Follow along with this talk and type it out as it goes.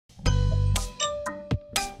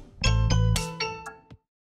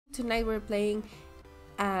Tonight we're playing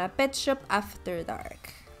Pet Shop After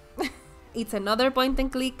Dark. It's another point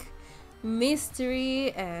and click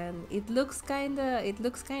mystery, and it looks kinda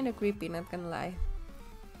creepy, not gonna lie.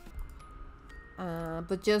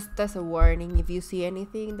 But just as a warning, if you see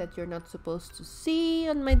anything that you're not supposed to see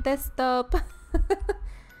on my desktop,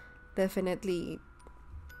 definitely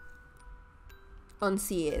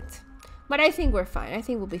unsee it. But I think we're fine. I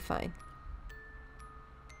think we'll be fine.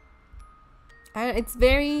 It's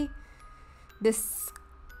very disquieting,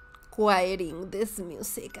 this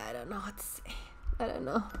music. I don't know what to say. I don't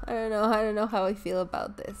know how I feel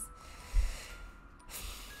about this.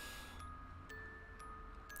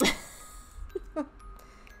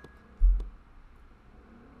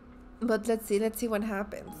 But let's see what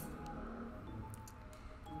happens.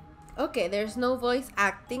 Okay, there's no voice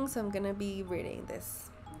acting, so I'm gonna be reading this.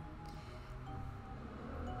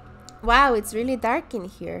 Wow, it's really dark in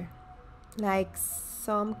here. Like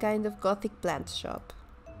some kind of gothic plant shop.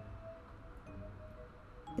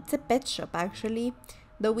 It's a pet shop, actually,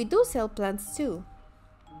 though we do sell plants too.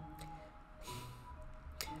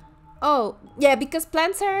 Oh, yeah, because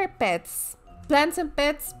plants are pets. Plants and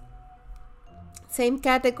pets, same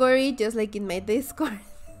category, just like in my Discord.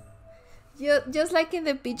 Just like in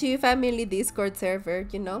the PG family Discord server,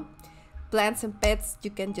 you know? Plants and pets, you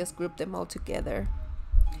can just group them all together.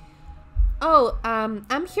 Oh,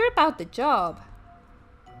 I'm here about the job.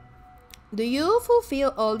 Do you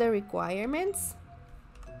fulfill all the requirements?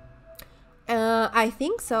 I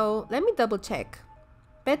think so. Let me double check.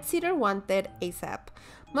 Pet sitter wanted ASAP.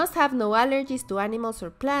 Must have no allergies to animals or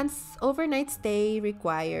plants. Overnight stay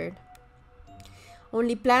required.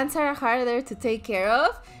 Only plants are harder to take care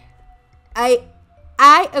of. I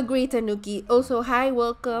agree, Tanuki. Also, hi,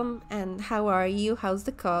 welcome, and how are you? How's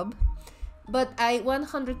the cub? But I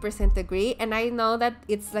 100% agree, and I know that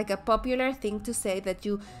it's like a popular thing to say that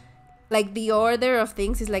you, like, the order of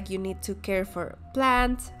things is like you need to care for a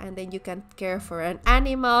plant, and then you can care for an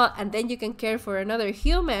animal, and then you can care for another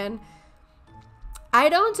human. I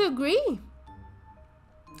don't agree.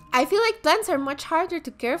 I feel like plants are much harder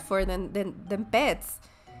to care for than pets.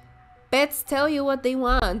 Pets tell you what they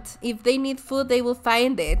want. If they need food, they will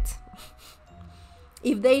find it.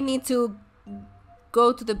 If they need to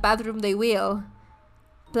go to the bathroom, they will.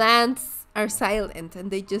 Plants are silent and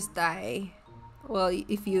they just die. Well,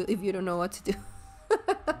 if you don't know what to do.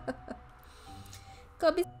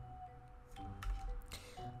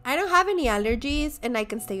 I don't have any allergies and I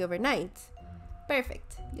can stay overnight.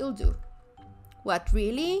 Perfect, you'll do. What,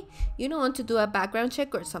 really? You don't want to do a background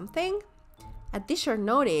check or something? At this short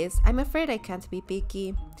notice, I'm afraid I can't be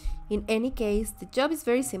picky. In any case, the job is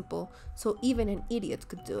very simple, so even an idiot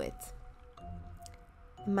could do it.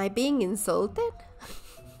 Am I being insulted?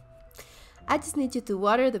 I just need you to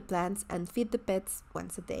water the plants and feed the pets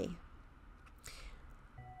once a day.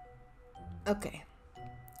 Okay.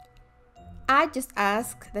 I just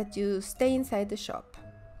ask that you stay inside the shop.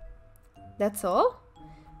 That's all?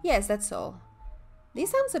 Yes, that's all.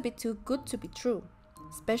 This sounds a bit too good to be true,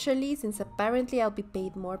 especially since apparently I'll be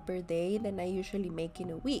paid more per day than I usually make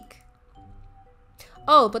in a week.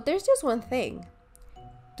 Oh, but there's just one thing.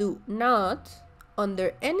 Do not,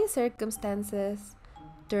 under any circumstances,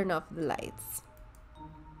 turn off the lights.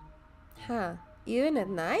 Huh, even at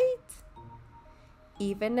night?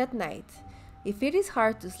 Even at night. If it is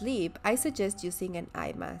hard to sleep, I suggest using an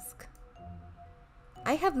eye mask.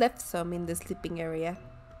 I have left some in the sleeping area.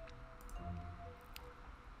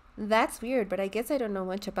 That's weird, but I guess I don't know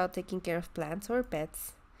much about taking care of plants or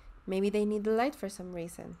pets. Maybe they need the light for some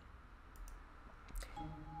reason.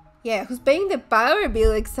 Yeah, who's paying the power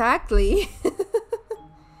bill exactly?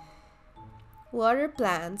 Water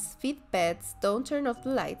plants, feed pets, don't turn off the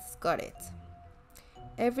lights. Got it.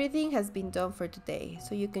 Everything has been done for today,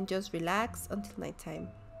 so you can just relax until nighttime.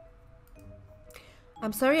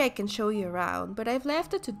 I'm sorry I can show you around, but I've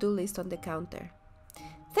left a to-do list on the counter.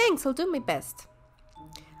 Thanks, I'll do my best.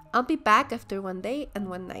 I'll be back after one day and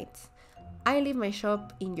one night. I leave my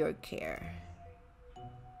shop in your care.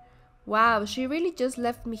 Wow, she really just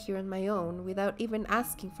left me here on my own without even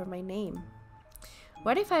asking for my name.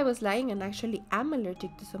 What if I was lying and actually am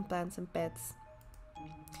allergic to some plants and pets?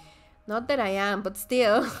 Not that I am, but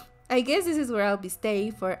still, I guess this is where I'll be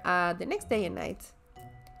staying for the next day and night.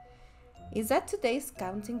 Is that today's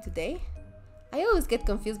counting today? I always get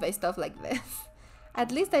confused by stuff like this.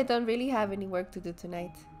 At least I don't really have any work to do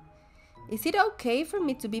tonight. Is it okay for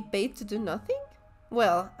me to be paid to do nothing?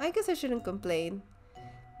 Well, I guess I shouldn't complain.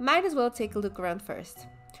 Might as well take a look around first.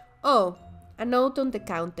 Oh, a note on the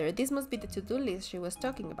counter. This must be the to-do list she was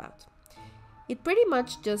talking about. It pretty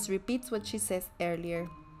much just repeats what she says earlier.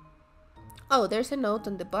 Oh, there's a note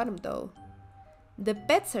on the bottom though. The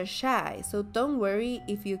pets are shy, so don't worry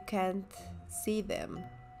if you can't see them.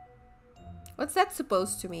 What's that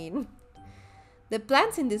supposed to mean? The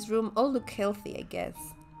plants in this room all look healthy, I guess.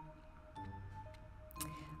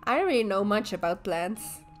 I don't really know much about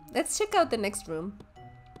plants. Let's check out the next room.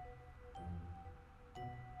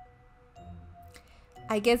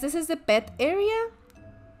 I guess this is the pet area?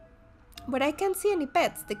 But I can't see any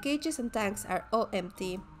pets. The cages and tanks are all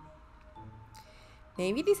empty.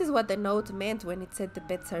 Maybe this is what the note meant when it said the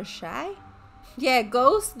pets are shy? Yeah,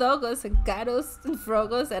 ghosts, doggos, and gatos, and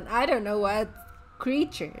frogos, and I don't know what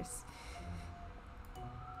creatures.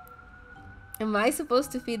 Am I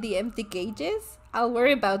supposed to feed the empty cages? I'll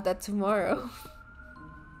worry about that tomorrow.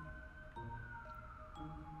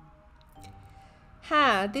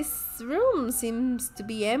 This room seems to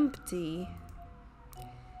be empty.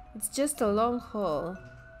 It's just a long hall.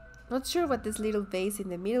 Not sure what this little vase in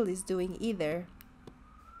the middle is doing either.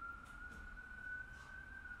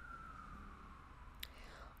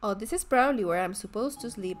 Oh, this is probably where I'm supposed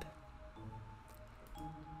to sleep.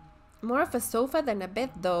 More of a sofa than a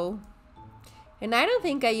bed though. And I don't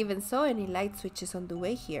think I even saw any light switches on the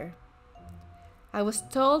way here. I was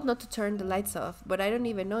told not to turn the lights off, but I don't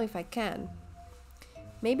even know if I can.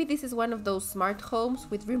 Maybe this is one of those smart homes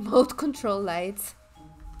with remote control lights.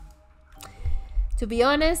 To be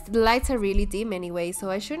honest, the lights are really dim anyway,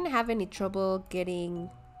 so I shouldn't have any trouble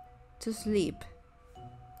getting to sleep.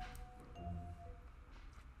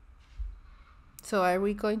 So are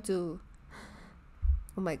we going to...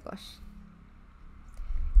 Oh my gosh.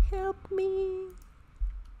 Help me.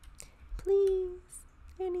 Please,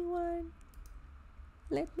 anyone.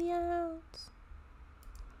 Let me out.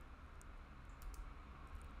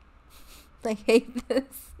 I hate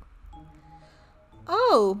this.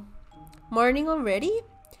 Oh, morning already?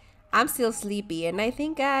 I'm still sleepy and I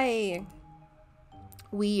think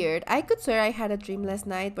Weird. I could swear I had a dream last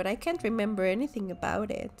night, but I can't remember anything about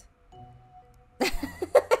it.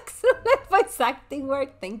 Excellent voice acting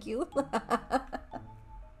work, thank you.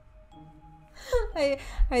 I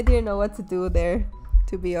didn't know what to do there,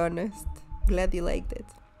 to be honest. Glad you liked it.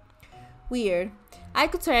 Weird. I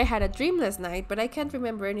could swear I had a dream last night, but I can't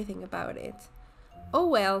remember anything about it. Oh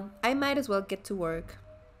well, I might as well get to work.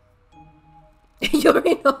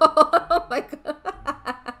 Urinal. Oh my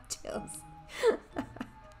god. Chills.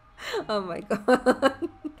 Oh my god.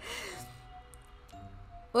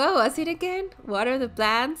 What was it again? Water the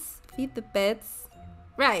plants, feed the pets.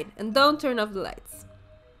 Right, and don't turn off the lights.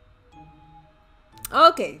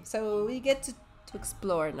 Okay, so we get to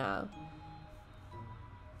explore now.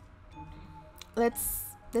 Let's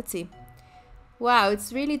see. Wow,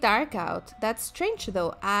 it's really dark out. That's strange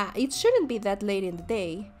though. It shouldn't be that late in the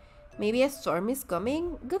day. Maybe a storm is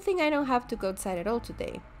coming? Good thing I don't have to go outside at all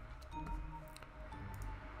today.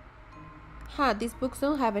 These books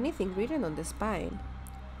don't have anything written on the spine.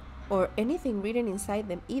 Or anything written inside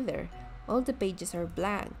them either. All the pages are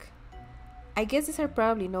blank. I guess these are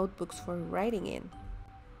probably notebooks for writing in.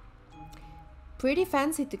 Pretty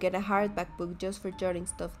fancy to get a hardback book just for jotting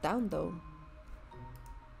stuff down though.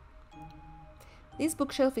 This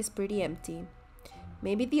bookshelf is pretty empty.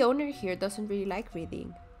 Maybe the owner here doesn't really like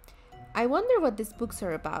reading. I wonder what these books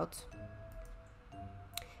are about.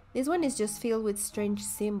 This one is just filled with strange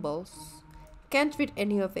symbols. Can't read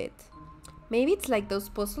any of it. Maybe it's like those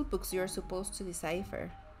puzzle books you're supposed to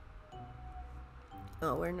decipher.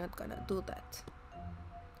 Oh, we're not gonna do that.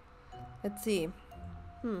 Let's see.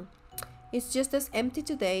 It's just as empty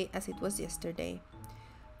today as it was yesterday.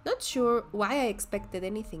 Not sure why I expected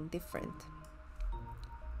anything different.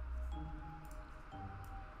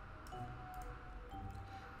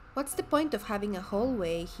 What's the point of having a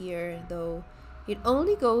hallway here, though? It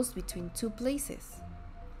only goes between two places.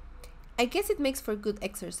 I guess it makes for good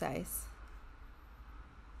exercise.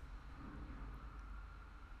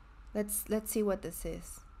 Let's see what this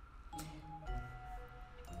is.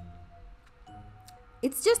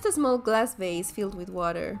 It's just a small glass vase filled with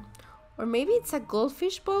water. Or maybe it's a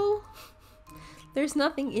goldfish bowl? There's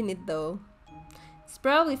nothing in it though. It's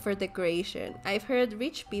probably for decoration. I've heard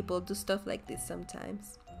rich people do stuff like this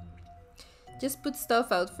sometimes. Just put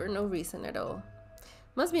stuff out for no reason at all.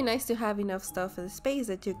 Must be nice to have enough stuff in the space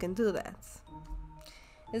that you can do that.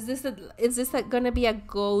 Is this gonna be a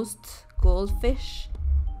ghost goldfish?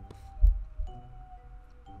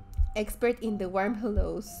 Expert in the warm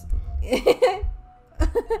hellos.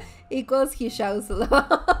 Equals he shouts a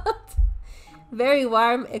lot. Very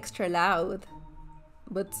warm, extra loud.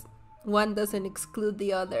 But one doesn't exclude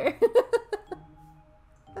the other.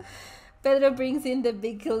 Pedro brings in the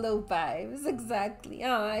big hello vibes. Exactly.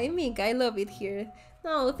 Oh, I mean, I love it here.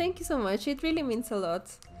 No, thank you so much. It really means a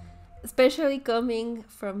lot. Especially coming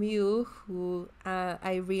from you, who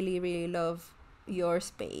I really, really love your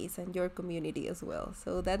space and your community as well.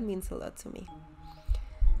 So that means a lot to me.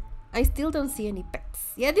 I still don't see any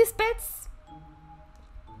pets. Yeah, these pets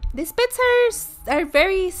are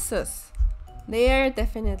very sus. They are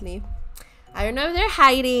definitely. I don't know if they're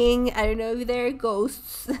hiding. I don't know if they're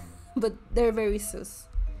ghosts, but they're very sus.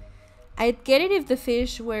 I'd get it if the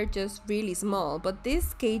fish were just really small, but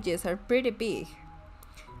these cages are pretty big.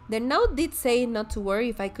 The note did say not to worry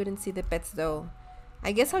if I couldn't see the pets though.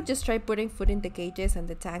 I guess I'll just try putting food in the cages and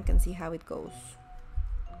the tank and see how it goes.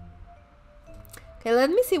 Okay, let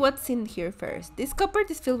me see what's in here first. This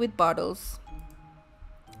cupboard is filled with bottles.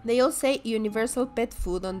 They all say universal pet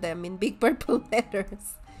food on them in big purple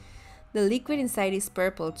letters. The liquid inside is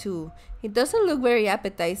purple too. It doesn't look very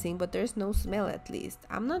appetizing, but there's no smell at least.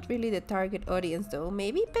 I'm not really the target audience though.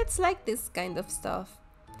 Maybe pets like this kind of stuff.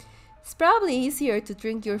 It's probably easier to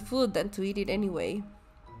drink your food than to eat it anyway.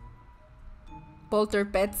 Polter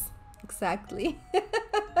pets. Exactly.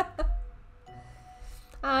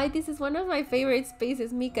 This is one of my favorite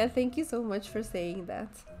spaces, Mika. Thank you so much for saying that.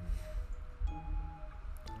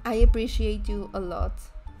 I appreciate you a lot.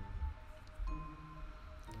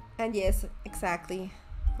 And yes, exactly.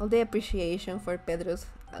 All the appreciation for Pedro's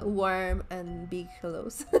warm and big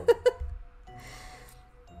hellos.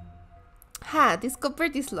 This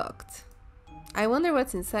cupboard is locked. I wonder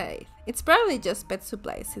what's inside. It's probably just pet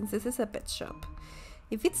supplies since this is a pet shop.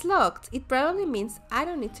 If it's locked, it probably means I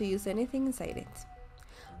don't need to use anything inside it.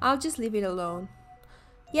 I'll just leave it alone.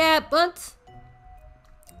 Yeah, but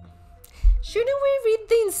shouldn't we read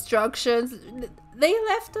the instructions? They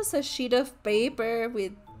left us a sheet of paper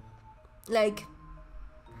with like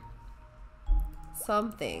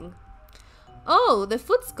something. Oh, the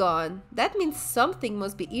food's gone. That means something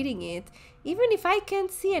must be eating it, even if I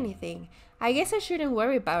can't see anything. I guess I shouldn't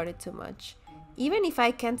worry about it too much. Even if I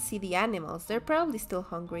can't see the animals, they're probably still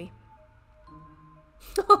hungry.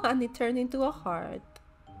 And it turned into a heart.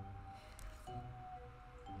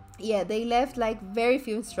 Yeah, they left like very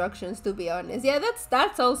few instructions, to be honest. Yeah,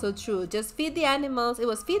 that's also true. Just feed the animals. It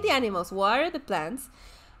was feed the animals, water the plants,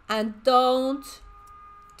 and don't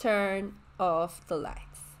turn off the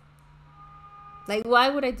lights. Like, why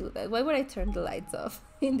would I do that? Why would I turn the lights off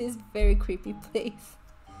in this very creepy place?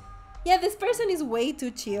 Yeah, this person is way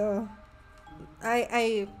too chill.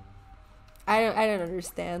 I don't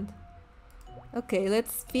understand. Okay,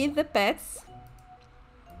 let's feed the pets.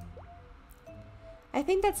 I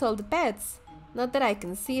think that's all the pets. Not that I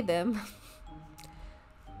can see them.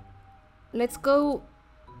 Let's go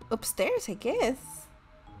upstairs, I guess.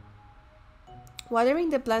 Watering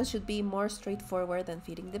the plants should be more straightforward than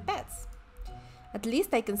feeding the pets. At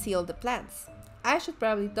least I can see all the plants. I should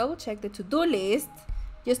probably double check the to-do list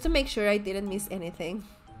just to make sure I didn't miss anything.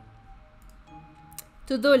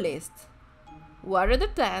 To-do list. Water the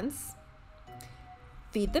plants.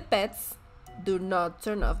 Feed the pets. Do not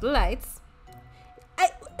turn off the lights.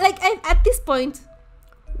 At this point,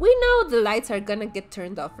 we know the lights are gonna get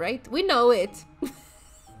turned off, right? We know it.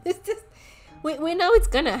 It's just, we know it's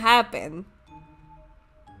gonna happen.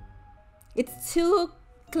 It's too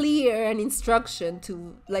clear an instruction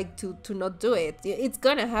to not do it. It's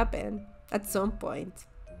gonna happen at some point.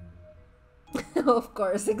 Of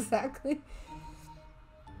course, exactly.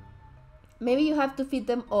 Maybe you have to feed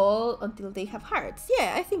them all until they have hearts.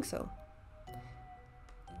 Yeah, I think so.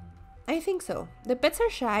 I think so. The pets are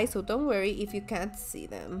shy, so don't worry if you can't see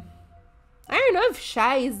them. I don't know if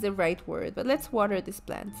shy is the right word, but let's water these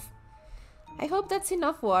plants. I hope that's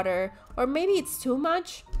enough water, or maybe it's too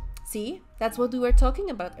much. See, that's what we were talking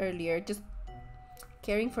about earlier. Just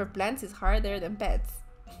caring for plants is harder than pets.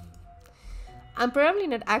 I'm probably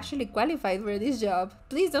not actually qualified for this job.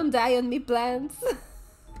 Please don't die on me, plants.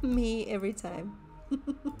 Me every time.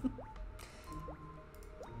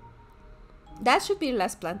 That should be the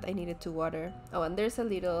last plant I needed to water. Oh, and there's a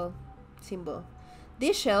little symbol.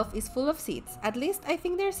 This shelf is full of seeds. At least I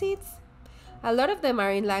think they're seeds. A lot of them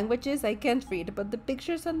are in languages I can't read, but the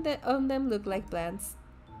pictures on them look like plants.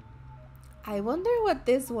 I wonder what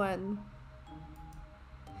this one...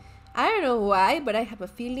 I don't know why, but I have a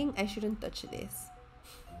feeling I shouldn't touch this.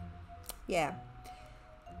 Yeah.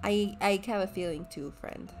 I have a feeling too,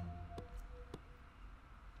 friend.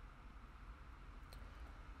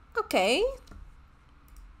 Okay.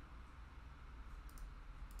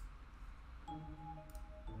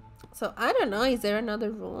 So, I don't know. Is there another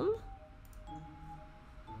room?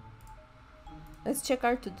 Let's check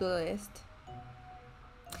our to-do list.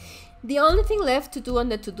 The only thing left to do on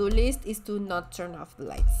the to-do list is to not turn off the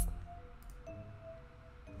lights.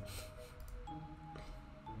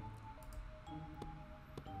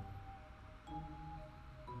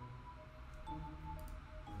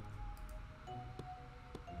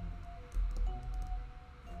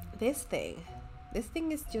 This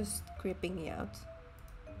thing is just creeping me out.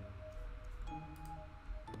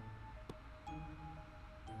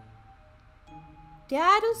 Yeah,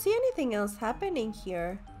 I don't see anything else happening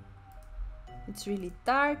here. It's really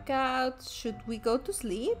dark out. Should we go to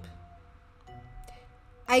sleep?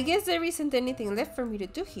 I guess there isn't anything left for me to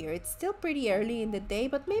do here. It's still pretty early in the day,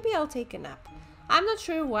 but maybe I'll take a nap. I'm not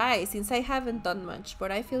sure why, since I haven't done much,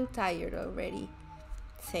 but I feel tired already.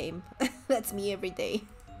 Same. That's me every day.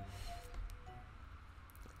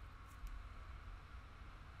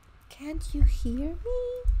 Can't you hear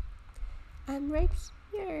me? I'm right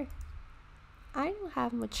here. I don't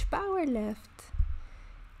have much power left.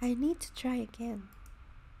 I need to try again.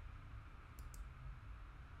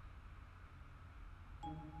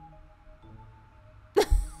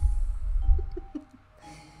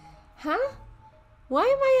 Huh? Why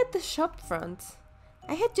am I at the shop front?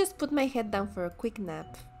 I had just put my head down for a quick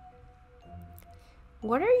nap.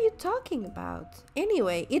 What are you talking about?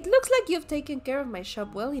 Anyway, it looks like you've taken care of my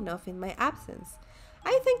shop well enough in my absence.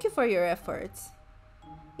 I thank you for your efforts.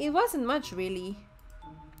 It wasn't much, really.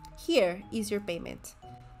 Here is your payment.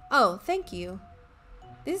 Oh, thank you.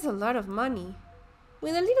 This is a lot of money.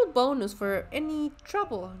 With a little bonus for any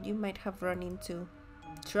trouble you might have run into.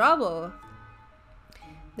 Trouble?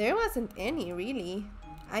 There wasn't any, really.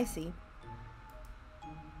 I see.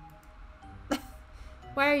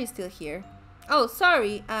 Why are you still here? Oh,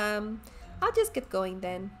 sorry. I'll just get going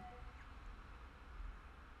then.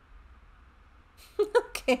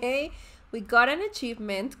 Okay. We got an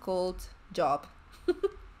achievement called job.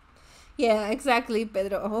 Yeah, exactly,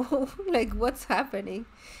 Pedro. Like, what's happening?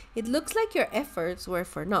 It looks like your efforts were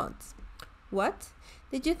for naught. What?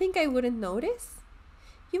 Did you think I wouldn't notice?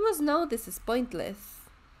 You must know this is pointless.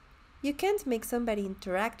 You can't make somebody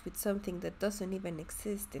interact with something that doesn't even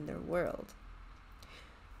exist in their world.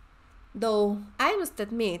 Though, I must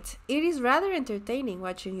admit, it is rather entertaining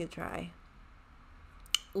watching you try.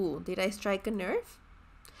 Ooh, did I strike a nerve?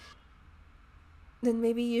 Then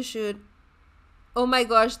maybe you should... Oh my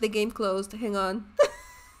gosh, the game closed. Hang on.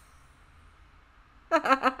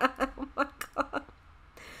 Oh my god.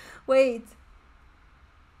 Wait.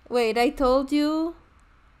 Wait, I told you...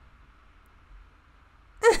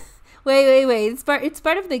 Wait. It's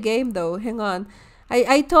part of the game though. Hang on.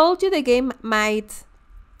 I told you the game might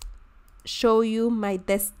show you my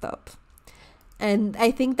desktop. And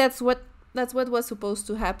I think that's what was supposed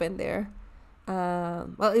to happen there.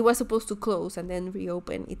 Well, it was supposed to close and then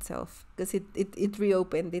reopen itself, because it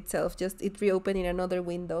reopened itself. Just it reopened in another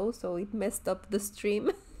window, so it messed up the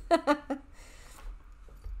stream.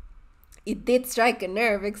 It did strike a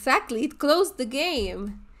nerve. Exactly. It closed the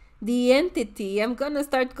game. The entity. I'm gonna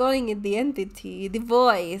start calling it the entity. The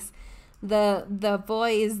voice. The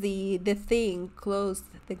voice, the thing closed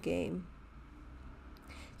the game.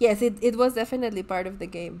 Yes, it was definitely part of the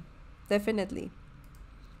game. Definitely.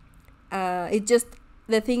 It just,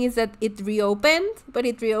 the thing is that it reopened, but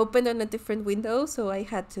it reopened on a different window, so I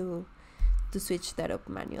had to switch that up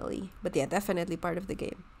manually. But yeah, definitely part of the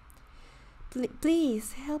game.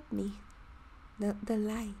 Please help me. The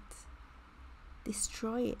light.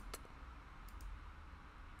 Destroy it.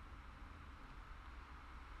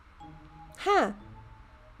 Huh?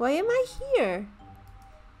 Why am I here?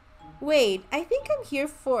 Wait, I think I'm here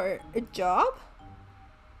for a job?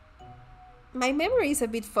 My memory is a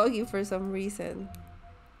bit foggy for some reason.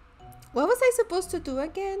 What was I supposed to do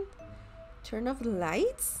again? Turn off the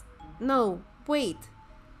lights? No, wait.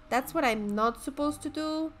 That's what I'm not supposed to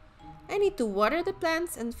do. I need to water the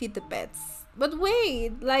plants and feed the pets. But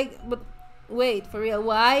wait, wait, for real,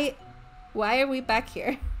 why are we back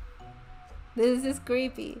here? This is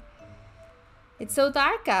creepy. It's so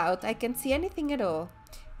dark out, I can't see anything at all.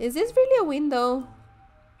 Is this really a window?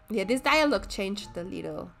 Yeah, this dialogue changed a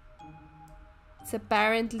little. It's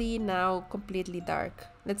apparently now completely dark.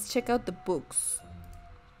 Let's check out the books.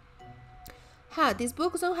 Huh, these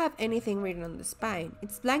books don't have anything written on the spine.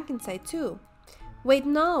 It's blank inside too. Wait,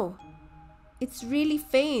 no. It's really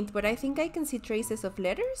faint, but I think I can see traces of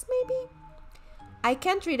letters, maybe? I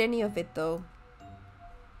can't read any of it though.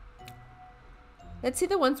 Let's see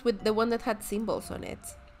the ones with the one that had symbols on it.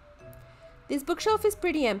 This bookshelf is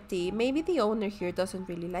pretty empty. Maybe the owner here doesn't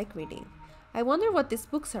really like reading. I wonder what these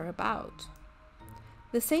books are about.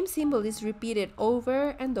 The same symbol is repeated over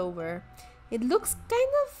and over. It looks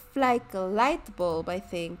kind of like a light bulb, I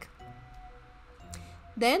think.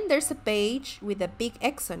 Then there's a page with a big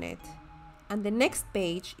X on it, and the next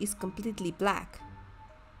page is completely black.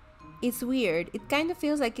 It's weird, it kind of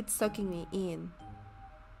feels like it's sucking me in.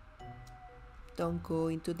 Don't go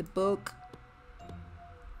into the book.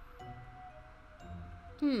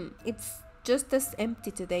 It's just as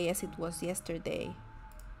empty today as it was yesterday.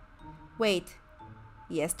 Wait,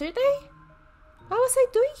 yesterday? What was I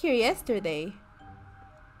doing here yesterday?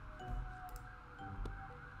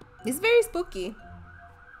 It's very spooky.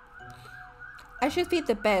 I should feed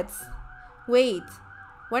the pets. Wait,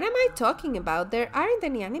 what am I talking about? There aren't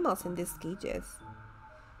any animals in these cages.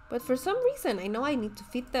 But for some reason, I know I need to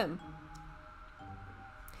feed them.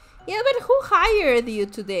 Yeah, but who hired you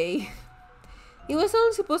today? It was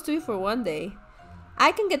only supposed to be for one day.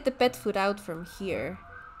 I can get the pet food out from here.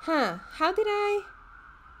 Huh, how did I...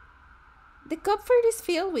 The cupboard is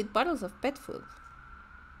filled with bottles of pet food.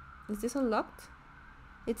 Is this unlocked?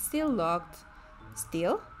 It's still locked.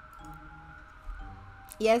 Still?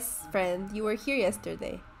 Yes, friend, you were here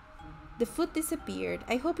yesterday. The food disappeared.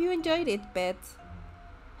 I hope you enjoyed it, pet.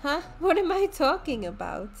 Huh? What am I talking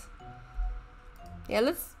about? Yeah,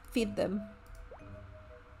 let's feed them.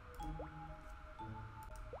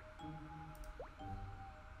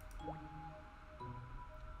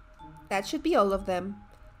 That should be all of them.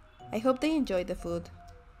 I hope they enjoy the food.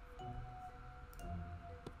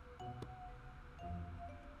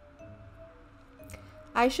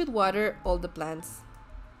 I should water all the plants.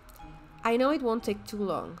 I know it won't take too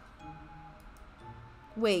long.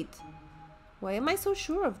 Wait, why am I so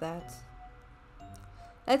sure of that?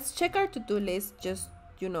 Let's check our to-do list just,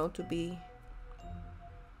 you know, to be...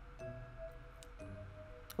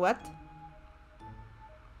 What?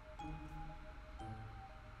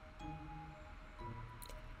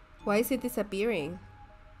 Why is it disappearing?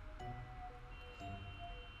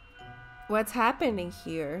 What's happening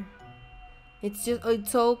here? It's just,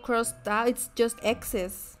 it's all crossed out. It's just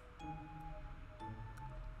X's.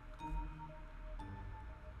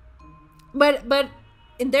 But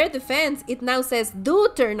in their defense, it now says, do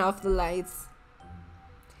turn off the lights.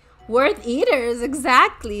 Word eaters,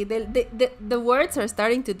 exactly. The words are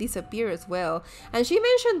starting to disappear as well. And she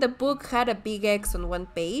mentioned the book had a big X on one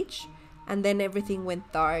page, and then everything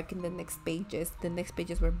went dark in the next pages. The next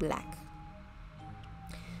pages were black.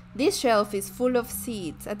 This shelf is full of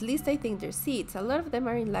seeds. At least I think they're seeds. A lot of them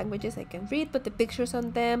are in languages I can read, but the pictures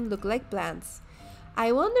on them look like plants.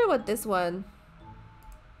 I wonder what this one...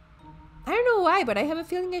 I don't know why, but I have a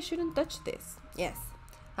feeling I shouldn't touch this. Yes,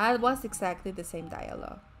 that was exactly the same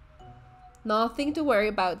dialogue. Nothing to worry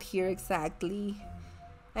about here exactly.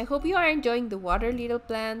 I hope you are enjoying the water, little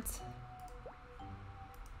plant.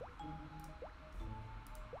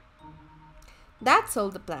 That's all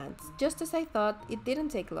the plants. Just as I thought, it didn't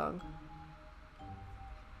take long.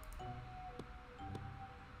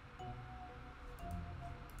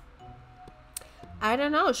 I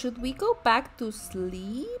don't know, should we go back to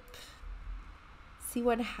sleep? See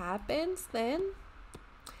what happens then?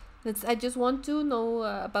 I just want to know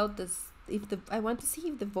about this. I want to see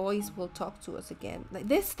if the voice will talk to us again. Like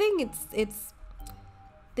this thing,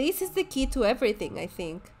 this is the key to everything, I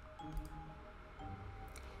think.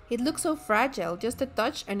 It looks so fragile, just a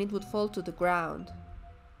touch and it would fall to the ground.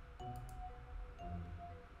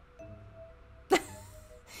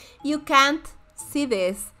 You can't see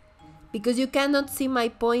this because you cannot see my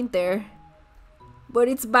pointer. But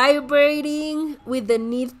it's vibrating with the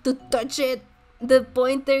need to touch it. The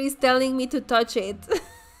pointer is telling me to touch it.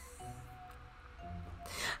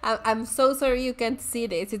 I'm so sorry you can't see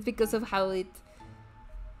this. It's because of how it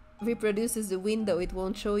reproduces the window. It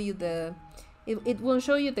won't show you the... It won't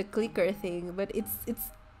show you the clicker thing. But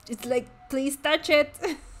it's like, please touch it.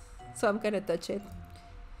 So I'm gonna touch it.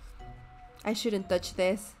 I shouldn't touch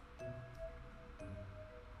this.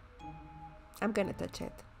 I'm gonna touch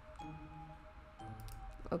it.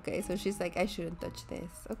 Okay, so she's like, I shouldn't touch this.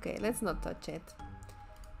 Okay, let's not touch it.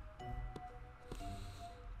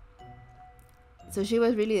 So she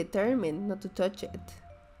was really determined not to touch it.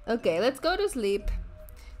 Okay, let's go to sleep.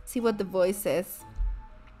 See what the voice says.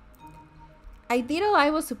 I did all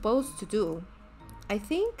I was supposed to do. I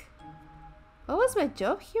think... What was my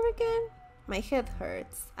job here again? My head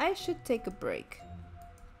hurts. I should take a break.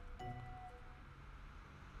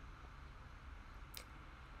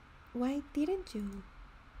 Why didn't you?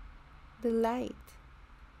 The light.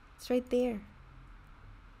 It's right there.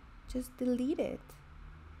 Just delete it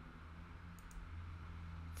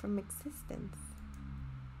from existence.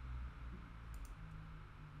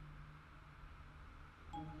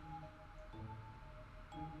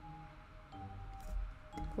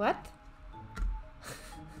 What?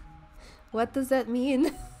 What does that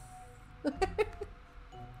mean?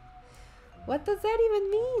 What does that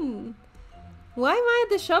even mean? Why am I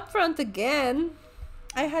at the shop front again?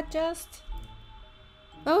 I had just...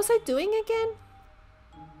 What was I doing again?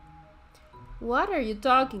 What are you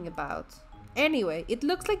talking about? Anyway, it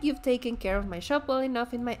looks like you've taken care of my shop well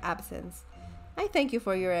enough in my absence. I thank you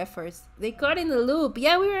for your efforts. They caught in the loop.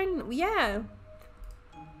 Yeah, we were in... Yeah.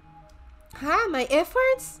 Huh? My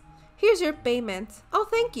efforts? Here's your payment. Oh,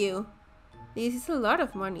 thank you. This is a lot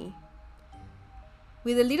of money.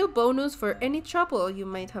 With a little bonus for any trouble you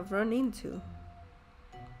might have run into.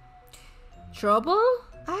 Trouble?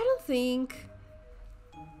 I don't think.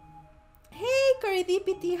 Hey,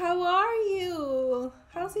 Caridipity, how are you?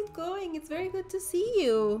 How's it going? It's very good to see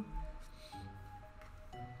you.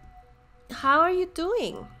 How are you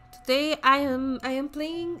doing? Today I am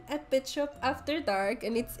playing at Pet Shop After Dark,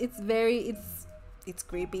 and it's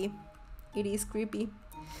creepy. It is creepy.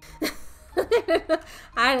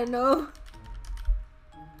 I don't know.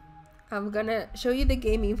 I'm gonna show you the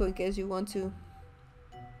game info in case you want to.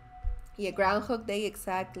 Yeah, Groundhog Day,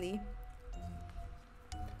 exactly.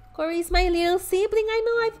 Corey's my little sibling. I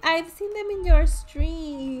know I've seen them in your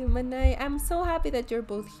stream, and I'm so happy that you're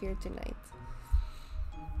both here tonight.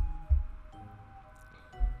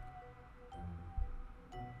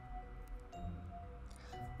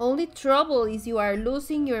 Only trouble is you are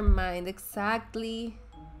losing your mind. Exactly.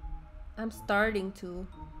 I'm starting to.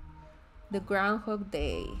 The Groundhog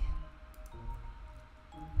Day.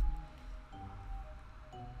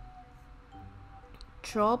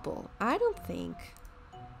 Trouble? I don't think.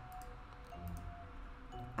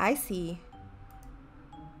 I see.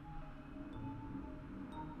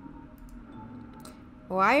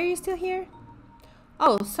 Why are you still here?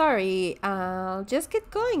 Oh, sorry. I'll just get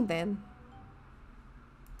going then.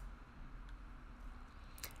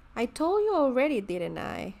 I told you already, didn't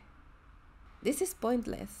I? This is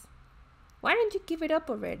pointless. Why don't you give it up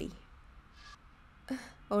already?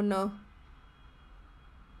 Oh no.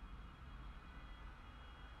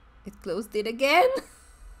 It closed it again?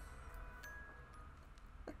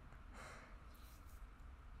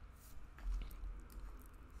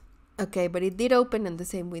 Okay, but it did open in the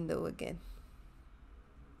same window again.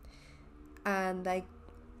 And I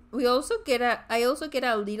also get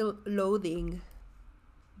a little loading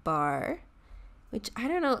bar, which I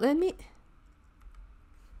don't know. Let me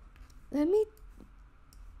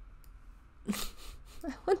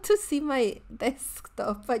I want to see my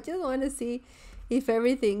desktop. I just want to see if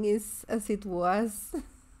everything is as it was.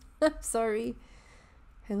 I'm sorry.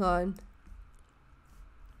 Hang on.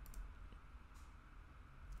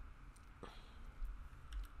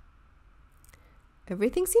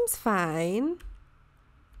 Everything seems fine.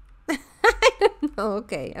 I don't know.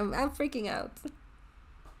 Okay, I'm freaking out.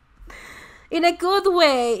 In a good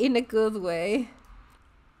way. In a good way.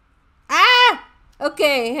 Ah!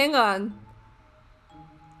 Okay, hang on.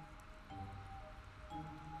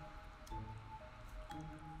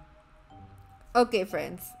 Okay,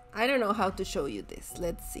 friends. I don't know how to show you this.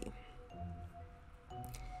 Let's see.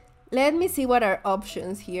 Let me see what our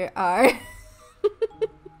options here are.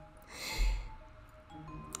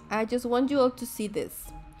 I just want you all to see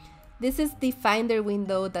this. This is the Finder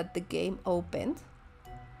window that the game opened.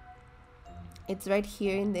 It's right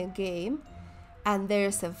here in the game. And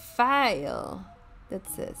there's a file that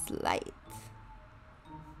says light.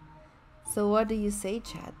 So what do you say,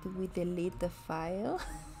 chat? Do we delete the file?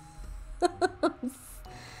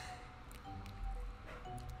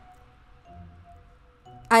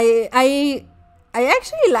 I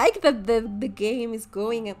actually like that the game is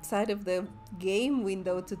going outside of the game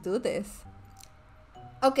window to do this.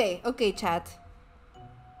 Okay, chat.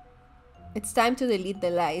 It's time to delete the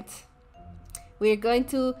light.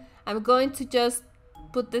 I'm going to just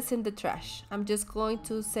put this in the trash. I'm just going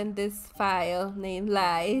to send this file named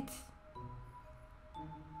light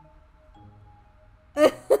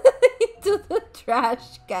into the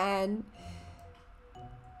trash can.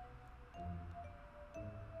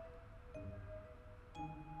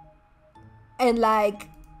 And like,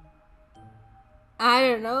 I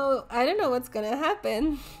don't know what's gonna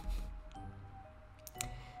happen.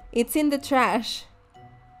 It's in the trash.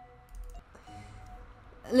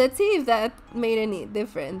 Let's see if that made any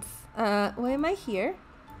difference. Why am I here?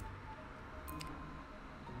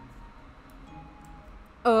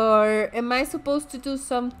 Or am I supposed to do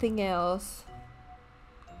something else?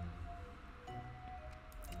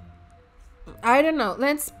 I don't know.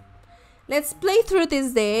 Let's play through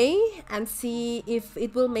this day and see if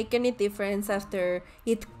it will make any difference after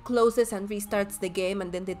it closes and restarts the game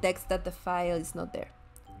and then detects that the file is not there.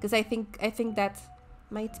 Because I think that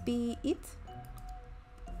might be it.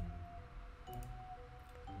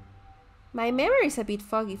 My memory is a bit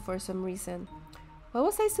foggy for some reason. What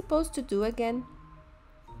was I supposed to do again?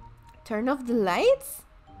 Turn off the lights?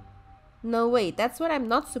 No, wait, that's what I'm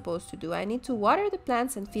not supposed to do. I need to water the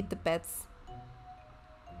plants and feed the pets.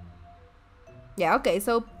 Yeah, okay,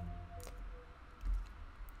 so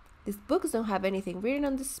these books don't have anything written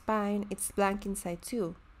on the spine. It's blank inside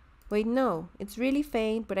too. Wait, no, it's really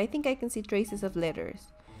faint, but I think I can see traces of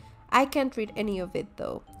letters. I can't read any of it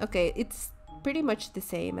though. Okay, it's pretty much the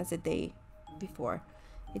same as the day before.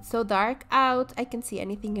 It's so dark out, I can't see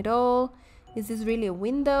anything at all. Is this really a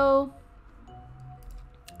window?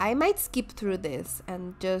 I might skip through this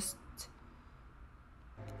and just...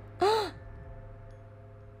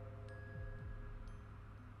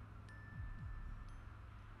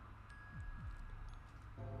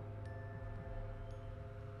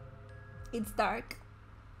 It's dark.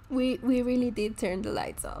 We really did turn the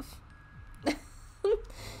lights off.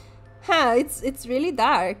 Huh, it's really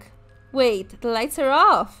dark. Wait, the lights are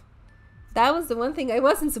off. That was the one thing I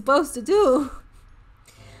wasn't supposed to do.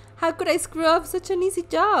 How could I screw up such an easy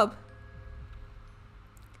job?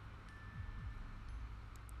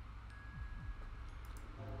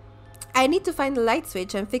 I need to find the light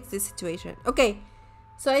switch and fix this situation. Okay,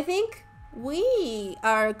 so I think we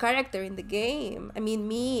are a character in the game. I mean,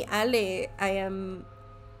 me, Ale,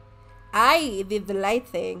 I did the light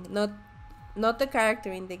thing, not the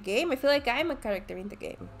character in the game. I feel like I'm a character in the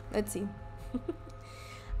game. Let's see.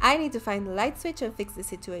 I need to find the light switch and fix the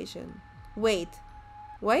situation. Wait,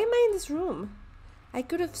 why am I in this room? I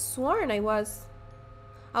could have sworn I was...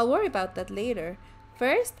 I'll worry about that later.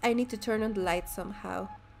 First, I need to turn on the light somehow.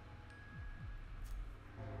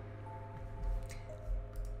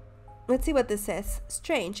 Let's see what this says.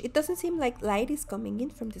 Strange, it doesn't seem like light is coming in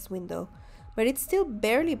from this window, but it's still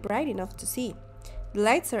barely bright enough to see. The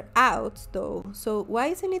lights are out though, so why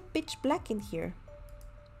isn't it pitch black in here?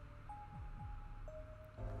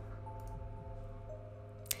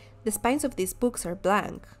 The spines of these books are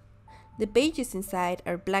blank. The pages inside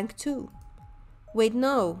are blank too. Wait,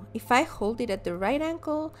 no, if I hold it at the right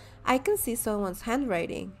angle, I can see someone's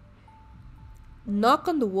handwriting. Knock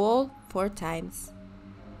on the wall 4 times.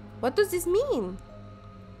 What does this mean?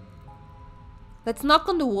 Let's knock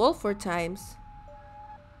on the wall 4 times.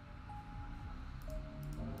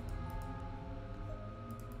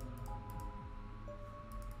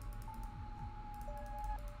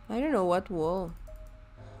 I don't know what wall.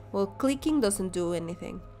 Well, clicking doesn't do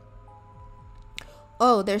anything.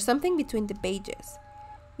 Oh, there's something between the pages.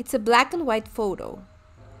 It's a black and white photo.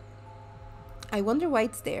 I wonder why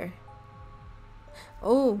it's there.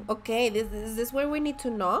 Oh, okay. Is this where we need to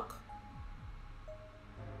knock?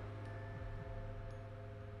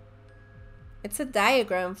 It's a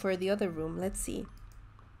diagram for the other room. Let's see.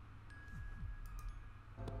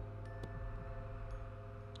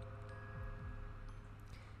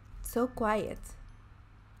 It's so quiet.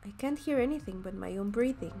 I can't hear anything but my own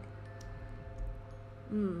breathing.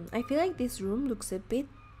 I feel like this room looks a bit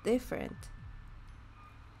different.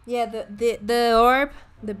 Yeah, the orb,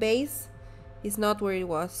 the base, is not where it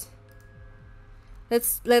was.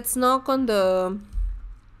 Let's knock on the...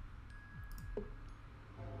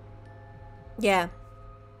 Yeah.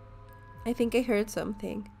 I think I heard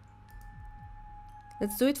something.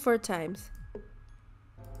 Let's do it 4 times.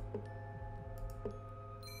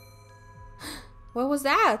 What was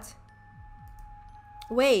that?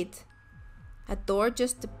 Wait. A door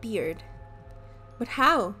just appeared. But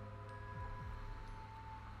how?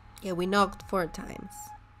 Yeah, we knocked 4 times.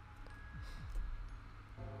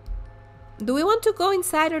 Do we want to go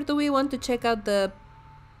inside or do we want to check out the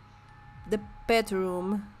pet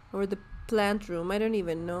room or the plant room? I don't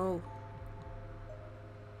even know.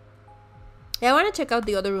 Yeah, I want to check out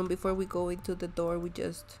the other room before we go into the door we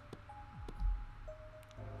just...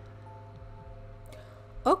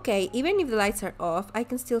 Okay, even if the lights are off, I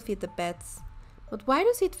can still feed the pets. But why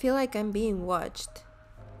does it feel like I'm being watched?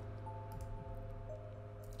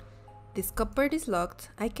 This cupboard is locked.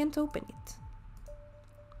 I can't open it.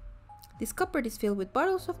 This cupboard is filled with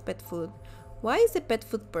bottles of pet food. Why is the pet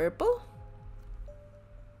food purple?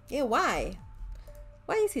 Yeah, why?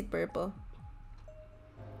 Why is it purple?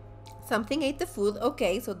 Something ate the food.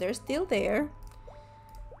 Okay, so they're still there.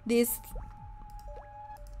 This...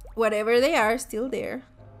 Whatever they are, still there.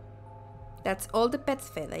 That's all the pets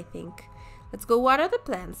fed, I think. Let's go water the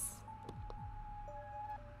plants.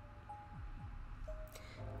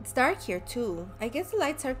 It's dark here too. I guess the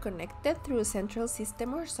lights are connected through a central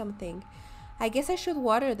system or something. I guess I should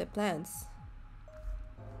water the plants.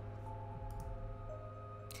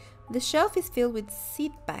 The shelf is filled with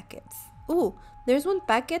seed packets. Ooh, there's one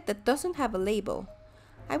packet that doesn't have a label.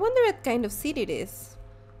 I wonder what kind of seed it is.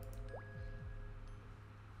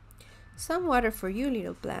 Some water for you,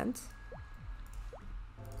 little plant.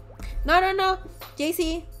 No, no, no,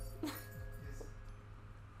 JC.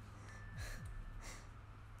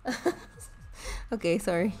 Okay,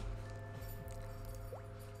 sorry.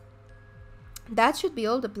 That should be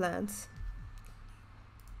all the plants.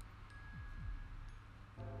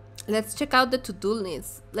 Let's check out the to-do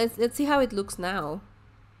list. Let's see how it looks now.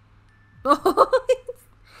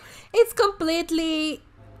 It's completely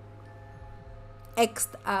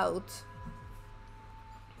X'd out.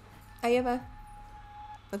 Ayeva.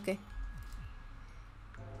 Okay.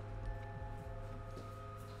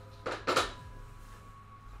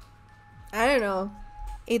 I don't know.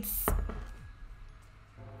 It's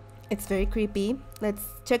very creepy. Let's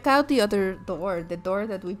check out the other door, the door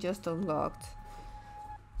that we just unlocked.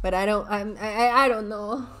 But I don't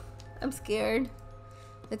know. I'm scared.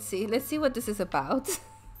 Let's see what this is about.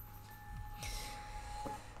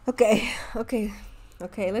 Okay,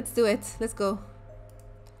 let's do it. Let's go.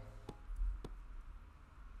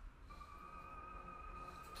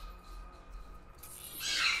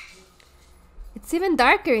 It's even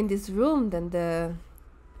darker in this room than the...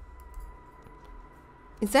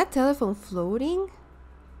 Is that telephone floating?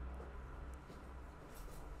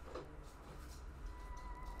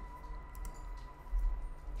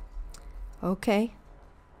 Okay.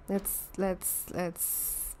 Let's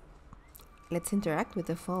interact with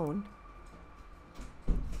the phone.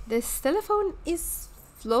 This telephone is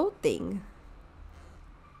floating.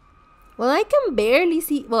 Well, I can barely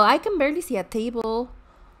see a table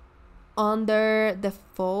under the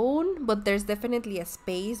phone, but there's definitely a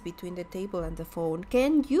space between the table and the phone.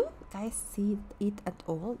 Can you guys see it at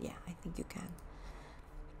all? Yeah, I think you can.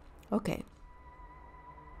 Okay.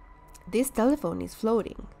 This telephone is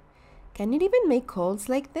floating. Can it even make calls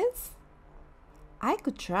like this? I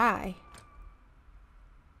could try.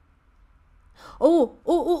 Oh,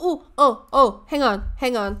 hang on.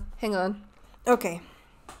 Okay.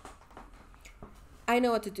 I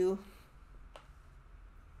know what to do.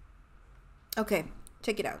 Okay,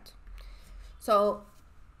 check it out. So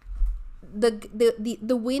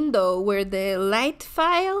the window where the light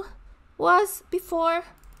file was before,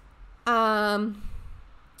 yeah,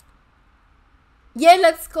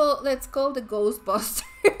 let's call the Ghostbusters.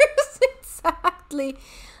 Exactly.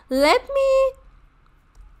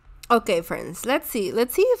 Okay, friends, let's see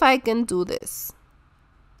if I can do this.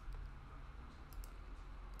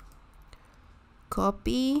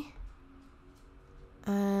 Copy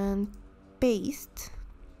and paste.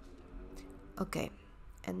 Okay,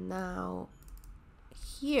 and now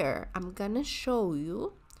here I'm gonna show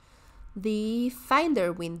you the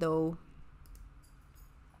Finder window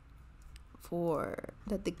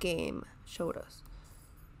that the game showed us,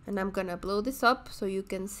 and I'm gonna blow this up so you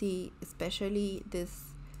can see especially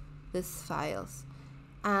this files.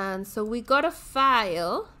 And so we got a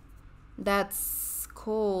file that's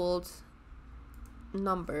called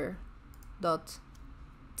number.txt.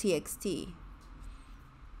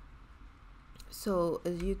 So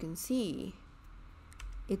as you can see,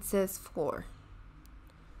 it says 4.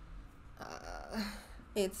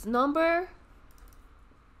 It's number :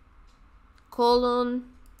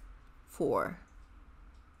 4.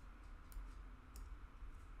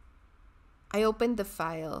 I opened the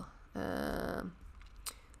file.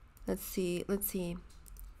 Let's see.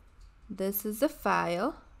 This is the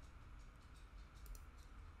file.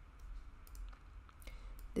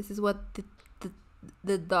 This is what the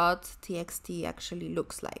 .txt actually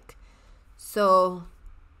looks like. So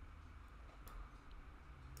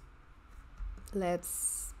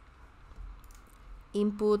let's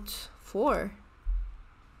input 4.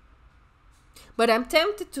 But I'm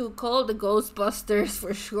tempted to call the Ghostbusters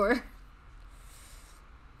for sure.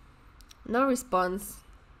 No response.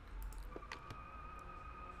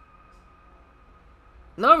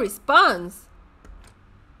 No response.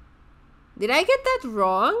 Did I get that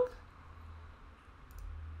wrong?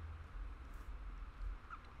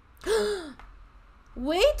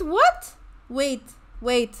 Wait, what? Wait.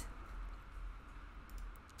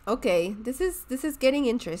 Okay, this is getting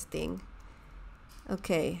interesting.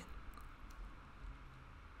 Okay.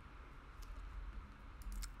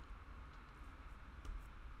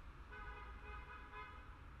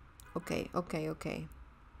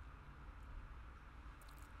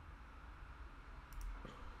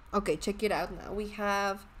 Okay, check it out now. We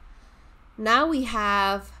have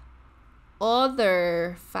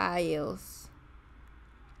other files.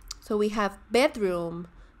 So we have bedroom,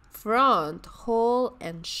 front, hall,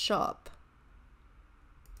 and shop.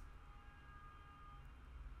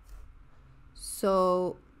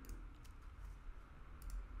 So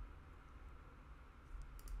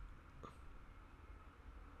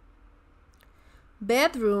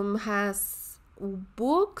Bedroom has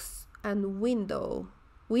books and window.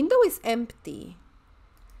 Window is empty.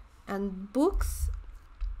 And books,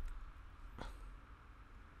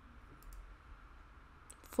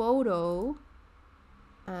 photo,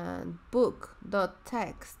 and book dot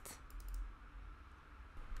text.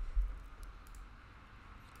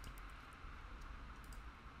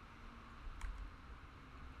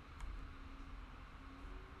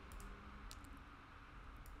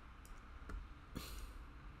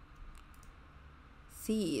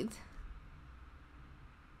 Seed.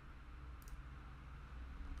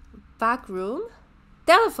 Back room.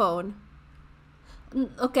 Telephone.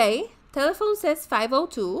 Okay, telephone says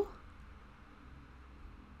 502.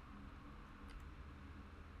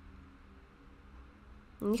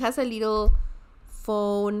 It has a little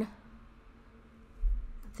phone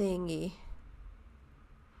thingy.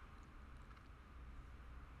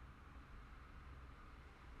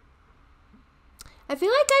 I feel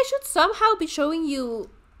like I should somehow be showing you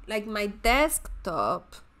like my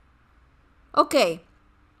desktop. Okay.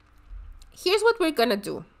 Here's what we're gonna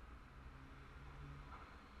do.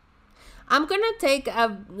 I'm gonna take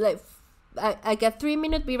a like a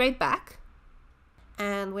 3-minute be right back.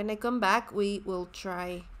 And when I come back, we will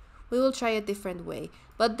try a different way.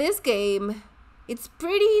 But this game, it's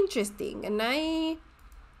pretty interesting, and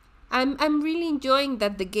I'm really enjoying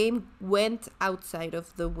that the game went outside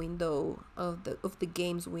of the window of the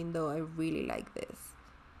game's window. I really like this.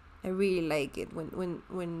 I really like it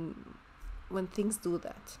when things do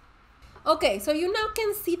that. Okay, so you now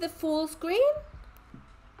can see the full screen.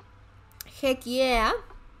 Heck yeah.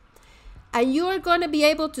 And you are gonna be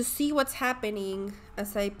able to see what's happening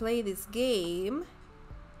as I play this game.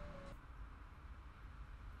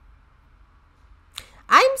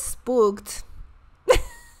 I'm spooked.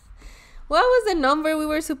 What was the number we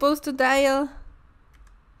were supposed to dial?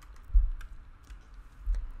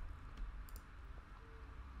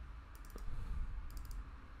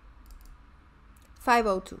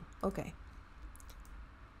 $502. Okay.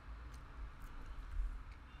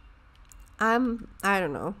 I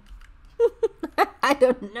don't know. I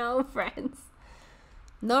don't know, friends.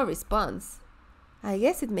 No response. I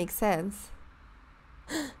guess it makes sense.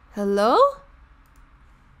 Hello?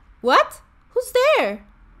 What? Who's there?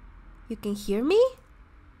 You can hear me?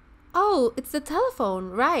 Oh, it's the telephone,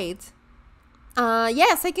 right?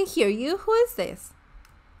 Yes, I can hear you. Who is this?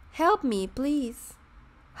 Help me, please.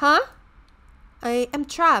 Huh? I am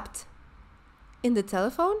trapped. In the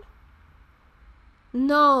telephone?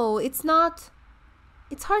 No, it's not.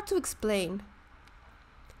 It's hard to explain.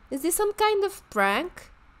 Is this some kind of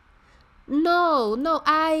prank? No,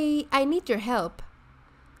 I need your help.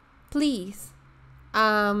 Please.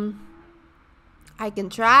 I can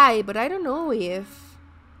try, but I don't know if...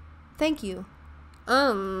 Thank you.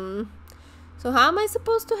 So how am I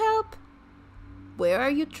supposed to help? Where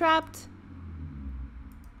are you trapped?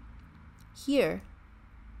 Here.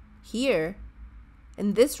 Here?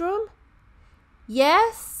 In this room?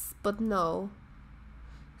 Yes, but no.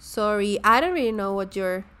 Sorry, I don't really know what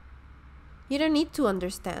you're... You don't need to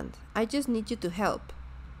understand. I just need you to help.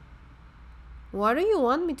 What do you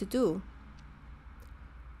want me to do?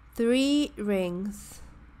 3 rings.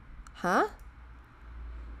 Huh?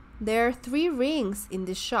 There are 3 rings in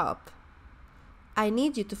this shop. I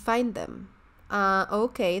need you to find them.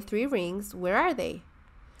 Okay, 3 rings. Where are they?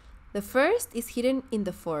 The first is hidden in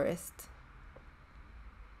the forest.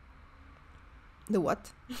 The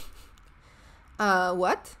what?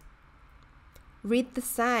 What? Read the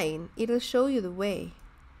sign. It'll show you the way.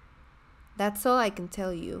 That's all I can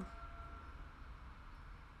tell you.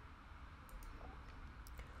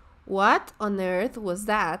 What on earth was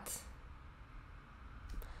that?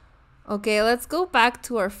 Okay, let's go back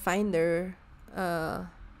to our finder.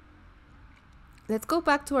 Let's go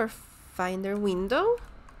back to our finder window.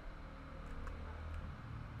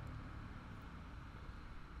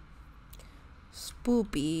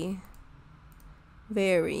 Spoopy.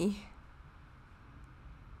 Very.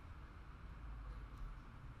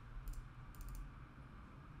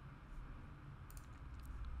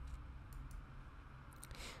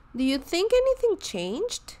 Do you think anything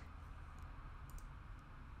changed?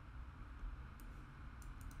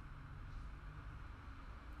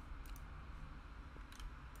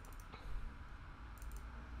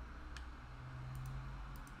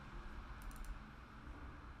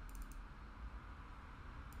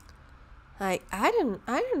 I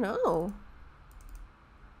don't know.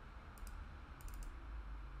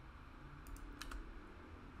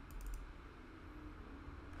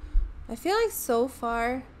 I feel like so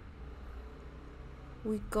far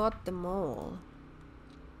we got them all.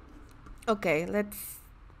 Okay, let's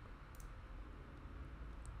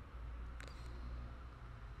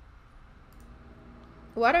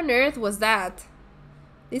What on earth was that?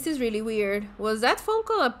 This is really weird. Was that phone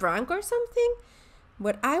call a prank or something?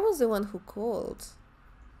 But I was the one who called.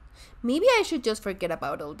 Maybe I should just forget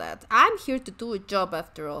about all that. I'm here to do a job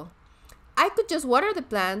after all. I could just water the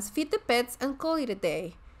plants, feed the pets, and call it a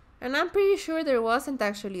day. And I'm pretty sure there wasn't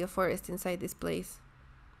actually a forest inside this place.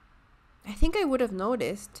 I think I would have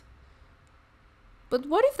noticed. But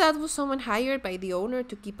what if that was someone hired by the owner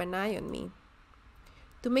to keep an eye on me?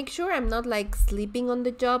 To make sure I'm not like sleeping on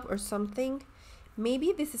the job or something?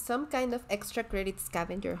 Maybe this is some kind of extra credit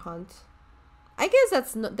scavenger hunt. I guess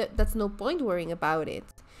that's no point worrying about it.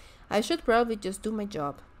 I should probably just do my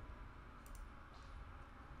job.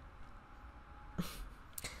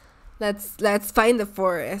 Let's find the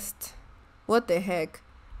forest. What the heck?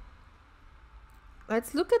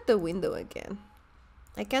 Let's look at the window again.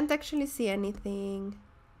 I can't actually see anything.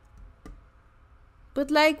 But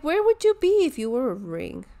like, where would you be if you were a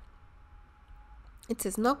ring? It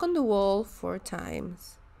says knock on the wall 4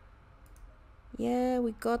 times. Yeah,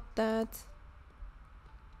 we got that.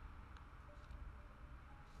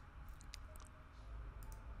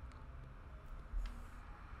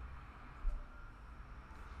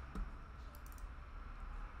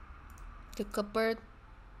 The cupboard.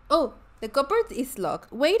 Oh, the cupboard is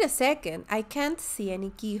locked. Wait a second. I can't see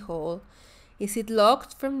any keyhole. Is it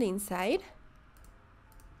locked from the inside?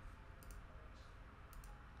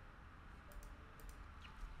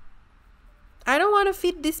 I don't want to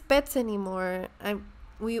feed these pets anymore.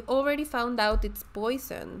 We already found out it's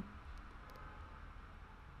poison.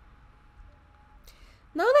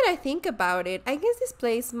 Now that I think about it, I guess this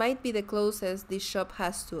place might be the closest this shop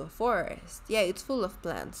has to a forest. Yeah, it's full of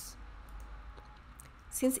plants.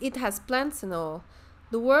 Since it has plants and all,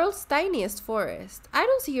 the world's tiniest forest. I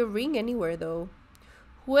don't see a ring anywhere though.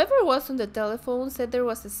 Whoever was on the telephone said there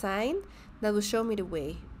was a sign that would show me the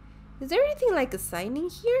way. Is there anything like a sign in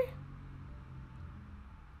here?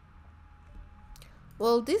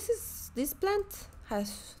 Well, this plant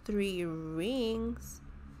has 3 rings.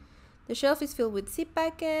 The shelf is filled with zip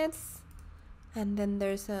packets. And then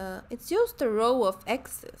it's just a row of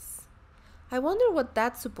X's. I wonder what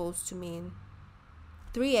that's supposed to mean.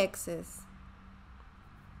 3 X's.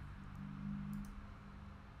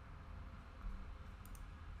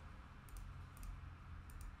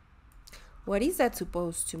 What is that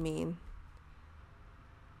supposed to mean?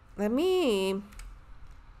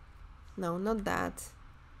 No, not that.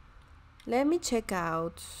 Let me check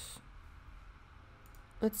out.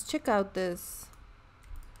 Let's check out this.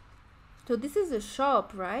 So this is a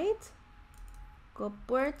shop, right?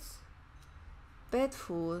 Cupboards. Pet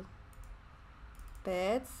food.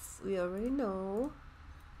 Pets, we already know.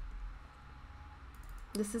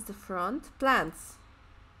 This is the front. Plants.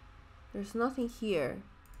 There's nothing here.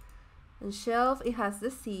 And shelf, it has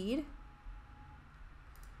the seed.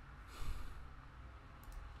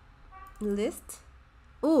 List.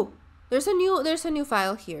 Ooh, there's a new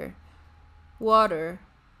file here. Water.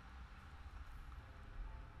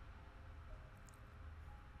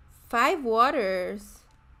 5 waters.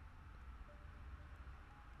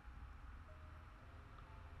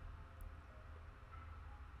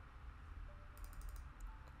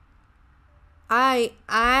 I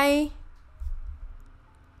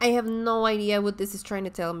have no idea what this is trying to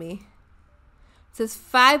tell me. It says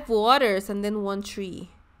 5 waters and then 1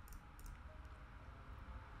 tree.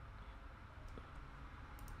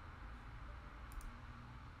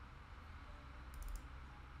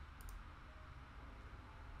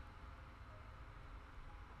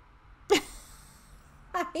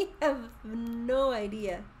 I have no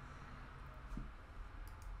idea.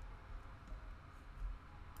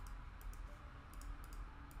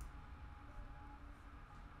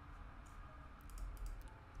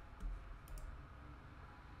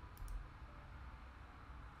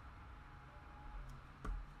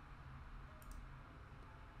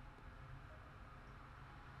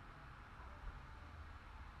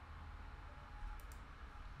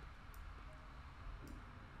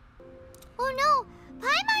 Oh no!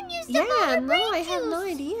 Paimon used Yeah, the no, I have no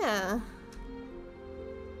idea.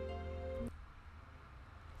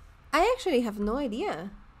 I actually have no idea.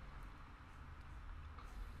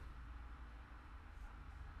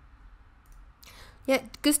 Yeah,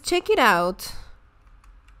 just check it out.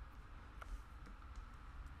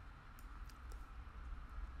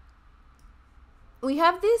 We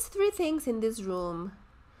have these 3 things in this room,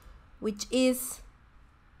 which is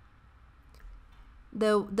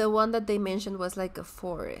the one that they mentioned was like a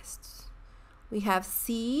forest. We have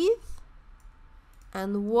seed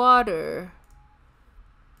and water.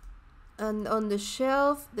 And on the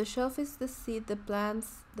shelf is the seed, the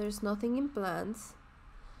plants. There's nothing in plants.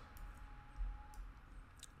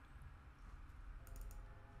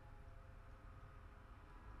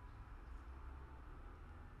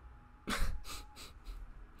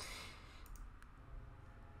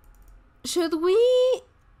 Should we...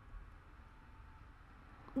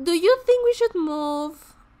 Do you think we should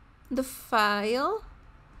move the file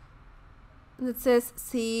that says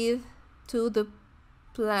seed to the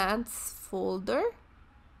plants folder?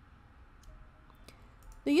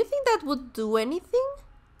 Do you think that would do anything?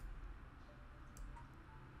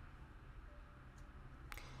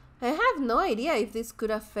 I have no idea if this could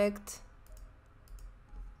affect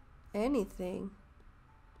anything.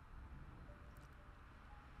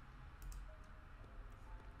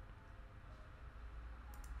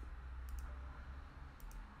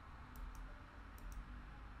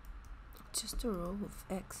 Just a row of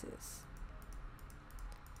X's.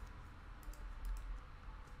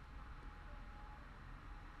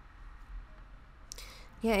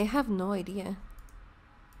 Yeah, I have no idea.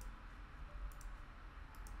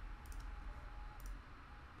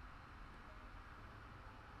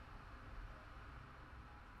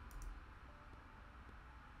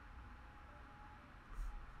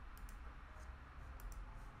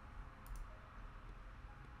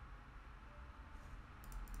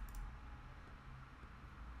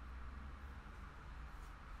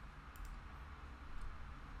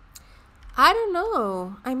 I don't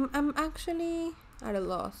know. I'm actually at a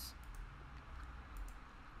loss.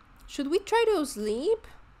 Should we try to sleep?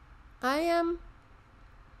 I am.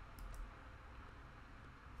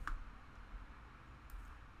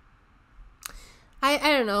 I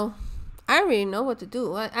don't know. I don't really know what to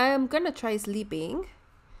do. I am gonna try sleeping.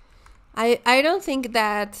 I don't think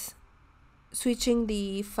that switching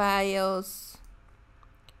the files,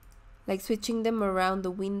 like switching them around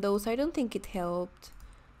the windows, I don't think it helped.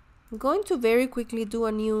 I'm going to very quickly do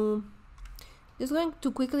a new, just going to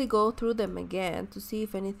quickly go through them again to see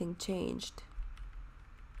if anything changed.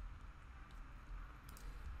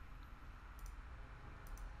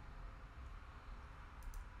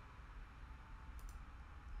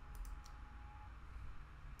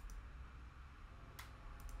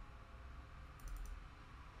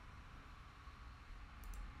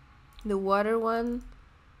 The water one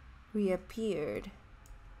reappeared.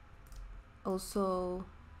 Also,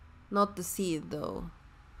 not the seed though.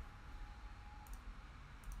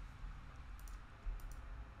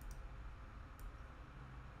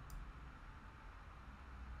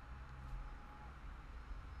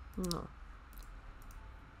 No.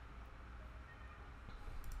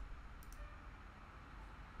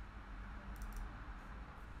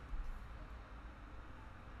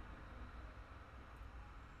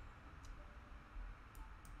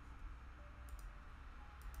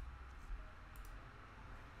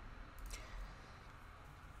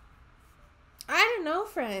 I don't know,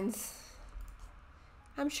 friends.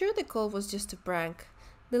 I'm sure the call was just a prank.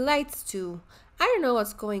 The lights too. I don't know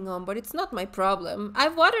what's going on, but it's not my problem.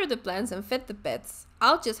 I've watered the plants and fed the pets.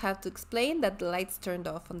 I'll just have to explain that the lights turned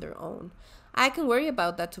off on their own. I can worry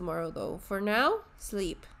about that tomorrow though. For now,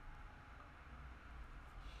 sleep.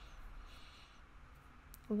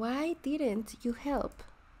 Why didn't you help?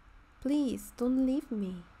 Please, don't leave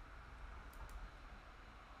me.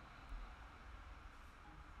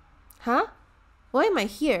 Huh? Why am I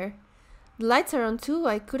here? The lights are on too.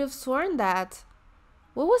 I could have sworn that.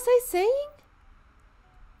 What was I saying?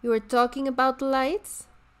 You were talking about the lights?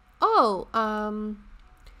 Oh,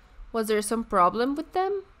 was there some problem with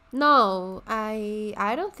them? No, I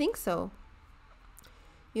don't think so.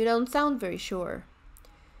 You don't sound very sure.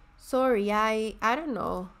 Sorry, I don't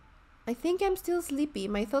know. I think I'm still sleepy.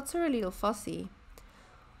 My thoughts are a little fuzzy.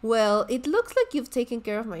 Well, it looks like you've taken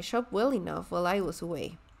care of my shop well enough while I was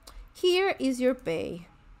away. Here is your pay.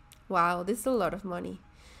 Wow, this is a lot of money.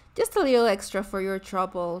 Just a little extra for your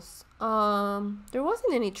troubles. There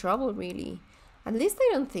wasn't any trouble really. At least I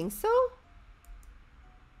don't think so.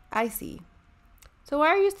 I see. So why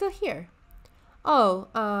are you still here? Oh,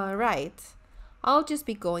 right. I'll just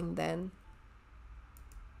be going then.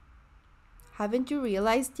 Haven't you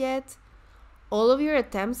realized yet? All of your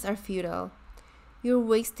attempts are futile. You're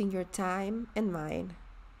wasting your time and mine.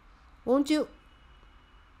 Won't you...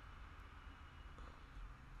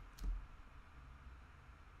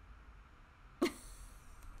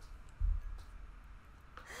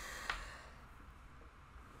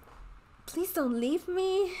 Please don't leave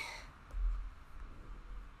me.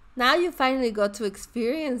 Now you finally got to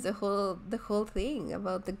experience the whole thing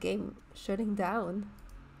about the game shutting down.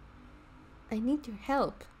 I need your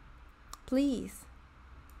help. Please.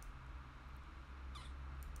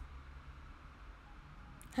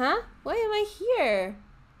 Huh? Why am I here?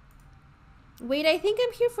 Wait, I think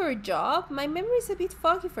I'm here for a job? My memory's a bit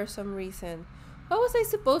foggy for some reason. What was I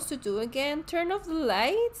supposed to do again? Turn off the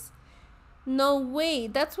lights? No way,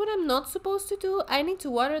 that's what I'm not supposed to do? I need to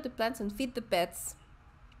water the plants and feed the pets.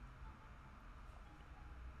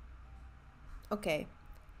 Okay.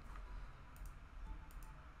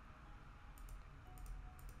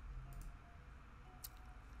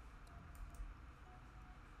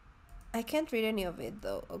 I can't read any of it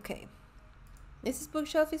though. Okay. This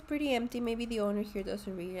bookshelf is pretty empty. Maybe the owner here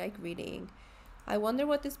doesn't really like reading. I wonder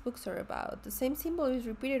what these books are about. The same symbol is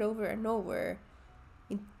repeated over and over.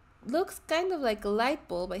 It looks kind of like a light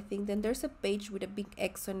bulb, I think. Then there's a page with a big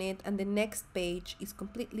X on it, and the next page is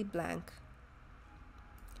completely blank.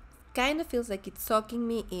 Kind of feels like it's sucking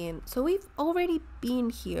me in. So we've already been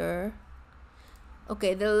here.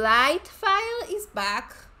 Okay, the light file is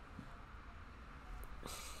back.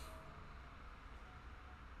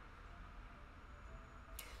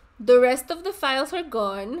 The rest of the files are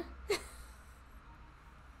gone.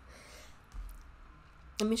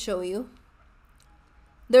 Let me show you.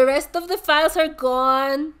 The rest of the files are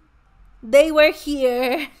gone. They were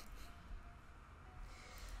here.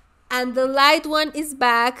 And the light one is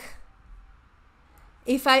back.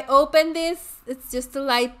 If I open this, it's just a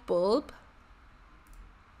light bulb.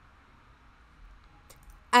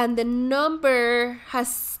 And the number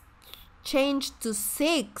has changed to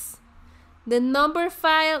 6. The number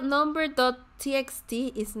file,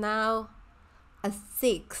 number.txt, is now a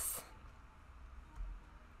 6.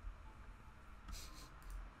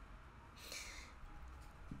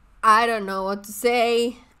 I don't know what to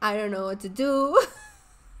say. I don't know what to do.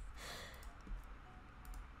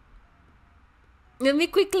 Let me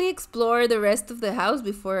quickly explore the rest of the house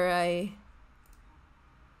before I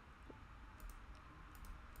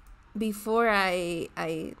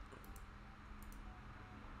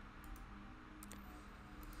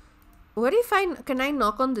what if can I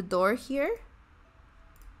knock on the door here?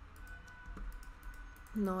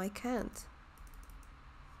 No, I can't.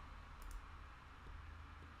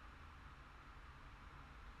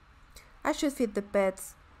 I should feed the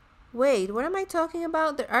pets. Wait, what am I talking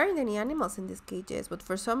about? There aren't any animals in these cages, but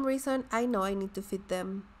for some reason, I know I need to feed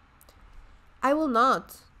them. I will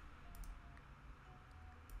not.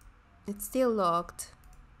 It's still locked.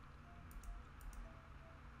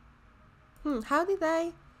 How did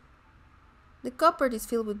I? The cupboard is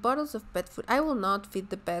filled with bottles of pet food. I will not feed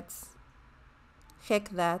the pets. Heck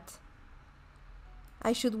that.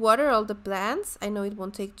 I should water all the plants. I know it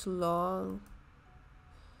won't take too long.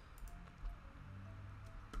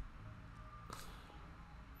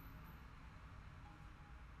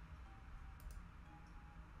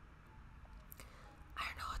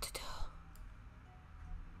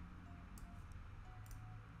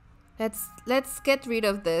 Let's get rid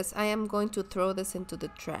of this. I am going to throw this into the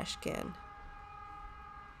trash can.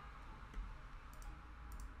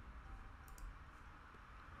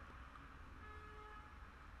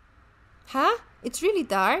 Huh? It's really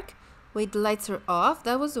dark? Wait, the lights are off?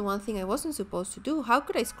 That was the one thing I wasn't supposed to do. How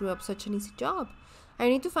could I screw up such an easy job? I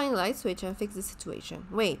need to find a light switch and fix the situation.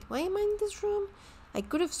 Wait, why am I in this room? I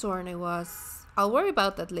could have sworn I was. I'll worry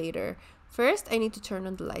about that later. First, I need to turn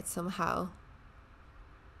on the lights somehow.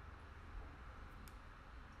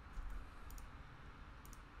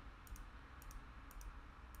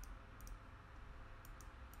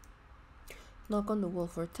 Knock on the wall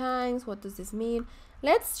 4 times. What does this mean?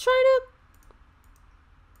 Let's try to...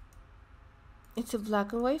 It's a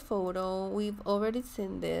black and white photo. We've already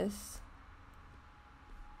seen this.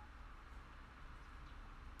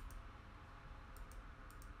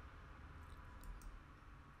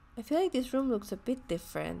 I feel like this room looks a bit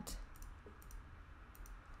different.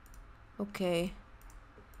 Okay.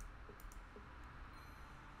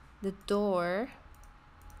 The door.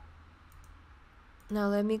 Now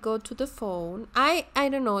let me go to the phone. I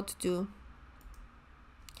don't know what to do.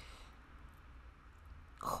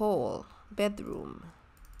 Hall, bedroom,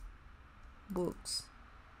 books.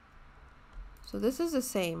 So this is the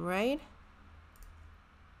same, right?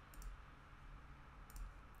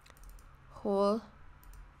 Hall,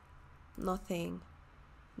 nothing.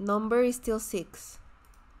 Number is still 6.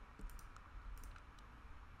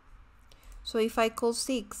 So if I call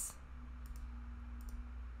 6,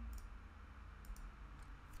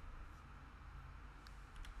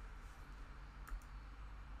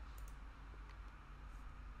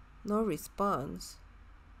 no response.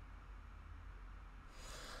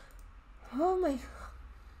 Oh my.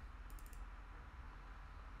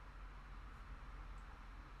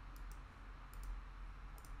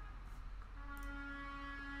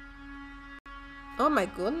 Oh my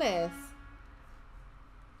goodness.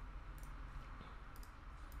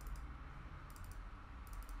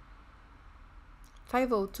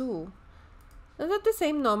 $502. Is that the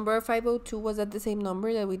same number? 502, was that the same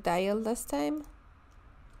number that we dialed last time?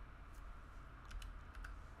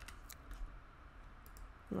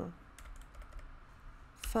 No.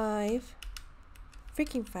 5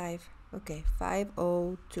 Freaking 5. Okay,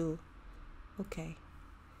 502. Okay.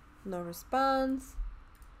 No response.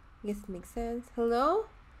 Guess it makes sense. Hello?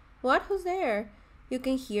 What? Who's there? You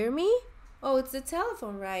can hear me? Oh, it's the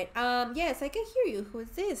telephone, right? Yes, I can hear you. Who is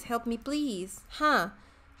this? Help me, please. Huh.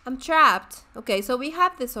 I'm trapped. Okay, so we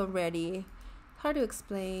have this already. Hard to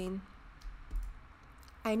explain.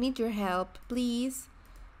 I need your help, please.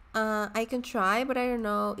 I can try, but I don't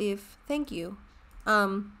know if... Thank you.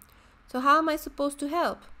 So how am I supposed to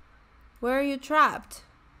help? Where are you trapped?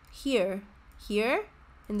 Here. Here?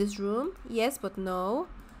 In this room? Yes, but no.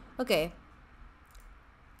 Okay.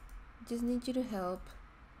 Just need you to help.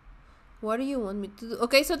 What do you want me to do?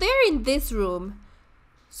 Okay, so they're in this room.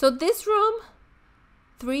 So this room,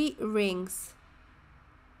 3 rings.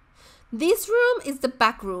 This room is the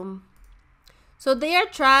back room. So they are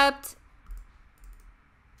trapped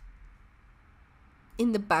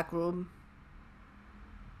in the back room.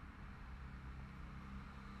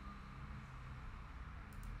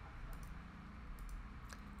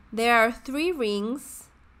 There are 3 rings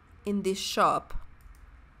in this shop.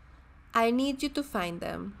 I need you to find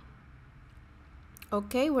them.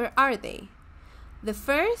 Okay, where are they? The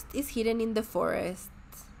first is hidden in the forest.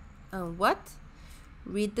 And what?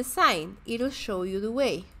 Read the sign. It'll show you the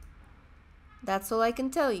way. That's all I can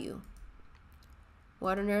tell you.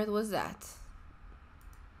 What on earth was that?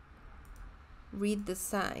 Read the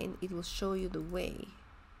sign. It will show you the way.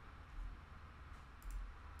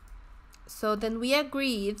 So then we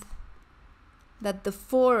agreed that the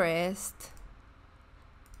forest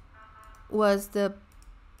was the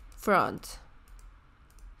front.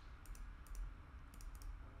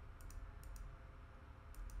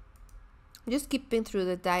 Just skipping through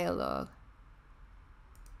the dialogue.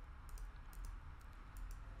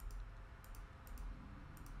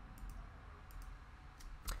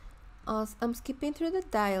 I'm skipping through the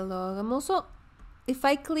dialogue. I'm also, if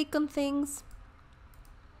I click on things,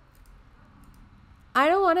 I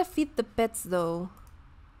don't want to feed the pets though.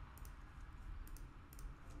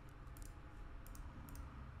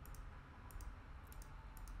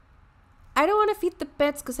 I don't want to feed the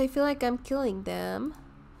pets because I feel like I'm killing them.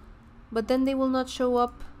 But then they will not show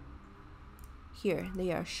up. Here,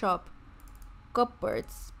 they are. Shop.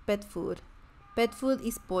 Cupboards. Pet food. Pet food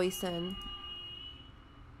is poison.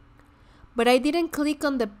 But I didn't click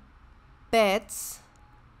on the pets.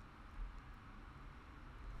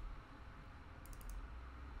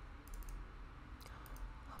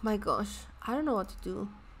 Oh my gosh. I don't know what to do.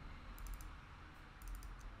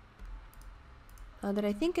 Now that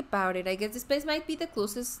I think about it, I guess this place might be the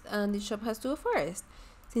closest this shop has to a forest.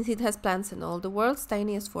 Since it has plants and all, the world's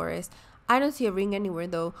tiniest forest. I don't see a ring anywhere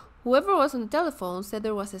though. Whoever was on the telephone said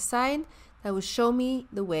there was a sign that would show me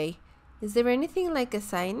the way. Is there anything like a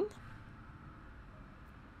sign?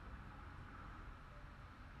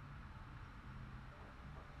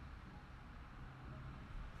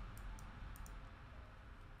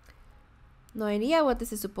 No idea what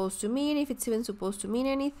this is supposed to mean, if it's even supposed to mean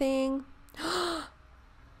anything.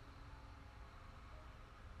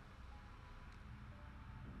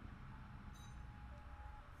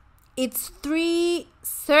 It's 3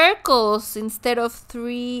 circles instead of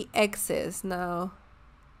 3 X's now.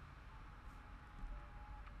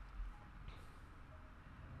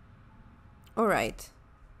 Alright.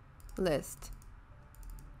 List.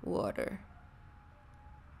 Water.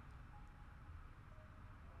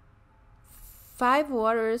 5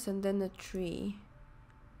 waters and then a tree.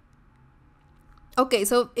 Okay,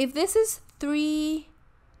 so if this is 3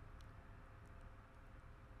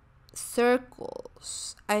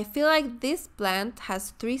 circles, I feel like this plant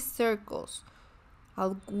has 3 circles.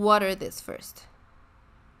 I'll water this first.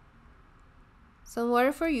 Some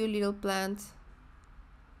water for you, little plant.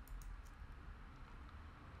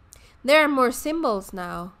 There are more symbols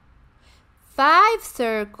now. 5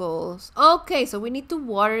 circles. Okay, so we need to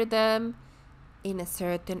water them in a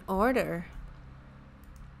certain order.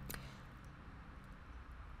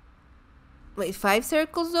 Wait, 5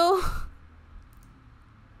 circles though?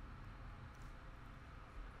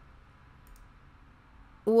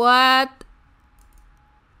 What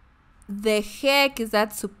the heck is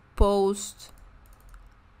that supposed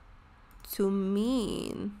to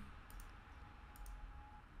mean?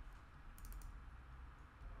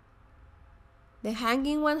 The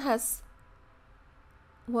hanging one has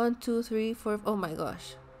 1, 2, 3, 4. Oh my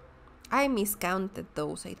gosh. I miscounted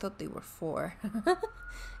those. I thought they were 4.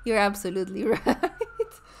 You're absolutely right.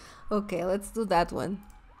 Okay, let's do that one.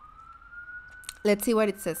 Let's see what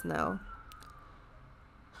it says now.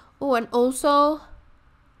 Oh, and also...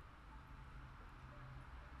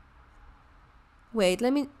 Wait,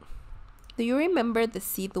 let me... Do you remember the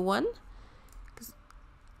seed one? 'Cause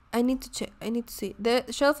I need to check. I need to see. The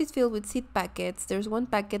shelf is filled with seed packets. There's one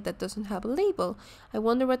packet that doesn't have a label. I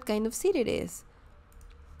wonder what kind of seed it is.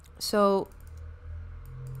 So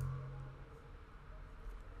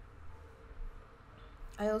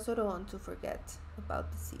I also don't want to forget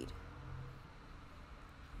about the seed.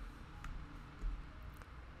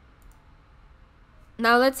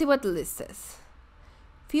 Now let's see what the list says.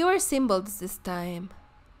 Fewer symbols this time.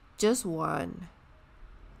 Just one.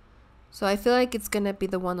 So I feel like it's gonna be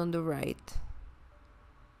the one on the right.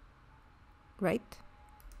 Right?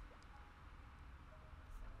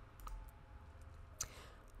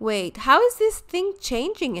 Wait, how is this thing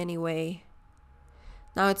changing anyway?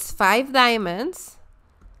 Now it's 5 diamonds.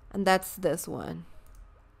 And that's this one.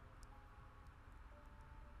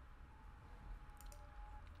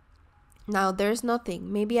 Now there's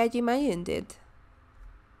nothing. Maybe Ajimayan did.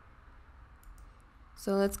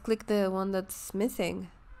 So let's click the one that's missing.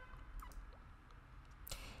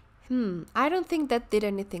 I don't think that did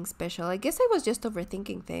anything special. I guess I was just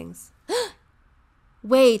overthinking things.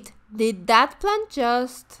 Wait, did that plant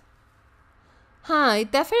just...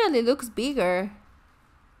 it definitely looks bigger.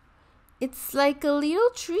 It's like a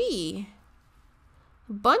little tree.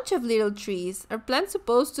 A bunch of little trees. Are plants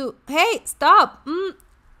supposed to... Hey, stop!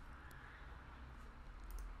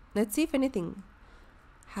 Let's see if anything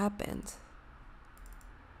happened.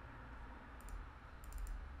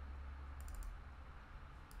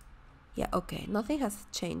 Yeah, okay. Nothing has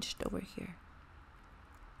changed over here.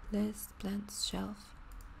 List, plants, shelf.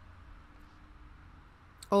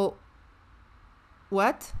 Oh.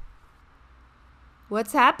 What?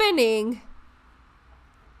 What's happening?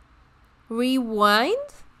 Rewind?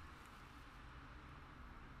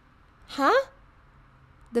 Huh?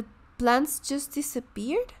 The plants just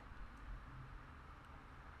disappeared?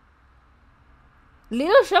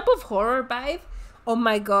 Little Shop of Horror vibe? Oh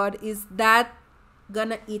my god, is that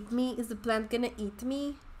gonna eat me? Is the plant gonna eat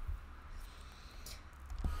me?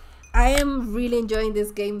 I am really enjoying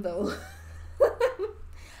this game though.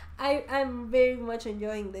 I'm very much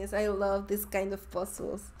enjoying this. I love this kind of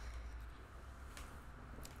puzzles.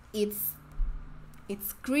 It's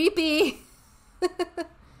creepy.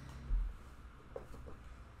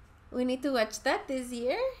 We need to watch that this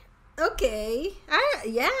year. Okay.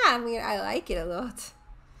 I mean, I like it a lot.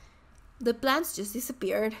 The plants just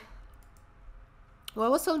disappeared.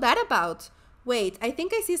 What was all that about? Wait, I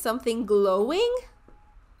think I see something glowing.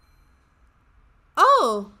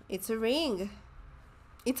 Oh, it's a ring.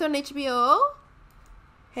 It's on HBO?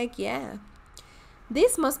 Heck yeah.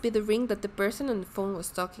 This must be the ring that the person on the phone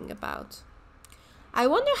was talking about. I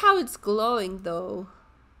wonder how it's glowing though.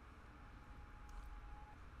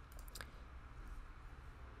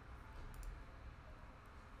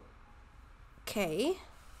 Okay.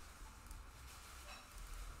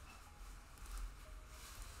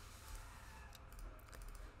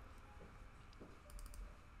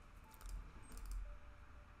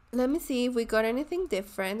 Let me see if we got anything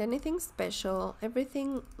different, anything special.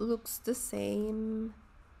 Everything looks the same.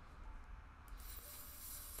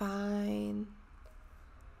 Fine.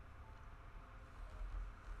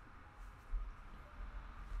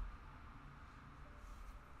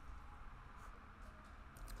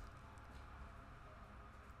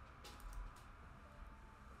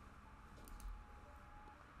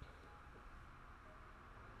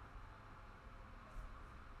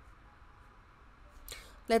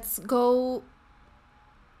 Let's go.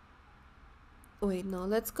 Wait, no,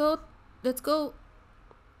 let's go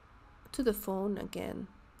to the phone again.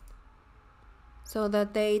 So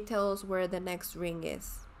that they tell us where the next ring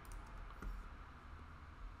is.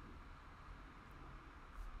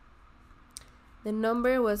 The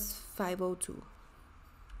number was 502.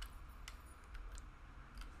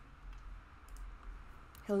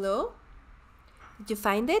 Hello? Did you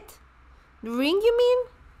find it? The ring, you mean?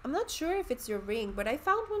 I'm not sure if it's your ring, but I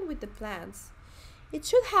found one with the plants. It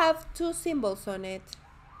should have 2 symbols on it.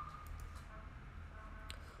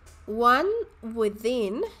 One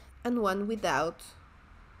within and one without.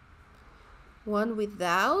 One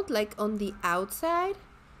without, like on the outside.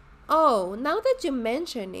 Oh, now that you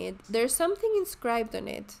mention it, there's something inscribed on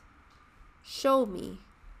it. Show me.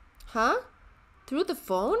 Huh? Through the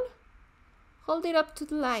phone? Hold it up to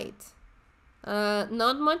the light.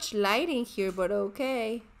 Not much lighting here, but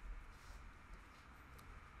okay.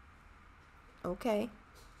 Okay.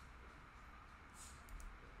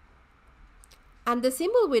 And the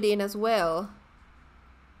symbol within as well.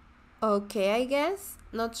 Okay, I guess.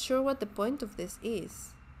 Not sure what the point of this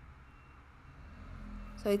is.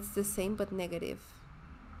 So it's the same but negative.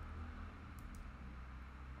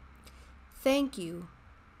 Thank you.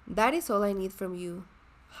 That is all I need from you.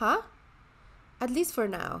 Huh? At least for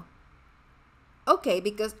now. Okay,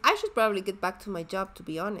 because I should probably get back to my job, to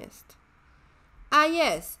be honest. Ah,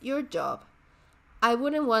 yes, your job. I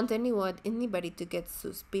wouldn't want anybody to get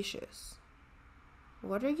suspicious.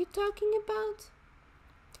 What are you talking about?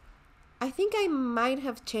 I think I might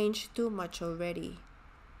have changed too much already.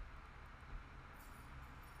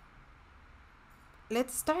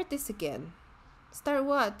 Let's start this again. Start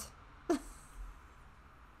what?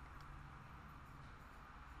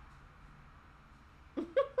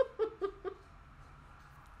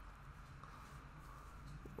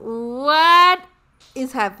 What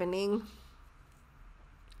is happening?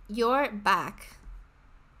 You're back.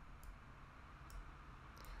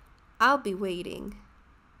 I'll be waiting. ...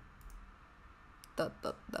 Huh?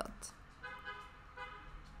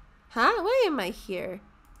 Why am I here?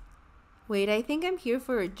 Wait, I think I'm here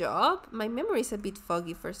for a job? My memory's a bit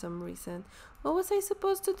foggy for some reason. What was I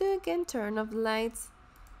supposed to do again? Turn off the lights.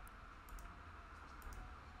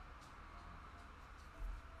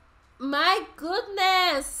 My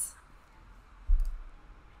goodness!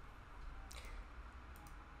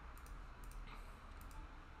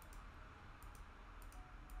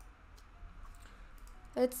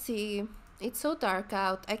 Let's see. It's so dark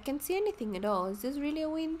out. I can't see anything at all. Is this really a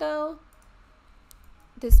window?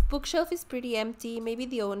 This bookshelf is pretty empty. Maybe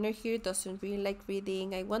the owner here doesn't really like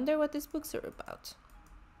reading. I wonder what these books are about.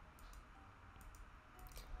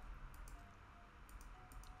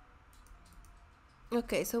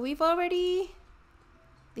 Okay, so we've already...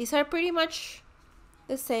 These are pretty much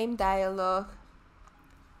the same dialogue.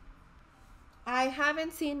 I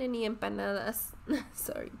haven't seen any empanadas.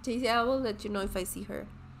 Sorry, Daisy, I will let you know if I see her.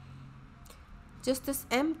 Just as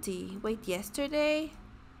empty. Wait, yesterday?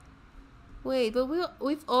 Wait, but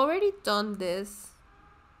we've already done this.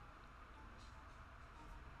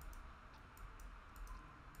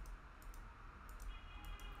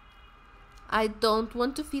 I don't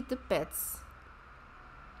want to feed the pets.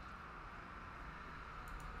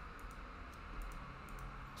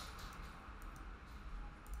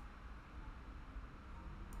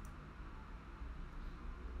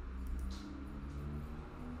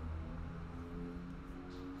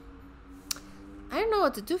 I don't know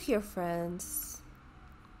what to do here, friends.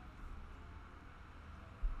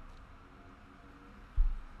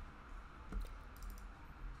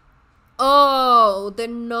 Oh, the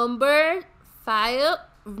number file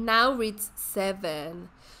now reads 7.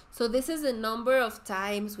 So this is the number of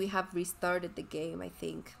times we have restarted the game, I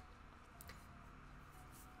think.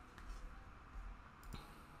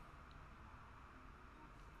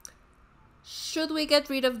 Should we get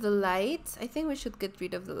rid of the light? I think we should get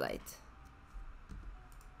rid of the light.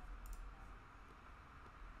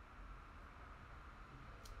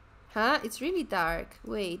 Huh? It's really dark.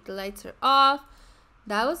 Wait, the lights are off.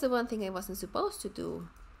 That was the one thing I wasn't supposed to do.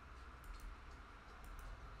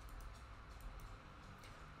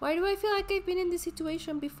 Why do I feel like I've been in this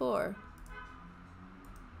situation before?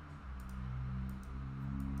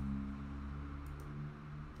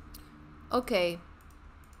 Okay.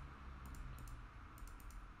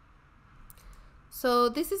 So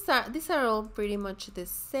these are all pretty much the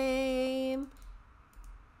same.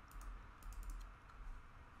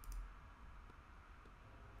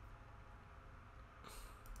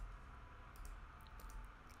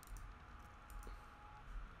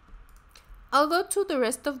 I'll go to the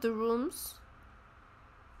rest of the rooms.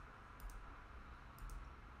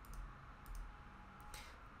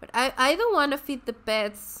 But I don't want to feed the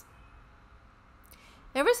pets.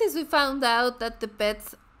 Ever since we found out that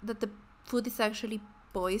the food is actually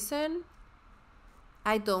poison,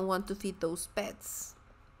 I don't want to feed those pets.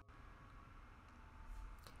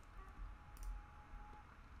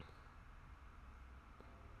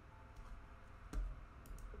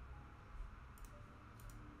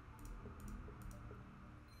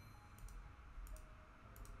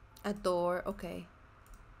 A door, okay.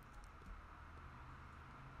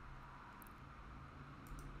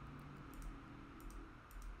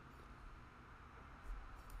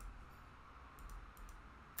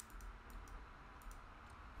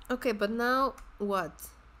 Okay, but now what?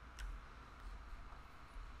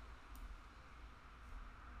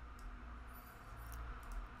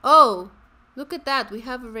 Oh, look at that, we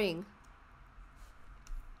have a ring.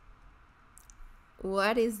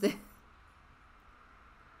 What is this?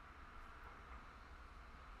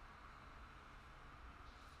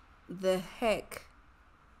 The heck?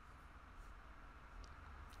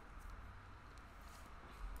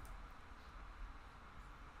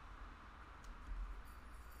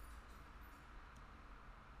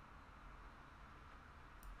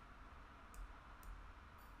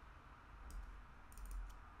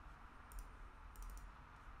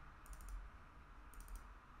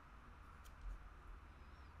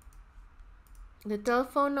 The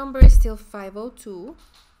telephone number is still 502.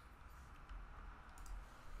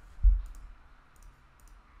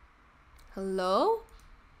 Hello?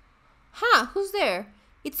 Huh, who's there?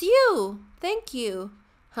 It's you! Thank you.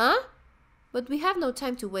 Huh? But we have no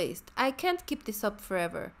time to waste. I can't keep this up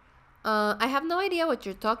forever. I have no idea what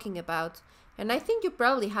you're talking about. And I think you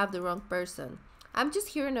probably have the wrong person. I'm just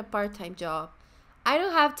here in a part-time job. I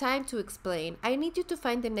don't have time to explain. I need you to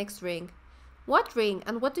find the next ring. What ring?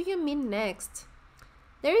 And what do you mean next?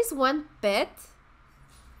 There is one pet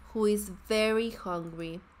who is very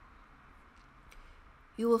hungry.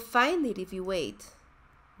 You will find it if you wait.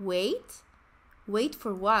 Wait? Wait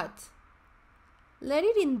for what? Let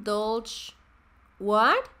it indulge.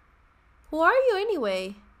 What? Who are you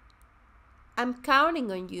anyway? I'm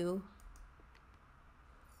counting on you.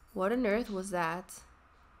 What on earth was that?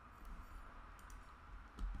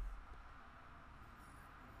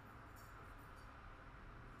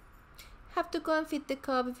 Have to go and feed the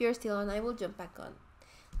cub. If you're still on, I will jump back on.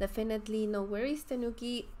 Definitely no worries,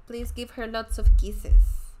 Tanuki. Please give her lots of kisses.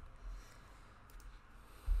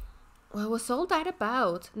 What was all that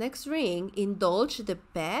about? Next ring, indulge the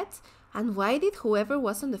pet? And why did whoever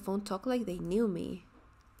was on the phone talk like they knew me?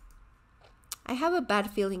 I have a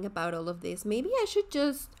bad feeling about all of this. Maybe I should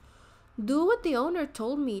just do what the owner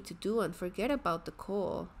told me to do and forget about the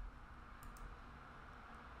call.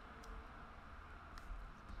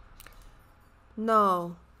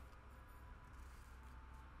 No.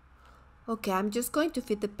 Okay, I'm just going to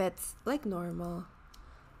feed the pets like normal.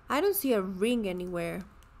 I don't see a ring anywhere.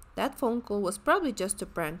 That phone call was probably just a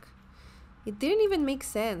prank. It didn't even make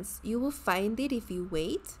sense. You will find it if you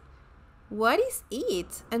wait? What is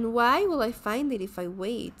it? And why will I find it if I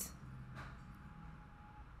wait?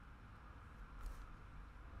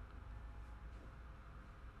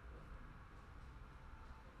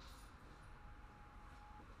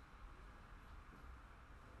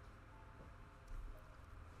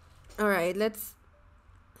 Alright, let's...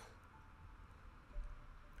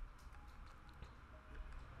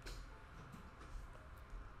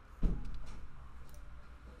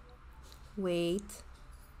 wait.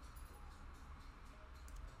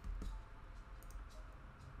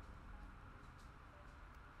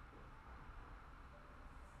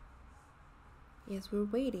 Yes, we're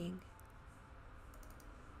waiting.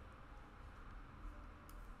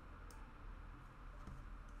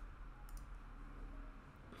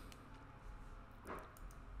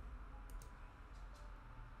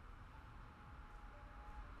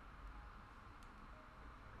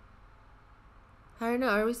 I don't know,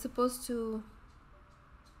 are we supposed to...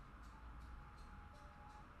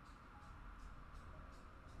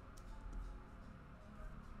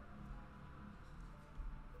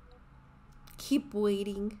 keep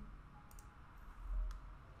waiting?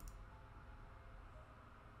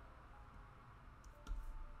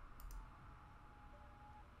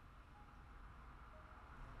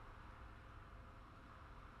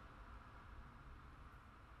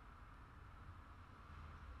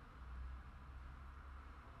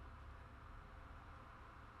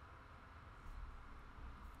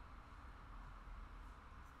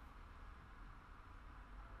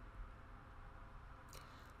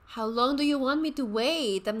 How long do you want me to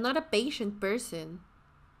wait? I'm not a patient person.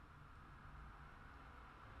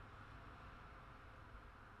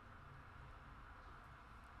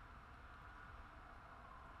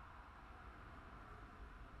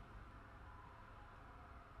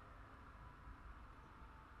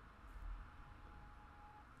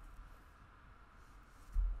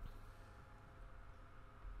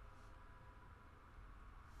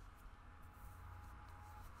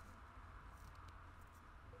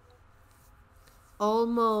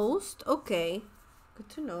 Almost. Okay. Good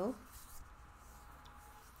to know.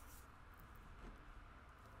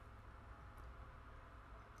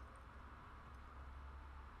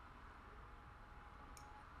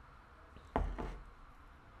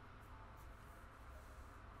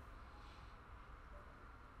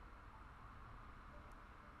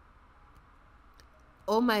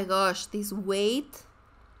 Oh my gosh, this wait.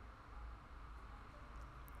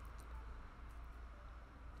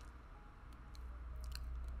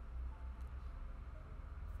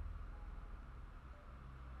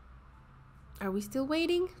 Are we still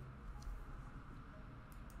waiting?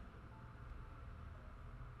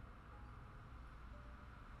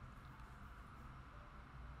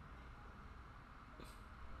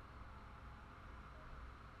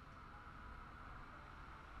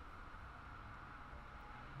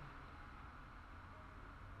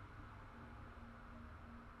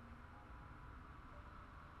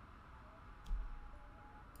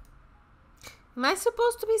 Am I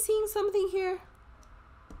supposed to be seeing something here?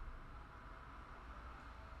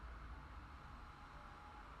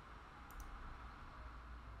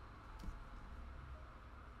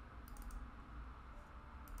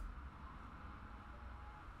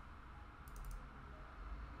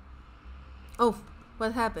 Oh,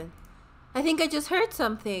 what happened? I think I just heard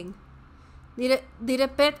something. Did a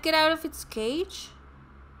pet get out of its cage?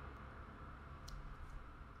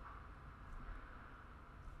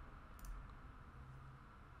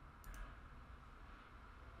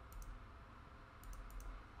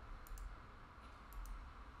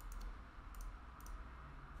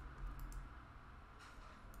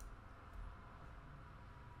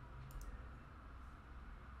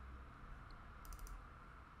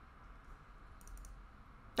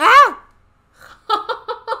 Ah!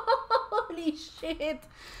 Holy shit.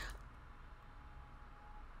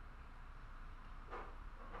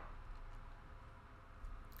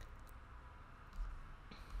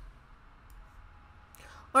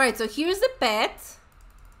 Alright, so here's the pet.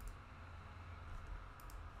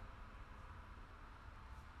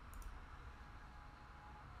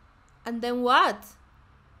 And then what?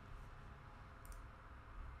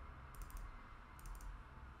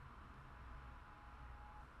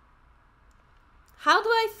 How do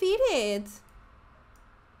I feed it?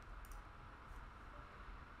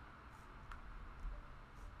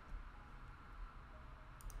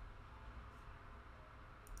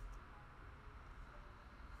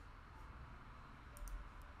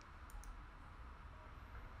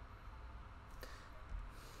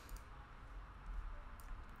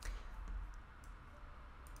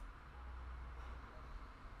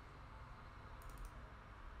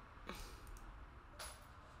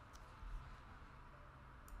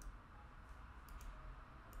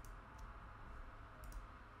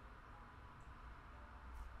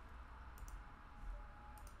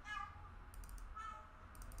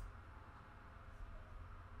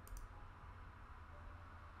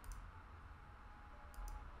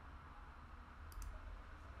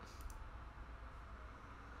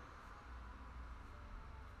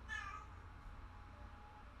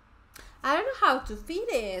 I don't know how to feed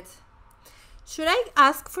it. Should I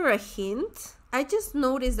ask for a hint? I just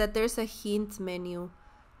noticed that there's a hint menu.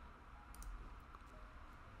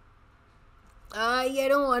 I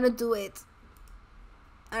don't want to do it.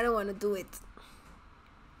 I don't want to do it.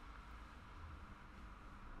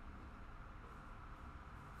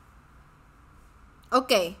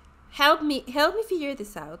 Okay, help me figure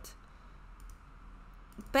this out.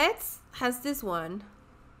 Pets has this one.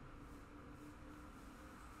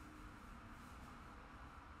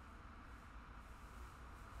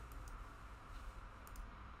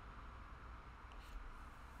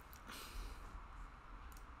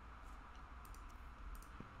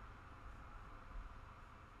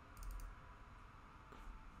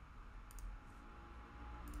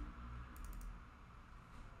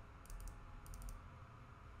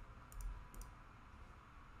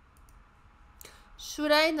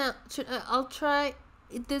 Should I not? I'll try.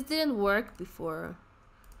 This didn't work before.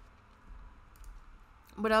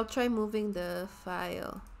 But I'll try moving the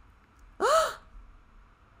file.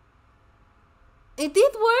 It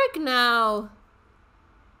did work now.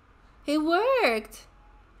 It worked.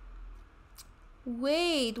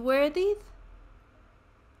 Wait, where did?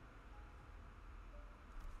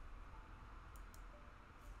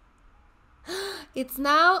 It's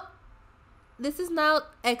now. This is now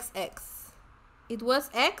XX. It was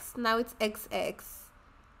X, now it's XX.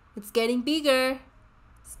 It's getting bigger.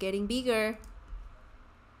 It's getting bigger.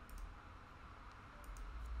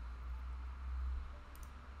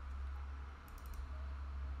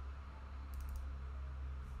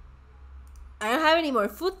 I don't have any more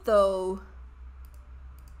food though.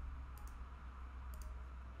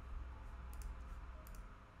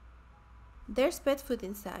 There's pet food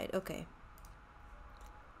inside. Okay.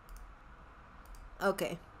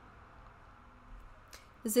 Okay.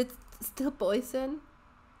 Is it still poison?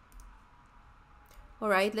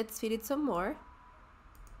 Alright, let's feed it some more.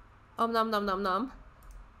 Nom nom nom nom.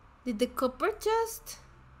 Did the copper just...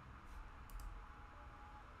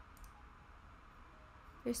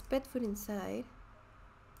 There's pet food inside.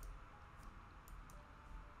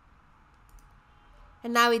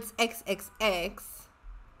 And now it's XXX.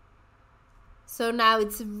 So now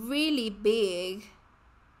it's really big.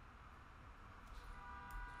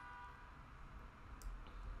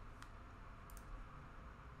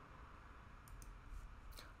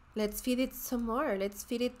 Let's feed it some more. Let's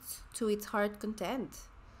feed it to its heart content.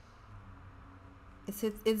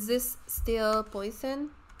 Is this still poison?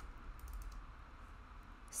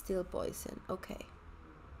 Still poison. Okay.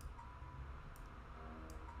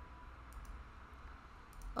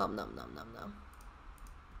 Nom nom nom nom.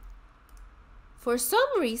 For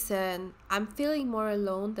some reason, I'm feeling more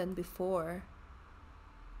alone than before.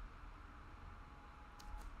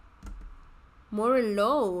 More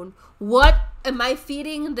alone? What am I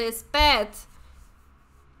feeding this pet?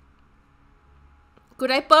 Could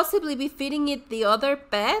I possibly be feeding it the other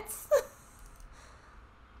pets?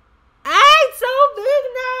 Ah, it's so big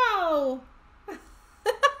now!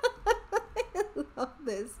 I love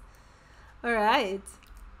this. Alright.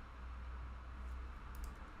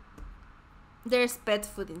 There's pet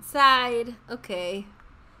food inside. Okay.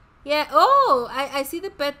 Yeah, oh, I see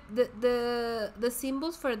the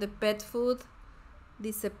symbols for the pet food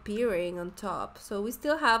disappearing on top. So we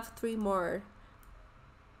still have 3 more.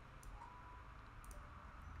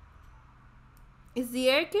 Is the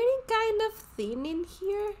air getting kind of thin in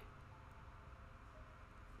here?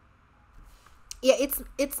 Yeah,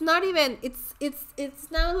 it's not even,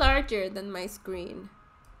 it's now larger than my screen.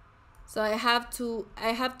 So I have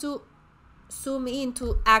to zoom in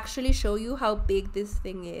to actually show you how big this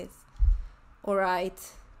thing is. All right.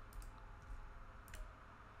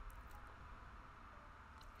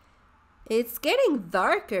 It's getting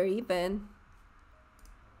darker even.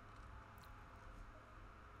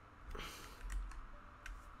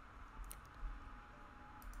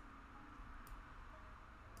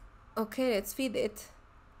 Okay, let's feed it.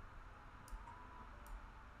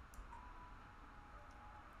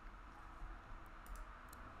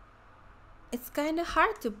 It's kind of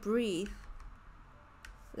hard to breathe.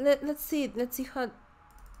 Let's see how.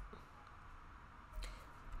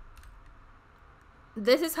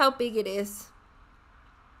 This is how big it is.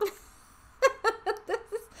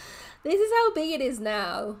 This is how big it is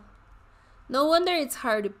now. No wonder it's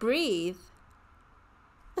hard to breathe.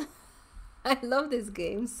 I love this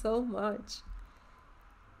game so much.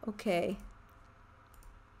 Okay.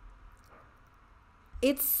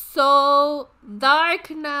 It's so dark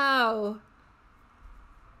now.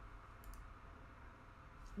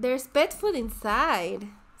 There's pet food inside.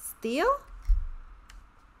 Still?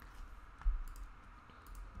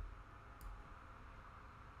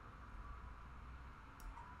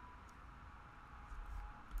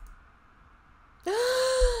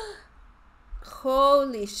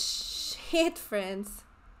 Holy shit, friends.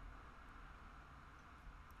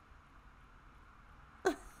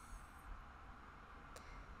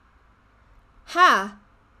 Ha!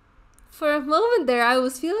 For a moment there, I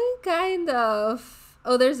was feeling kind of...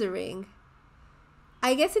 Oh, there's a ring.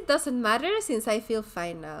 I guess it doesn't matter since I feel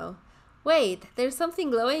fine now. Wait, there's something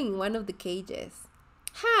glowing in one of the cages.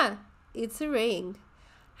 Ha! It's a ring.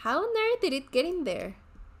 How on earth did it get in there?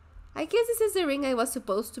 I guess this is the ring I was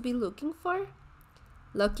supposed to be looking for.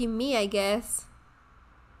 Lucky me, I guess.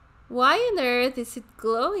 Why on earth is it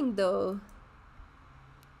glowing though?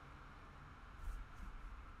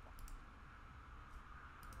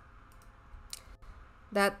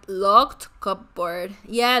 That locked cupboard.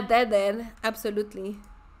 Yeah, dead end. Absolutely.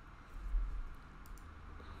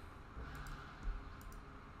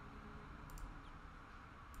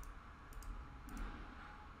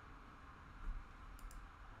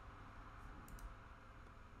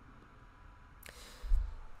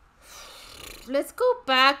 Let's go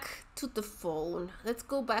back to the phone. Let's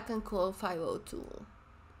go back and call 502.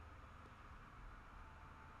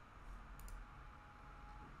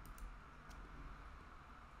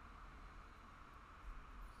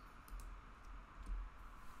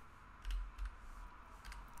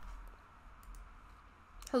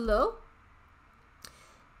 Hello?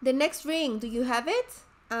 The next ring, do you have it?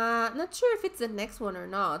 Not sure if it's the next one or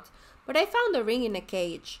not, but I found a ring in a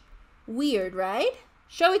cage. Weird, right?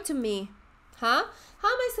 Show it to me. Huh? How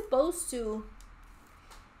am I supposed to?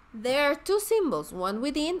 There are 2 symbols, one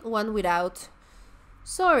within, one without.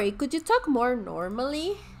 Sorry, could you talk more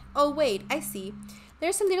normally? Oh wait, I see.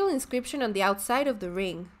 There's a little inscription on the outside of the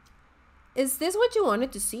ring. Is this what you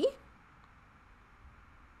wanted to see?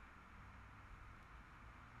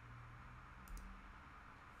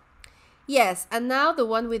 Yes, and now the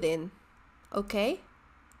one within. Okay.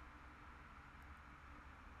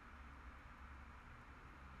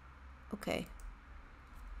 Okay.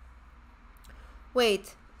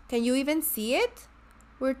 Wait, can you even see it?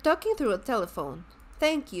 We're talking through a telephone.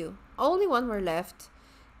 Thank you. Only one more left.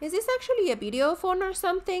 Is this actually a video phone or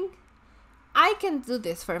something? I can do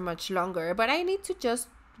this for much longer, but I need to just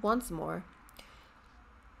once more.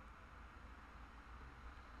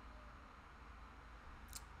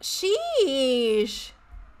 Sheesh.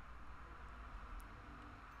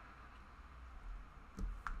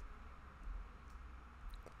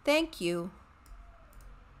 Thank you.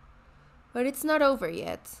 But it's not over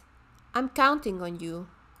yet. I'm counting on you.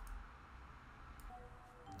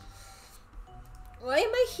 Why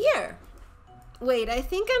am I here? Wait, I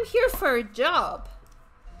think I'm here for a job.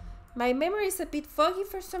 My memory is a bit foggy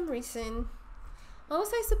for some reason. What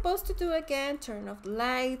was I supposed to do again? Turn off the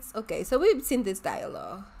lights. Okay, so we've seen this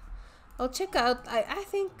dialogue. I'll check out. I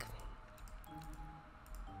think...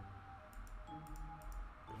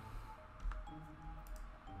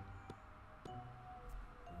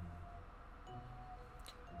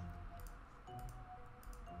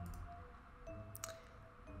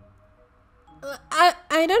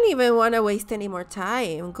 I don't even want to waste any more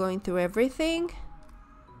time going through everything.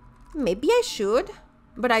 Maybe I should,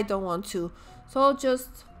 but I don't want to. So I'll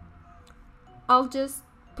just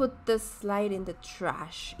put the slide in the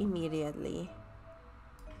trash immediately.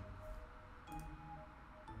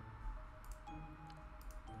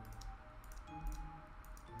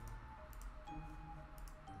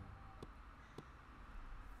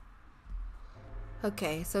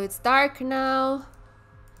 Okay, so it's dark now.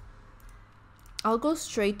 I'll go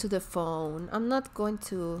straight to the phone. I'm not going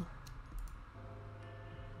to...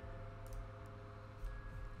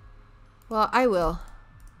 Well, I will.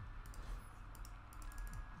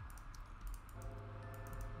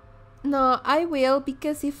 No, I will,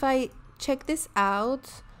 because if I check this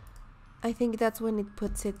out, I think that's when it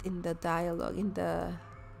puts it in the dialogue, in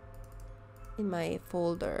my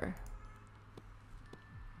folder.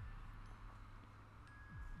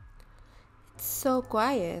 It's so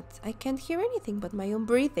quiet. I can't hear anything but my own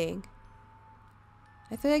breathing.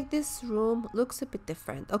 I feel like this room looks a bit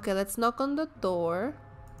different. Okay, let's knock on the door.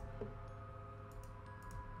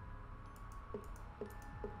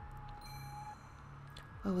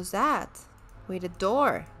 What was that? Wait, a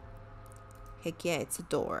door. Heck yeah, it's a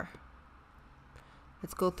door.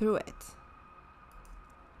 Let's go through it.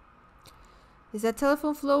 Is that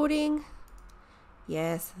telephone floating?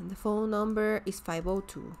 Yes, and the phone number is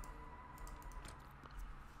 502.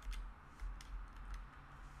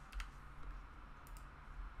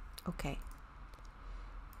 Okay.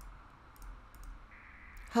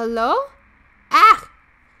 Hello? Ah!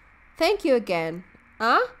 Thank you again.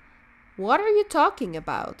 Huh? What are you talking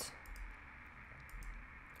about?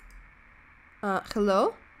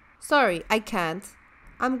 Hello? Sorry, I can't.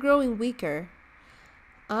 I'm growing weaker.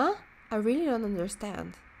 Huh? I really don't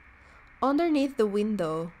understand. Underneath the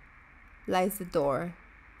window lies the door.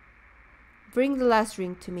 Bring the last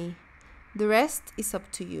ring to me. The rest is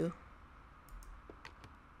up to you.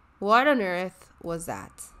 What on earth was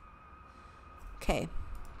that? Okay.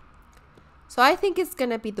 So I think it's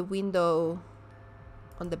gonna be the window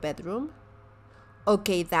on the bedroom.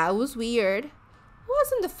 Okay, that was weird. Who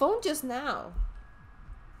was on the phone just now?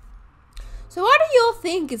 So what do you all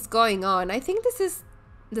think is going on? I think this is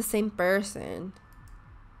the same person.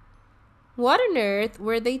 What on earth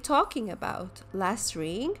were they talking about? Last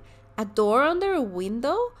ring? A door under a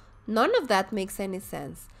window? None of that makes any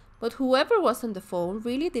sense. But whoever was on the phone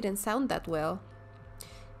really didn't sound that well.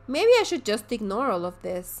 Maybe I should just ignore all of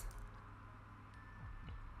this.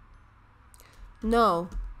 No.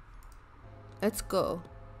 Let's go.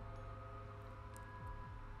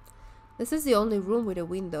 This is the only room with a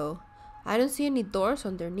window. I don't see any doors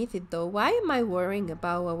underneath it though. Why am I worrying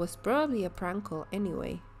about what was probably a prank call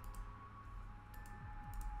anyway?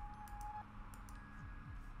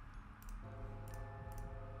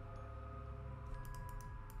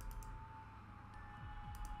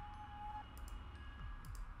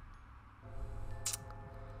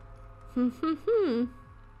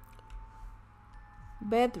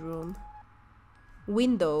 Bedroom.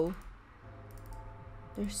 Window.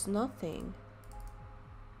 There's nothing.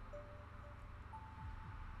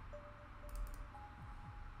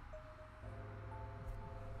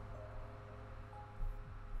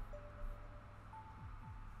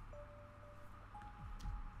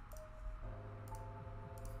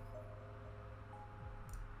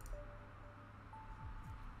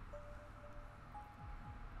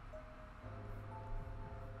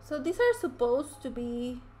 So these are supposed to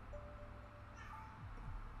be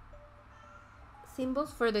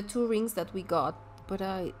symbols for the 2 rings that we got, but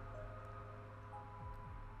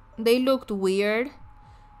they looked weird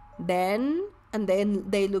then, and then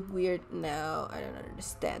they look weird now. I don't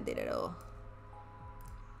understand it at all.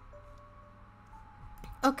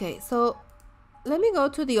 Okay, so let me go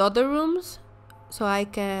to the other rooms so I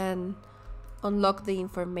can unlock the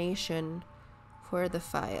information for the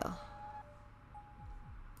file.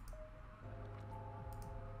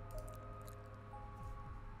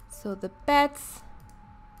 So the pets.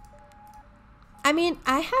 I mean,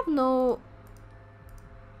 I have no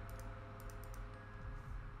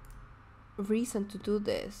reason to do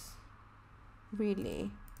this,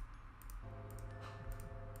 really.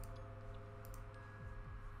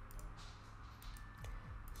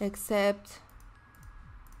 Except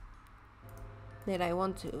that I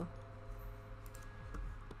want to.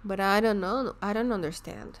 But I don't know. I don't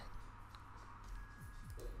understand.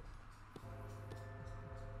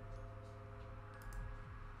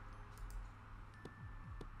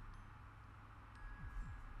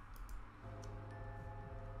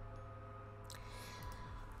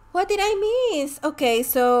 What did I miss? Okay,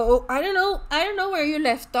 so I don't know where you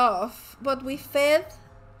left off, but we fed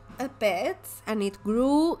a pet, and it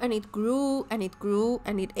grew and it grew and it grew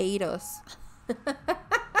and it ate us.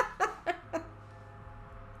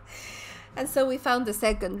 And so we found the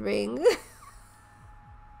second ring.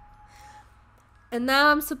 And now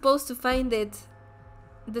I'm supposed to find it,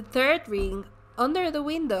 the third ring, under the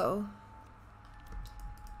window.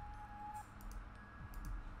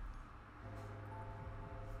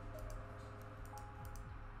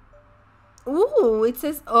 Ooh, it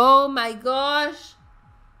says, oh my gosh.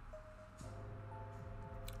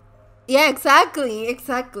 Yeah,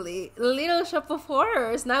 exactly. Little Shop of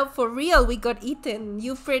Horrors. Now, for real, we got eaten.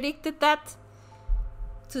 You predicted that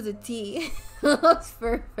to the T. That's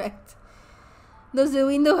perfect. Does the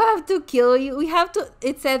window have to kill you? We have to.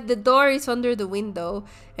 It said the door is under the window,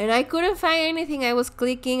 and I couldn't find anything. I was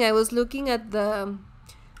clicking. I was looking at the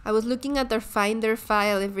Finder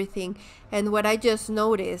file, everything, and what I just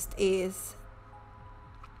noticed is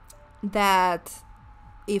that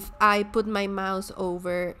if I put my mouse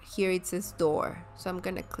over here, it says door. So I'm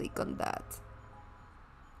gonna click on that.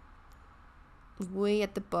 Way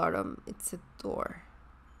at the bottom, it's a door.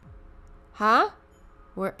 Huh?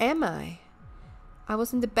 Where am I? I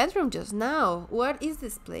was in the bedroom just now. What is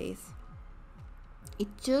this place? It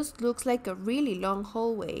just looks like a really long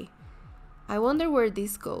hallway. I wonder where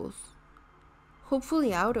this goes.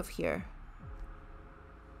 Hopefully out of here.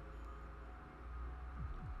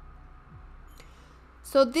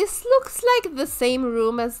 So this looks like the same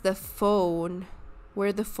room as the phone,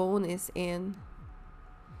 where the phone is in.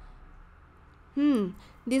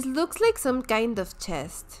 This looks like some kind of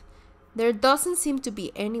chest. There doesn't seem to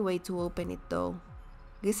be any way to open it though.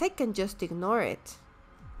 Guess I can just ignore it.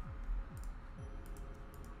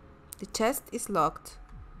 The chest is locked.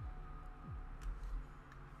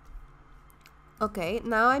 Okay,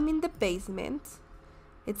 now I'm in the basement.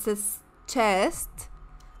 It says chest.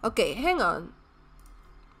 Okay, hang on.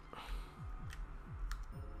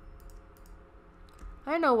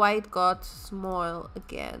 I don't know why it got small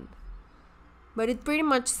again. But it pretty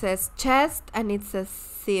much says chest and it's a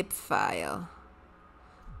zip file.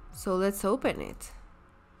 So let's open it.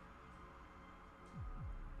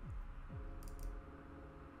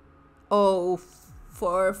 Oh,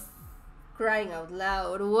 for crying out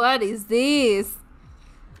loud. What is this?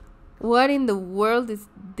 What in the world is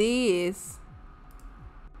this?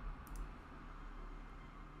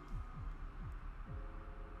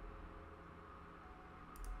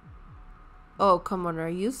 Oh, come on, are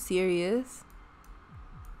you serious?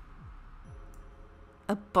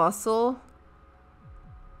 A puzzle?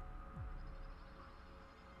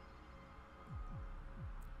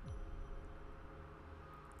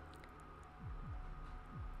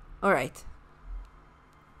 All right.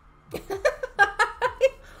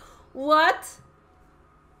 What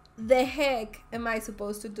the heck am I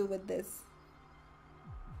supposed to do with this?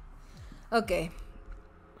 Okay.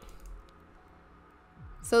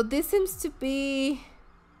 So this seems to be...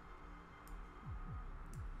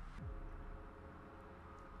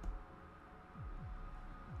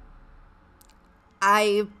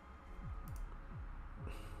 I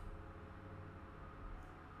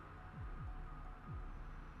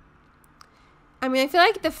mean, I feel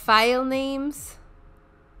like the file names...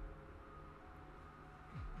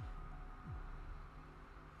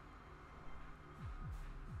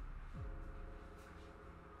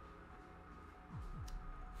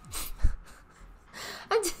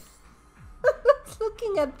 I'm just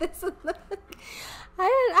looking at this and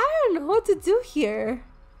I don't know what to do here.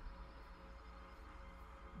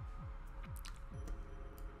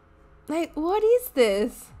 Like, what is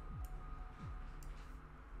this?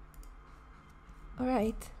 All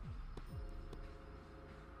right.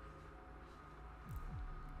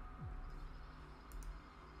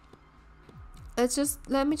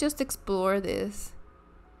 Let me just explore this.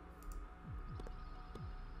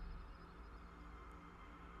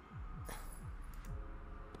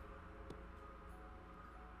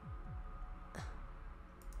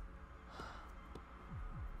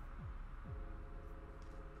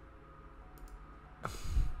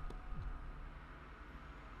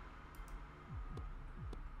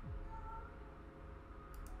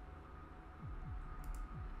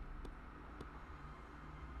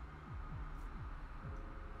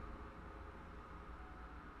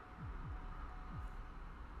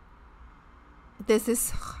 This is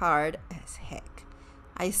hard as heck.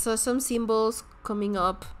 I saw some symbols coming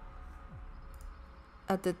up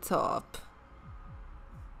at the top.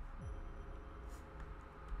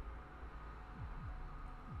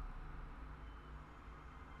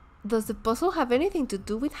 Does the puzzle have anything to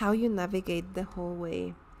do with how you navigate the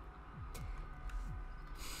hallway?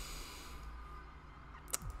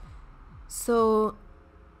 So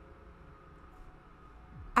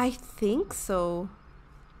I think so.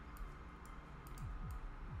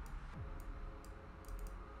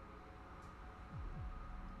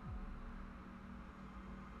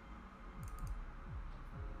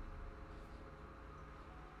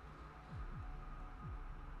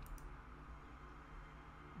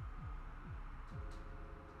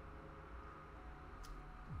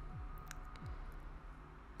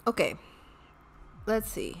 Okay, let's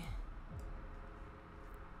see.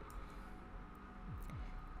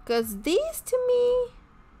 Because these to me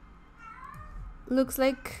looks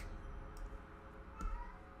like...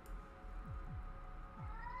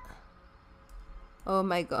 Oh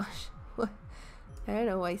my gosh. I don't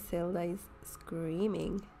know why Zelda is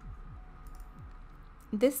screaming.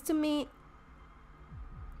 This to me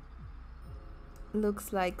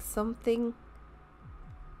looks like something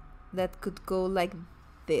that could go like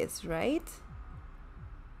this, right?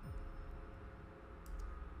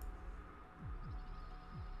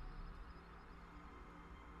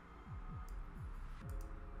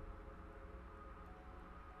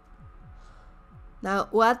 Now,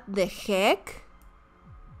 what the heck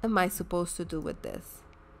am I supposed to do with this?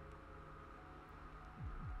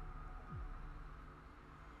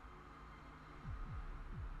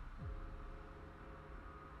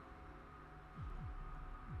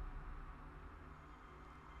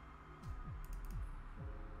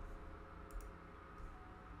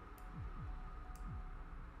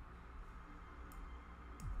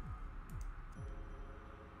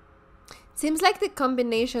 Seems like the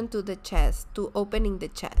combination to the chest, to opening the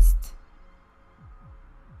chest.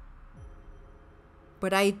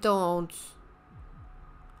 But I don't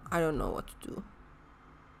know what to do.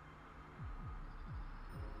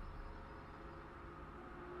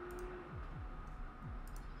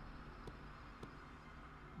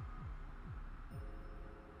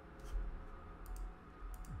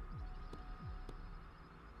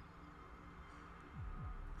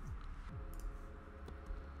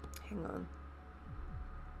 Hang on.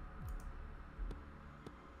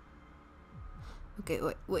 Okay,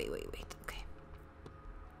 wait. Okay.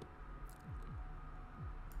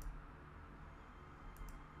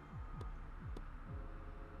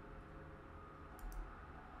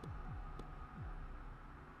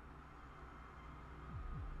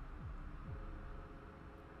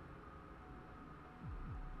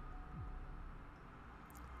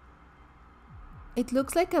 It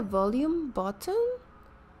looks like a volume button.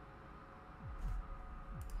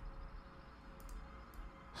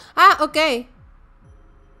 Ah, okay.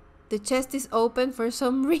 The chest is open for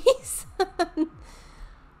some reason.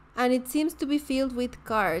 And it seems to be filled with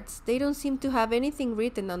cards. They don't seem to have anything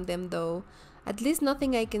written on them though. At least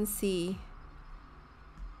nothing I can see.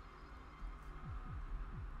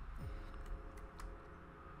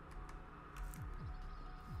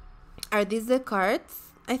 Are these the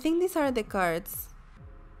cards? I think these are the cards.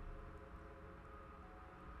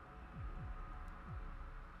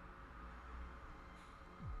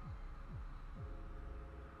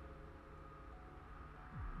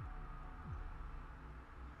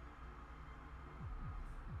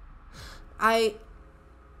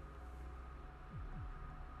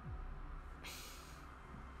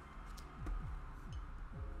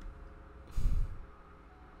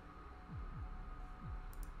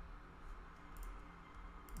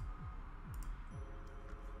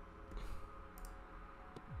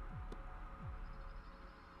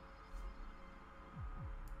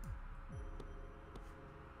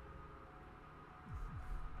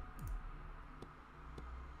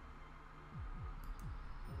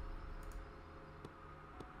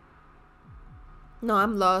 No,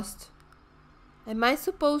 I'm lost. Am I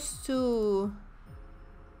supposed to...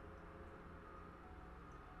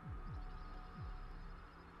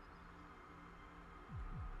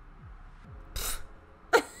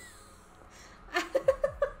 I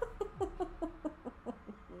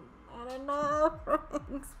don't know.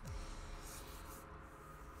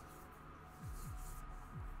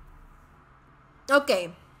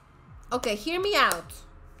 Okay, hear me out.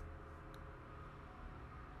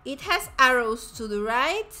 It has arrows to the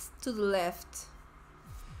right, to the left.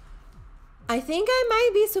 I think I might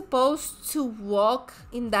be supposed to walk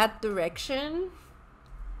in that direction.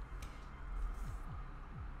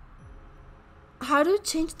 How to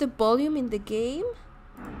change the volume in the game?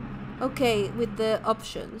 Okay, with the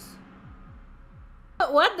options.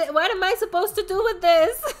 What am I supposed to do with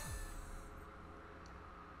this?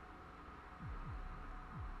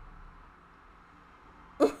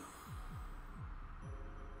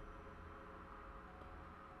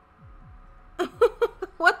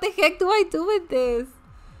 What the heck do I do with this?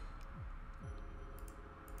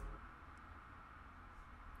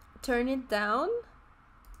 Turn it down?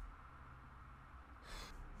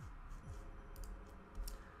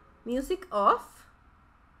 Music off.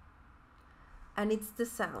 And it's the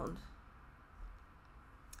sound.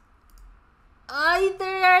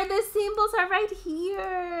 There are the symbols are right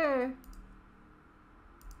here.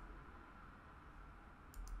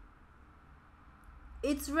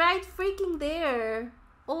 It's right freaking there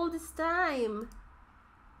all this time.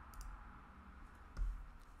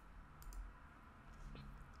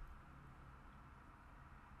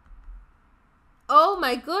 Oh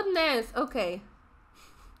my goodness. Okay.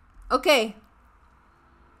 Okay.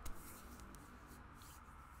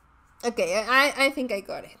 Okay, I think I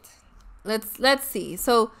got it. Let's see.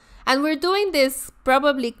 So, and we're doing this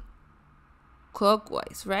probably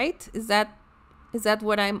clockwise, right? Is that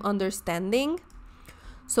what I'm understanding?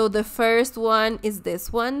 So the first one is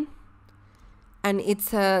this one, and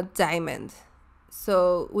it's a diamond.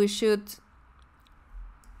 So we should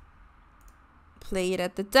play it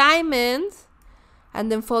at the diamond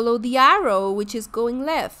and then follow the arrow, which is going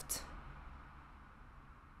left.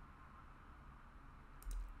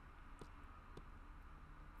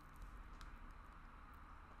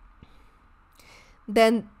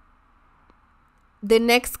 Then the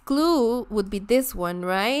next clue would be this one,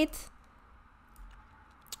 right?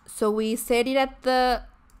 So we set it at the,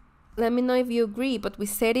 let me know if you agree, but we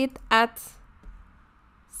set it at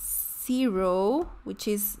 0, which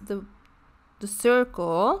is the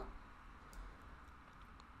circle.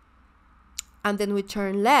 And then we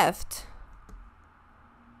turn left.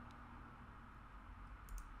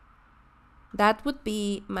 That would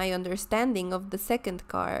be my understanding of the second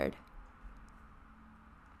card.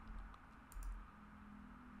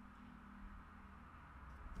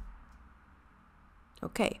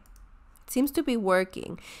 Okay, it seems to be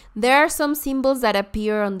working. There are some symbols that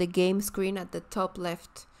appear on the game screen at the top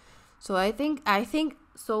left. So I think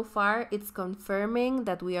so far it's confirming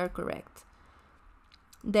that we are correct.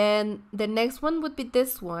 Then the next one would be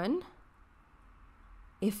this one.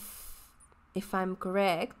 If I'm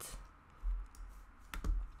correct.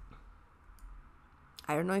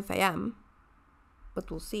 I don't know if I am, but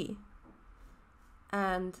we'll see.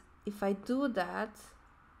 And if I do that,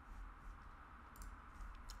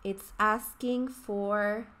 it's asking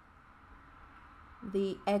for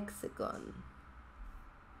the hexagon,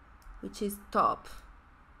 which is top.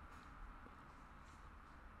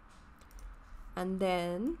 And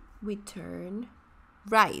then we turn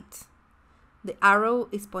right. The arrow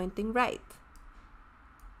is pointing right.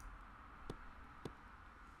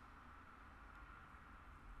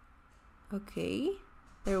 Okay,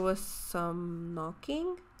 there was some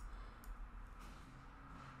knocking.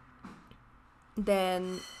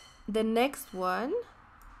 Then the next one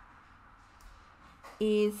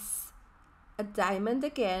is a diamond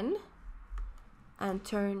again and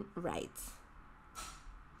turn right.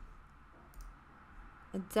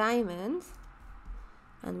 A diamond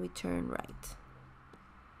and we turn right.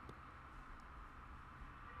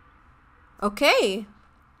 Okay.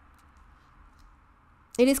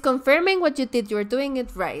 It is confirming what you did. You're doing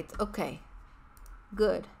it right. Okay.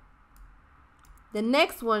 Good. The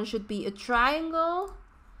next one should be a triangle.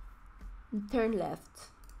 Turn left.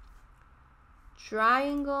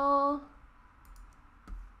 Triangle,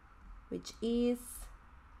 which is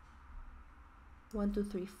 1, 2,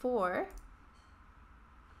 3, 4.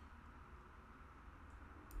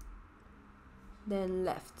 Then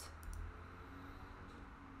left.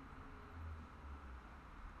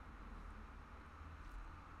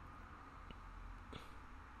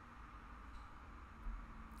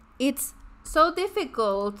 It's so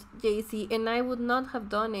difficult, JC, and I would not have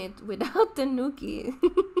done it without Tanuki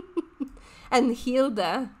and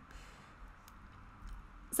Hilda.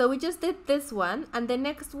 So we just did this one, and the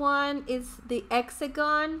next one is the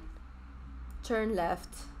hexagon. Turn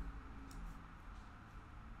left.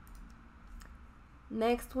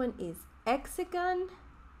 Next one is hexagon.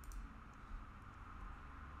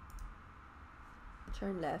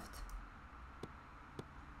 Turn left.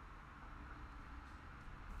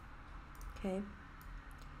 Okay.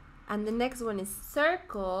 And the next one is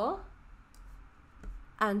circle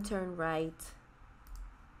and turn right.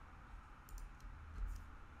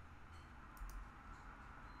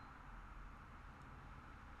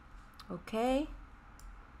 Okay.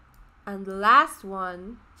 And the last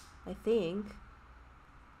one, I think,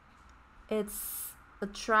 it's a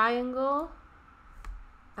triangle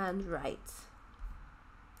and right.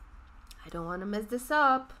 I don't want to mess this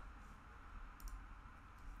up.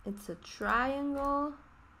 It's a triangle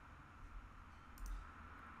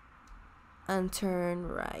and turn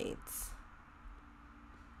right.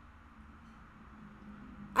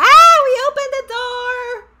 Ah, we opened the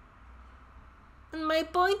door! And my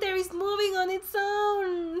pointer is moving on its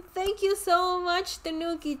own. Thank you so much,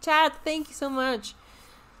 Tanuki chat. Thank you so much.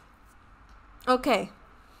 Okay.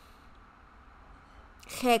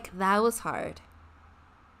 Heck, that was hard.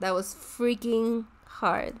 That was freaking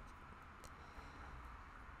hard.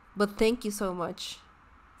 But thank you so much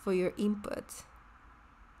for your input.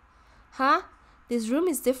 Huh? This room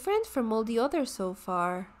is different from all the others so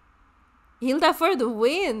far. Hilda for the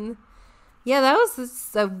win. Yeah, that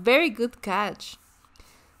was a very good catch.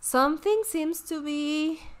 Something seems to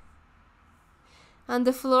be... And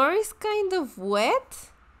the floor is kind of wet?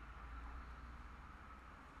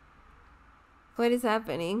 What is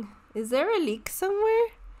happening? Is there a leak somewhere?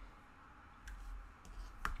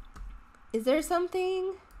 Is there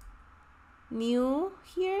something new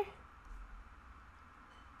here?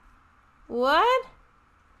 What?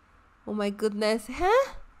 Oh my goodness,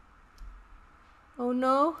 huh? Oh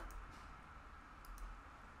no.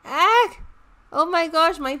 Ah! Oh my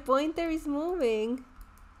gosh, my pointer is moving.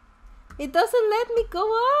 It doesn't let me go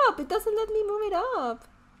up. It doesn't let me move it up.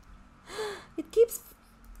 It keeps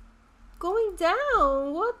going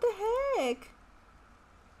down. What the heck?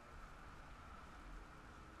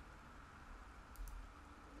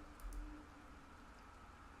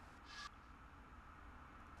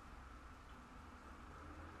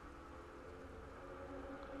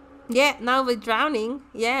 Yeah, now we're drowning.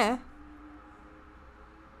 Yeah.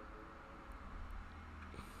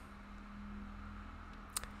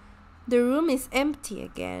 The room is empty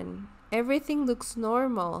again. Everything looks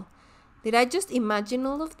normal. Did I just imagine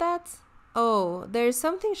all of that? Oh, there's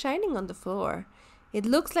something shining on the floor. It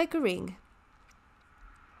looks like a ring.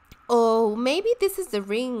 Oh, maybe this is the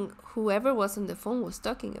ring whoever was on the phone was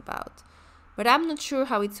talking about. But I'm not sure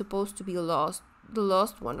how it's supposed to be lost, the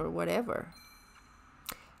lost one or whatever.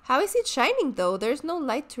 How is it shining though? There's no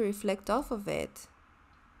light to reflect off of it.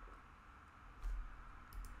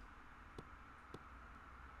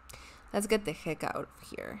 Let's get the heck out of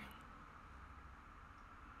here.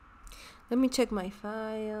 Let me check my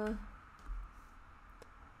file.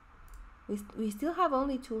 We still have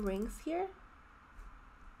only 2 rings here.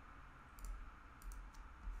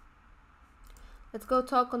 Let's go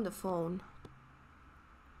talk on the phone.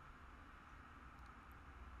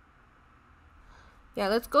 Yeah,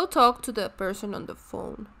 let's go talk to the person on the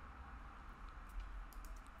phone.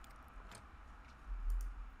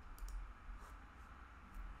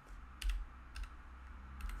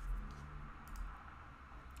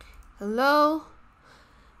 Hello?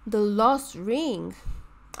 The lost ring.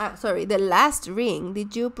 Sorry, the last ring.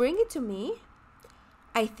 Did you bring it to me?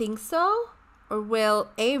 I think so. Or well,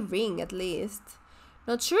 a ring at least.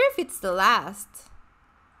 Not sure if it's the last.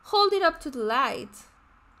 Hold it up to the light.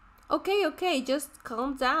 Okay, okay, just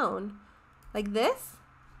calm down. Like this?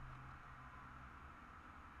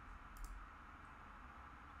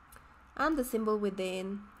 And the symbol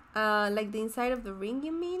within. Like the inside of the ring,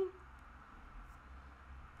 you mean?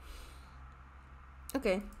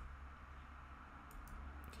 Okay.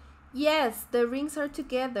 Yes, the rings are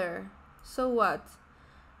together. So what?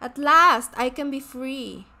 At last, I can be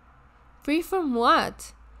free. Free from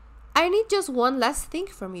what? I need just one last thing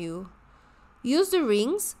from you. Use the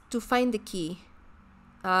rings to find the key.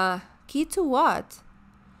 Key to what?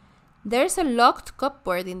 There's a locked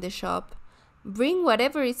cupboard in the shop. Bring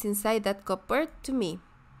whatever is inside that cupboard to me.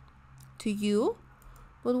 To you?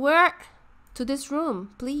 But where? To this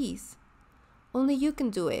room, please. Only you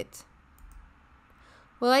can do it.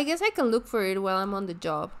 Well, I guess I can look for it while I'm on the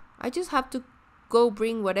job. I just have to go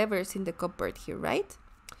bring whatever's in the cupboard here, right?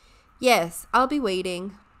 Yes, I'll be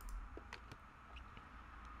waiting.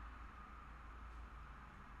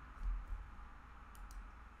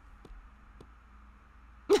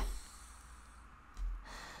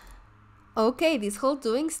 Okay, this whole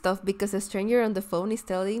doing stuff because a stranger on the phone is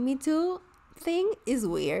telling me to thing is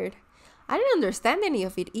weird. I don't understand any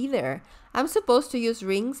of it either. I'm supposed to use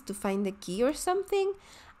rings to find the key or something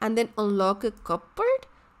and then unlock a cupboard?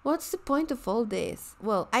 What's the point of all this?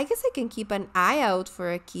 Well, I guess I can keep an eye out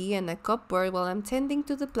for a key and a cupboard while I'm tending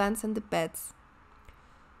to the plants and the pets.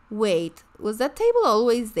 Wait, was that table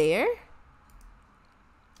always there?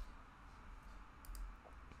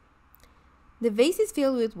 The vase is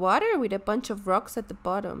filled with water with a bunch of rocks at the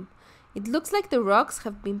bottom. It looks like the rocks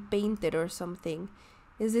have been painted or something.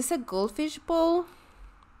 Is this a goldfish bowl?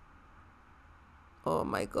 Oh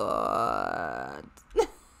my god.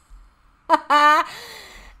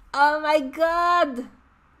 Oh my god.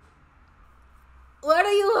 What do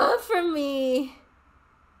you want from me?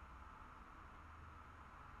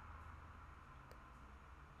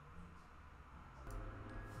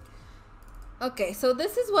 Okay, so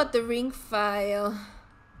this is what the ring file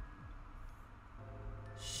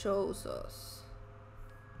shows us.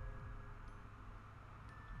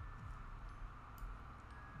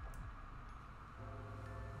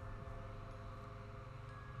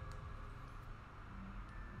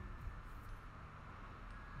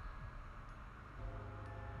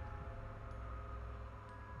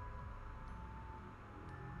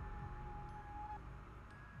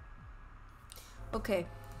 Okay.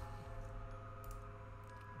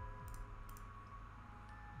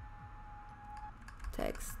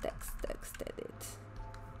 Text edit.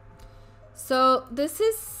 So this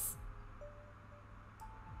is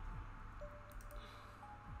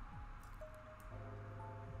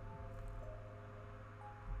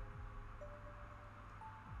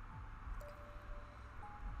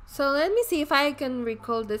so let me see if I can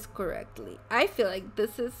recall this correctly. I feel like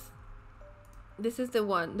this is the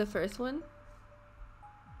one, the first one.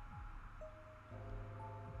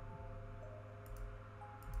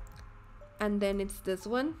 And then it's this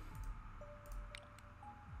one.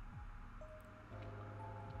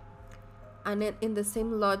 And then in the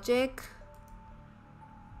same logic,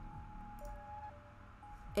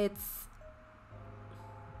 it's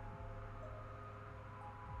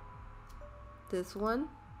this one,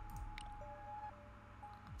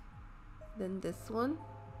 then this one,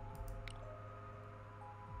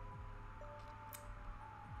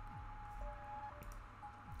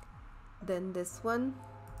 then this one,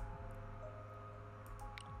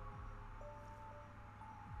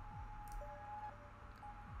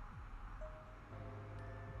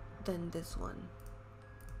 then this one.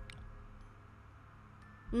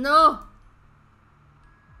 No,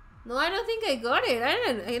 I don't think I got it.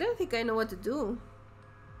 I don't think I know what to do.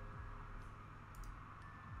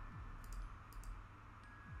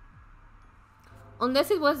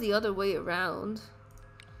 Unless it was the other way around.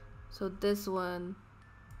 So this one,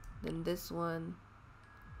 then this one,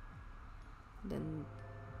 then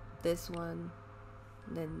this one,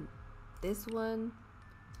 then this one,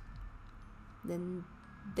 then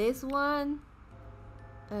this one,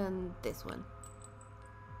 and this one.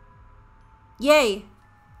 Yay!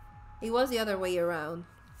 It was the other way around.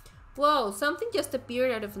 Whoa, something just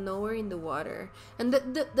appeared out of nowhere in the water. And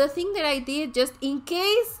the thing that I did, just in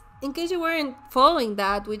case you weren't following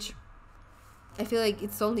that, which I feel like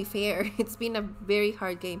it's only fair. It's been a very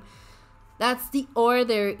hard game. That's the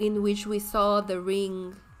order in which we saw the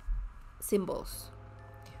ring symbols,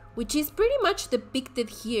 which is pretty much depicted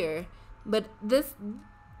here. But this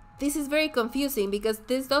is very confusing because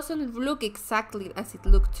this doesn't look exactly as it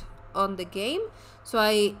looked on the game. So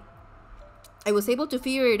I was able to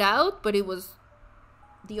figure it out, but it was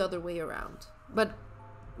the other way around. But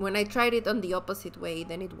when I tried it on the opposite way,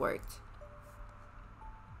 then it worked.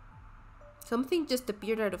 Something just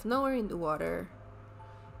appeared out of nowhere in the water.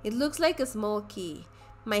 It looks like a small key.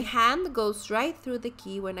 My hand goes right through the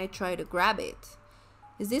key when I try to grab it.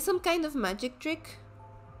 Is this some kind of magic trick?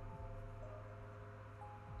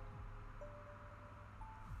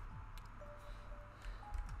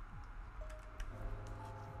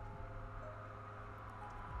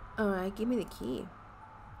 Alright, give me the key.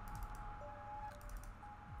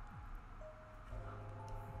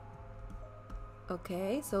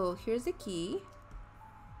 Okay, so here's the key.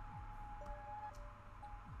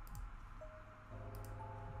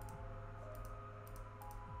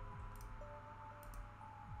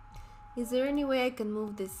 Is there any way I can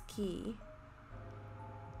move this key?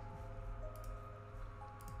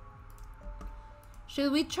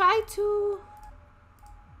 Should we try to...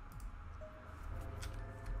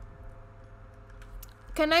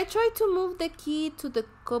 Can I try to move the key to the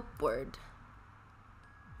cupboard?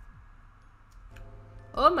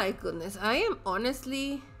 Oh my goodness, I am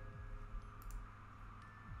honestly...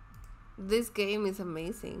 This game is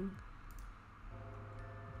amazing.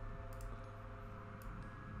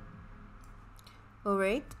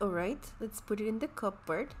 Alright, let's put it in the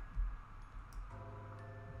cupboard.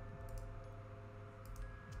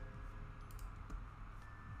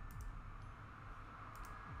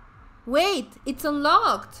 Wait, it's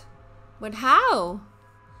unlocked! But how?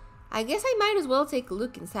 I guess I might as well take a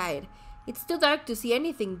look inside. It's too dark to see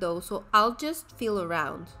anything though, so I'll just feel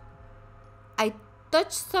around. I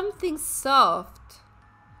touched something soft.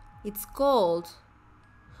 It's cold.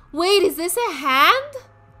 Wait, is this a hand?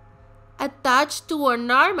 Attached to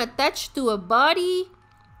an arm, attached to a body?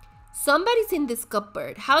 Somebody's in this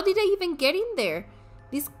cupboard. How did I even get in there?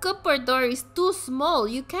 This cupboard door is too small.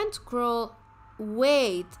 You can't crawl.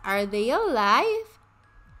 Wait, are they alive?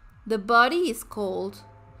 The body is cold.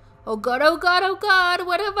 Oh god, oh god, oh god,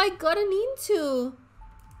 what have I gotten into?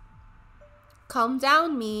 Calm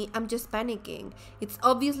down, me. I'm just panicking. It's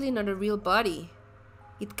obviously not a real body.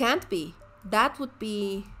 It can't be. That would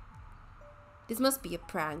be... This must be a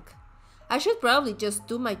prank. I should probably just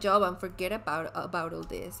do my job and forget about all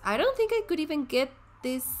this. I don't think I could even get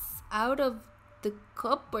this out of the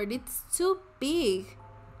cupboard. It's too big.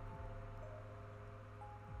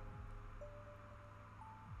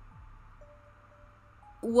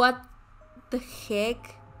 What the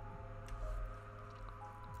heck?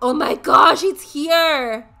 Oh my gosh, it's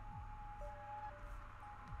here!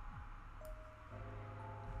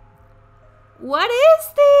 What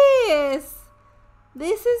is this?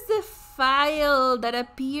 This is the file that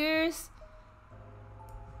appears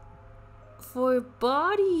for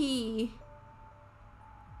body.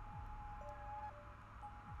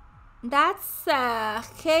 That's a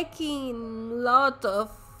heckin' lot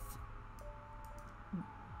of...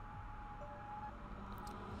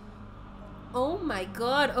 Oh my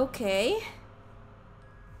god, okay.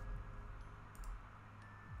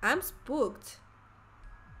 I'm spooked.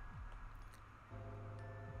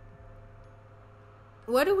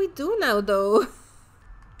 What do we do now, though?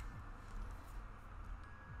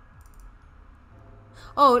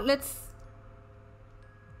 Oh, let's...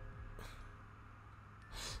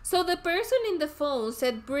 So the person in the phone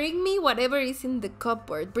said, bring me whatever is in the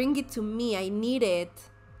cupboard. Bring it to me. I need it.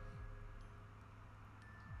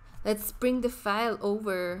 Let's bring the file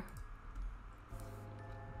over.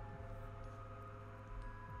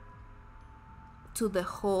 To the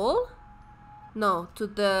hall? No, to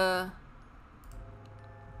the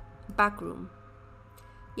back room.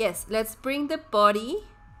 Yes, let's bring the body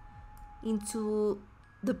into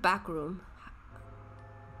the back room.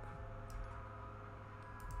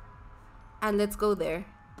 And let's go there.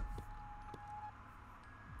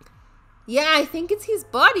 Yeah, I think it's his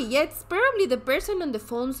body. Yeah, it's probably the person on the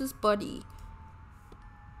phone's body.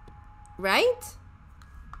 Right?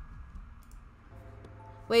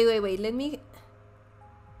 Wait. Let me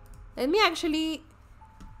actually...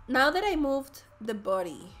 Now that I moved the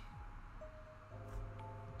body...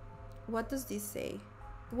 What does this say?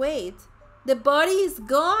 Wait, the body is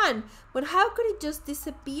gone. But how could it just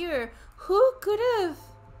disappear? Who could have?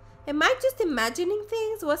 Am I just imagining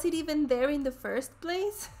things? Was it even there in the first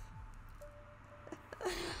place?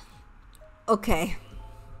 Okay.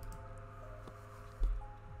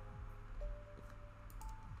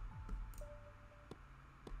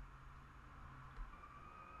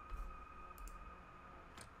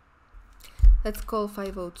 Let's call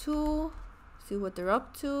 502. See what they're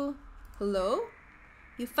up to. Hello?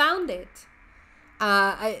 You found it.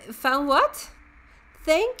 I found what?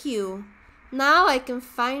 Thank you. Now I can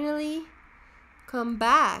finally come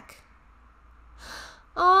back.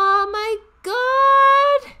 Oh my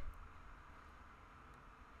god!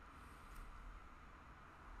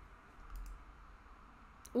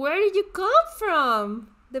 Where did you come from?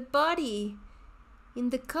 The body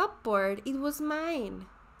in the cupboard. It was mine.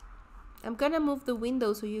 I'm gonna move the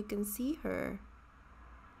window so you can see her.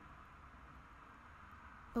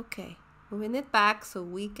 Okay, moving it back so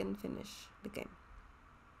we can finish the game.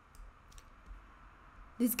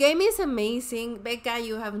 This game is amazing. Becca,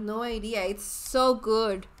 you have no idea. It's so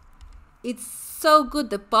good. It's so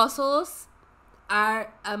good. The puzzles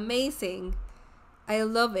are amazing. I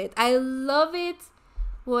love it. I love it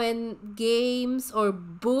when games or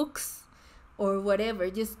books or whatever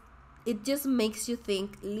it just makes you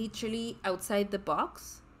think literally outside the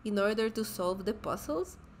box in order to solve the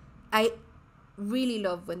puzzles. I really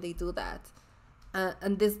love when they do that.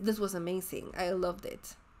 And this was amazing. I loved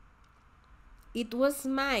it. It was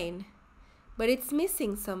mine, but it's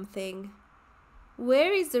missing something.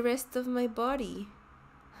 Where is the rest of my body?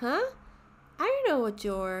 Huh? I know what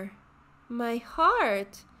you're... My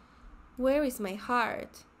heart. Where is my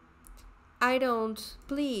heart? I don't...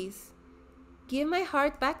 Please. Give my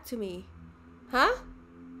heart back to me. Huh?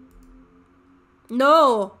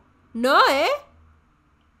 No. No, eh?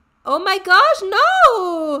 Oh my gosh,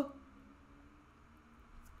 no!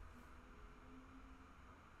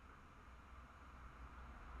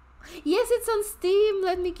 Yes, it's on Steam.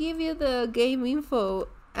 Let me give you the game info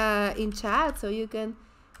in chat so you can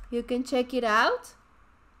check it out.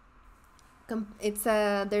 It's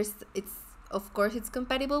of course it's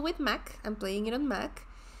compatible with Mac. I'm playing it on Mac.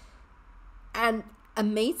 And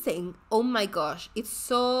amazing. Oh my gosh, it's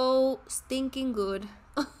so stinking good.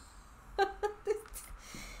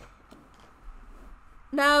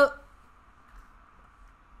 Now,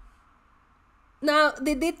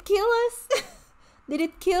 did it kill us? Did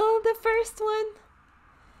it kill the first one?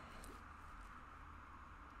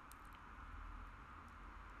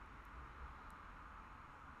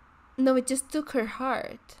 No, it just took her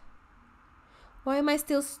heart. Why am I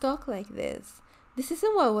still stuck like this? This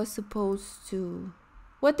isn't what was supposed to...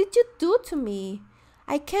 What did you do to me?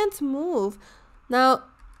 I can't move. Now,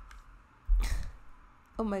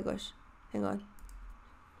 oh my gosh, hang on.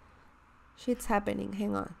 Shit's happening,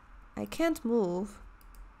 hang on. I can't move.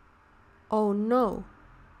 Oh no.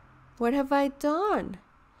 What have I done?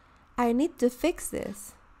 I need to fix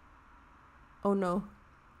this. Oh no.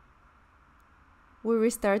 We're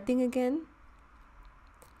restarting again?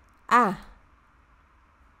 Ah.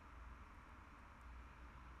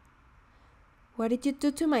 What did you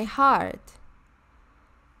do to my heart?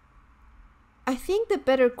 I think the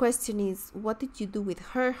better question is, what did you do with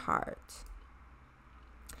her heart?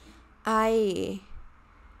 I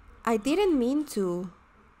didn't mean to,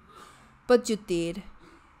 but you did.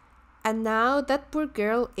 And now that poor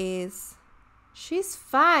girl she's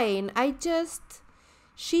fine.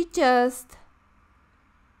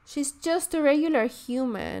 She's just a regular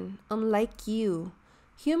human, unlike you.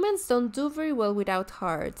 Humans don't do very well without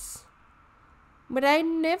hearts. But I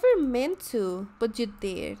never meant to, but you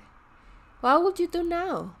did. What would you do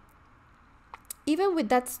now? Even with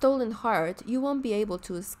that stolen heart, you won't be able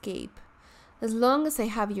to escape. As long as I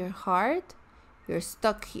have your heart, you're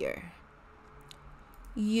stuck here.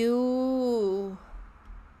 You.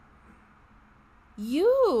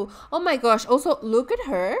 Oh my gosh, also look at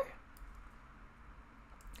her.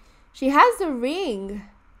 She has the ring.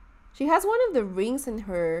 She has one of the rings in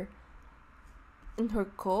her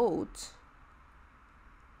coat.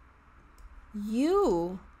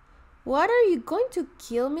 You. What, are you going to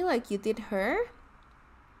kill me like you did her?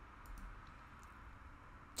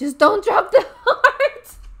 Just don't drop the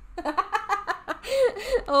heart.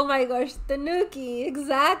 Oh my gosh, Tanuki,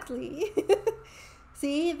 exactly.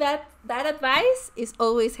 See, that advice is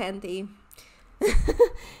always handy.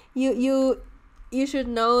 You should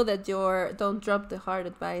know that your don't drop the heart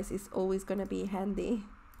advice is always gonna be handy.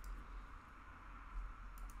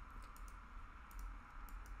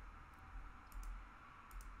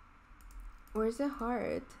 Where's the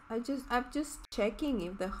heart? I'm just checking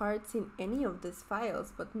if the heart's in any of these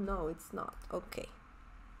files, but no, it's not. Okay.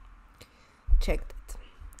 Checked it.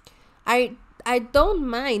 I don't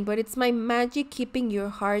mind, but it's my magic keeping your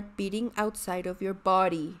heart beating outside of your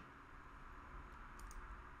body.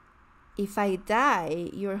 If I die,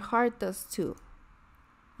 your heart does too.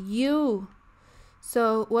 You.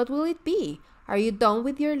 So what will it be? Are you done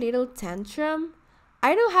with your little tantrum?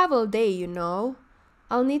 I don't have all day, you know.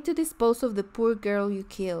 I'll need to dispose of the poor girl you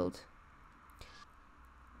killed.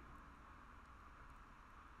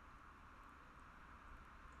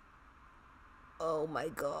 Oh my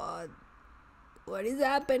god. What is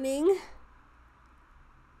happening?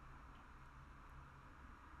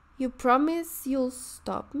 You promise you'll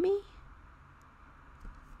stop me?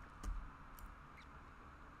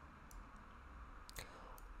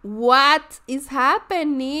 What is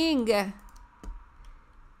happening?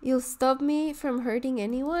 You'll stop me from hurting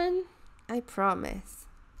anyone? I promise.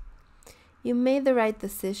 You made the right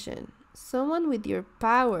decision. Someone with your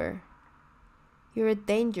power. You're a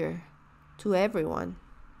danger to everyone.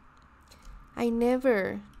 I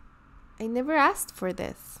never asked for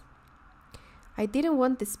this. I didn't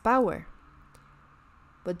want this power.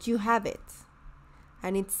 But you have it.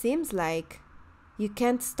 And it seems like you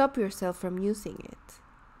can't stop yourself from using it.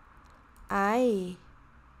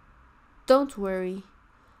 Don't worry.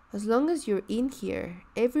 As long as you're in here,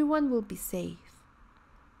 everyone will be safe.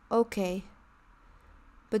 Okay.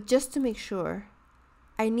 But just to make sure,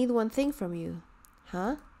 I need one thing from you.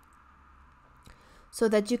 Huh? So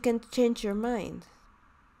that you can change your mind.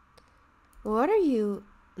 What are you?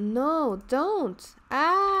 No, don't.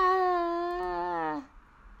 Ah!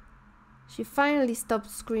 She finally stopped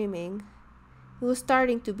screaming. It was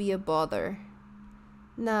starting to be a bother.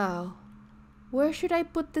 Now, where should I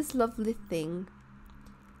put this lovely thing?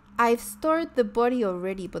 I've stored the body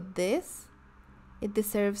already, but this? It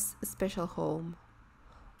deserves a special home.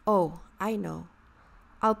 Oh, I know.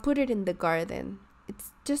 I'll put it in the garden.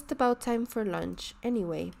 It's just about time for lunch,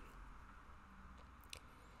 anyway.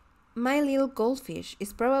 My little goldfish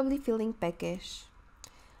is probably feeling peckish.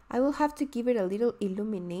 I will have to give it a little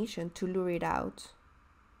illumination to lure it out.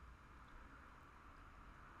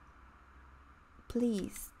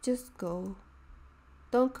 Please, just go.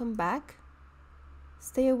 Don't come back.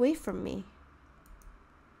 Stay away from me.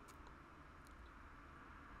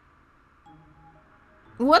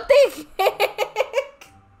 What the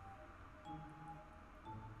heck?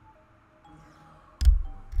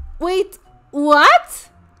 Wait, what?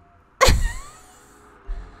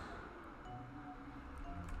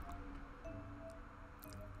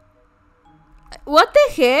 What the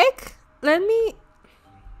heck? Let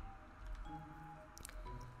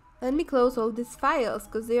me close all these files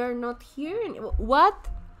because they are not here. What?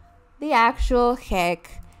 The actual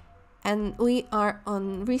heck. And we are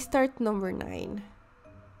on restart number 9.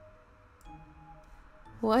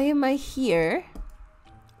 Why am I here?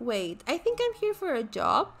 Wait, I think I'm here for a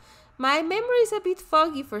job. My memory is a bit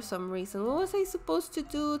foggy for some reason. What was I supposed to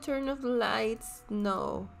do? Turn off the lights?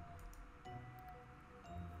 No.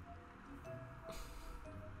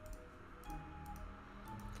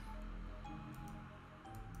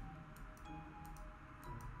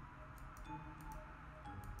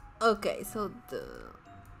 Okay, so the...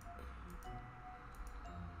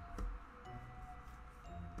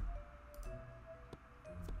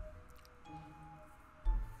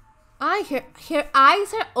 her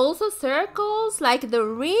eyes are also circles, like the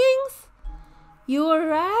rings? You're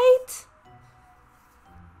right.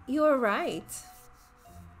 You're right.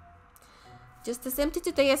 Just as empty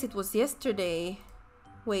today as it was yesterday.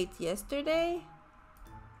 Wait, yesterday?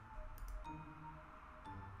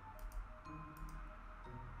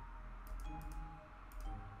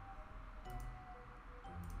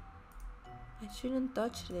 I shouldn't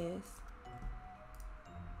touch this.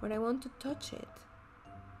 But I want to touch it.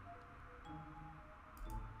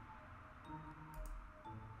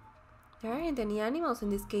 There aren't any animals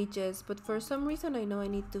in these cages, but for some reason I know I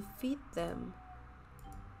need to feed them.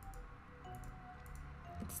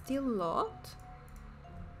 It's still locked?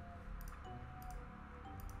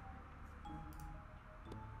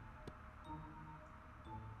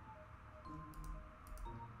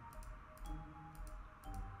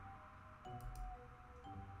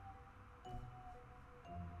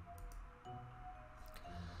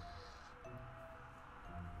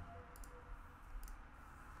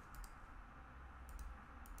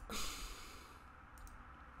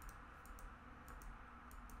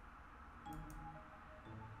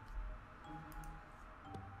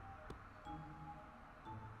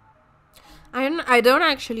 I don't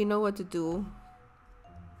actually know what to do.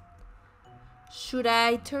 Should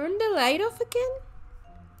I turn the light off again?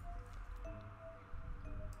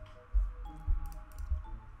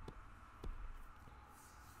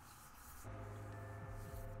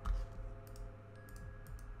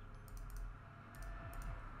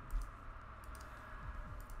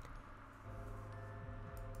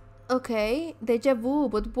 Okay, deja vu,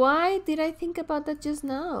 but why did I think about that just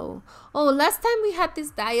now? Oh, last time we had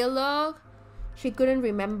this dialogue, she couldn't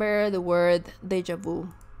remember the word deja vu.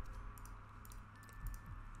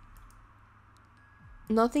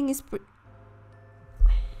 Nothing is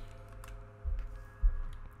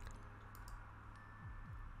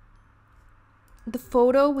the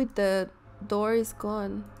photo with the door is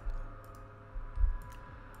gone.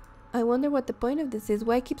 I wonder what the point of this is.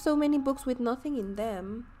 Why keep so many books with nothing in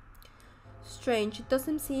them? Strange. It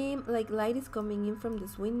doesn't seem like light is coming in from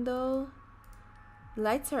this window.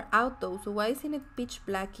 Lights are out though, so why isn't it pitch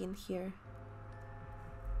black in here?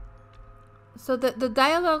 So the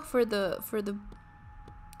dialogue for the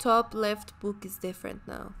top left book is different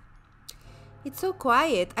now. It's so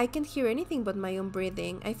quiet. I can't hear anything but my own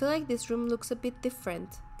breathing. I feel like this room looks a bit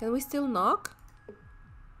different. Can we still knock?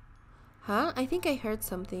 Huh? I think I heard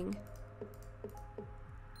something.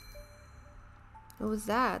 What was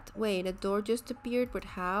that? Wait, a door just appeared, but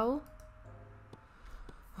how?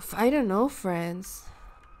 I don't know, friends.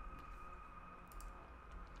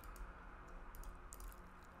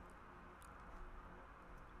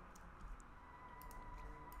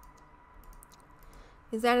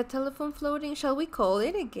 Is that a telephone floating? Shall we call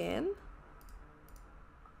it again?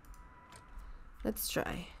 Let's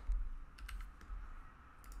try.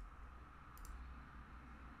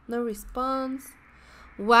 No response.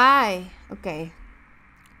 Why? Okay.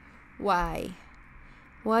 Why?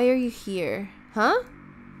 Why are you here? Huh?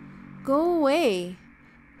 Go away.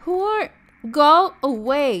 Who are... Go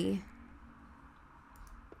away.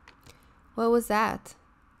 What was that?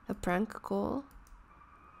 A prank call?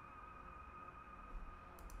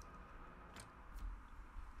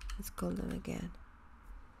 Let's call them again.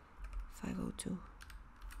 502.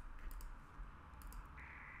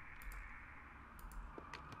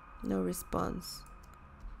 No response.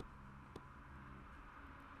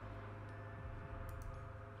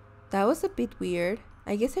 That was a bit weird.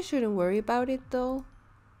 I guess I shouldn't worry about it though.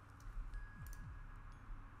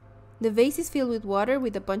 The vase is filled with water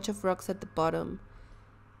with a bunch of rocks at the bottom.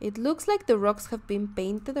 It looks like the rocks have been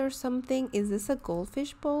painted or something. Is this a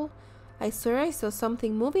goldfish bowl? I swear I saw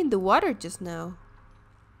something move in the water just now.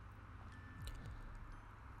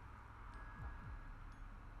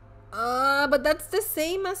 But that's the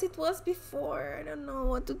same as it was before. I don't know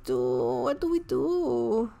what to do. What do we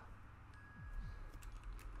do?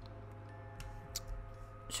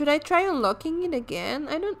 Should I try unlocking it again?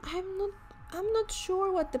 I'm not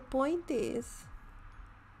sure what the point is.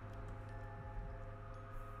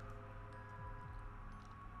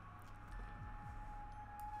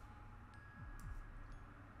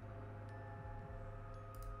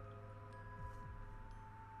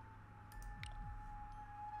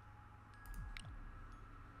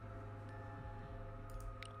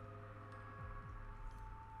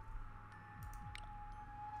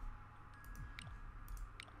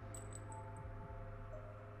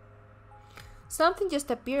 Something just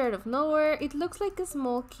appeared out of nowhere. It looks like a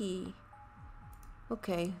small key.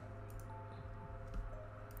 Okay.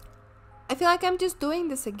 I feel like I'm just doing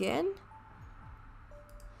this again.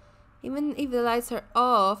 Even if the lights are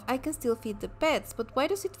off, I can still feed the pets. But why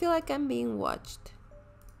does it feel like I'm being watched?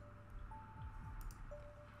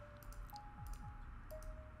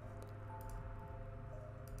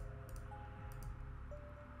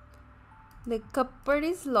 The cupboard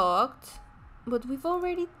is locked, but we've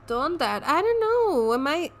already done that. I don't know.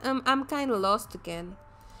 I'm kind of lost again.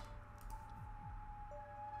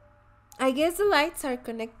 I guess the lights are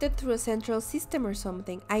connected through a central system or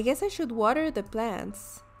something. I guess I should water the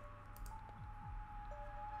plants.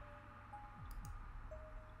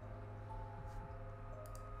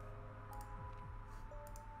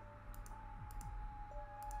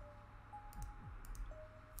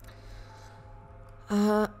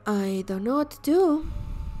 I don't know what to do.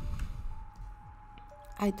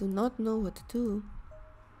 I do not know what to do.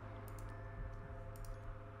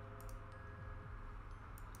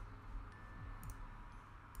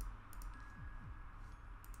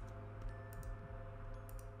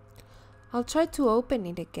 I'll try to open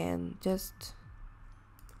it again, just...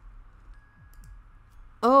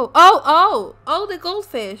 Oh, the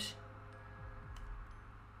goldfish!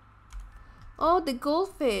 Oh, the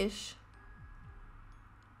goldfish!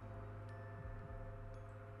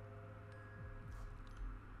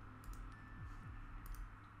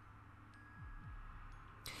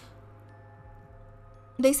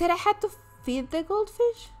 They said I had to feed the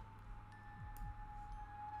goldfish?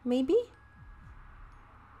 Maybe?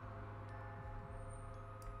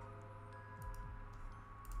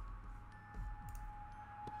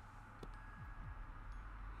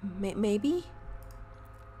 Maybe?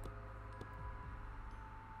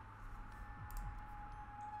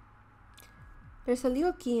 There's a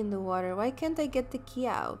little key in the water. Why can't I get the key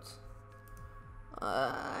out?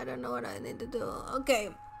 I don't know what I need to do.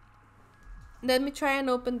 Okay. Let me try and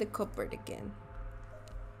open the cupboard again.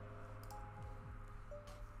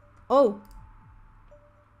 Oh!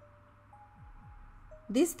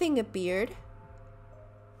 This thing appeared.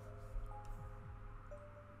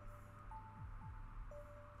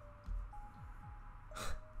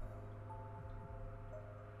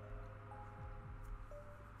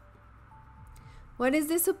 What is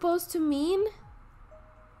this supposed to mean?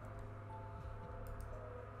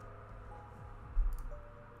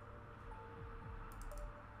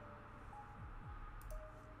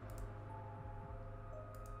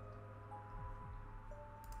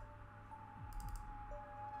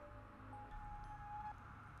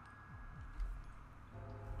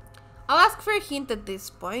 I'll ask for a hint at this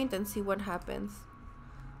point and see what happens.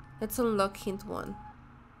 Let's unlock hint 1.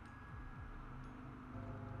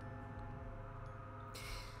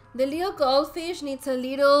 The little goldfish needs a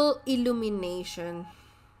little illumination.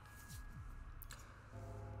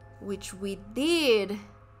 Which we did.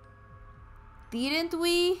 Didn't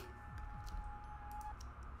we?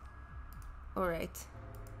 Alright.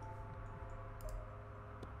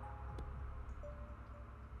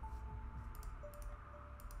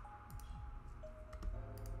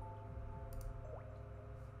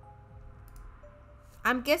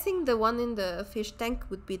 I'm guessing the one in the fish tank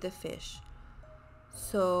would be the fish.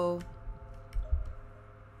 So...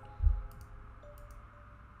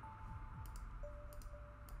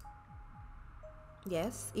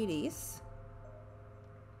 yes, it is.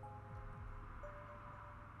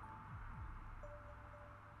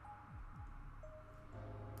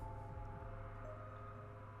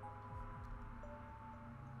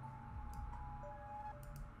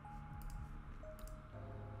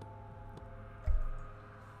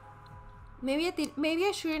 Maybe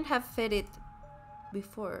I shouldn't have fed it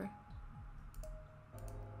before.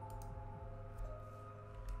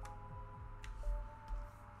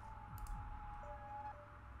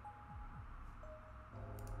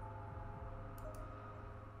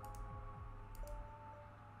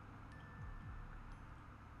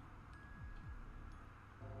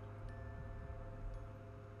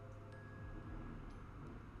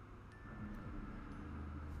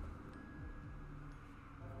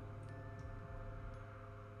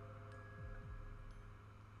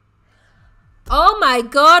 Oh my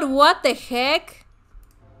god, what the heck?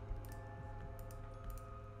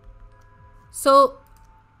 So,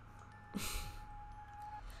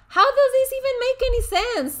 how does this even make any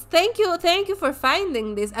sense? Thank you for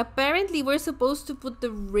finding this. Apparently we're supposed to put the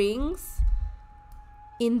rings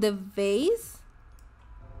in the vase.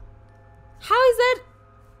 How is that?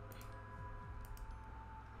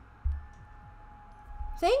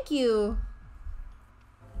 Thank you.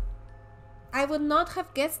 I would not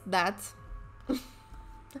have guessed that.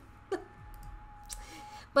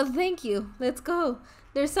 But thank you. Let's go.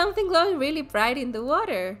 There's something glowing really bright in the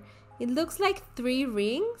water. It looks like 3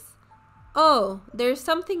 rings. Oh, there's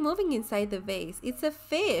something moving inside the vase. It's a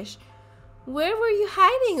fish. Where were you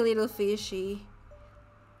hiding, little fishy?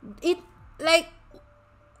 It, like...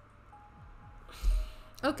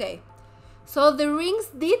 Okay. So the rings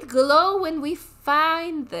did glow when we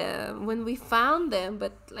found them.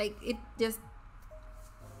 But like, it just...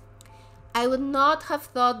 I would not have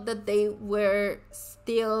thought that they were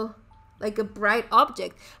still like a bright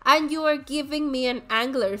object. And you are giving me an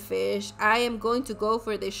anglerfish. I am going to go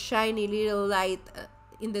for the shiny little light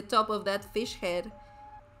in the top of that fish head.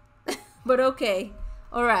 But okay,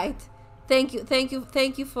 all right. Thank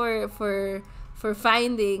you for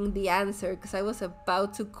finding the answer, because I was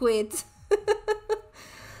about to quit.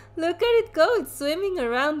 Look at it go! It's swimming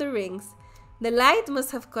around the rings. The light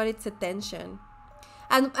must have caught its attention.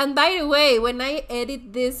 And by the way, when I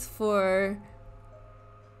edit this for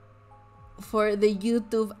the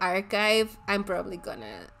YouTube archive, I'm probably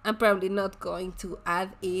not going to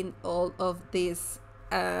add in all of this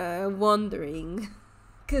wondering,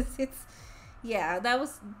 because it's, yeah, that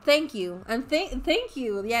was, thank you. And thank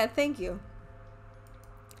you. Yeah, thank you.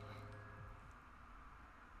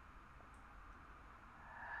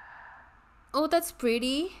 Oh, that's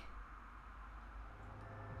pretty.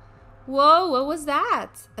 Whoa, what was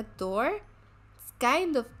that? A door? It's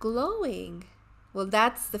kind of glowing. Well,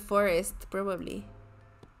 that's the forest, probably.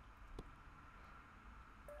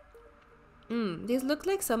 This looks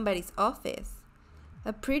like somebody's office.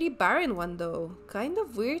 A pretty barren one, though. Kind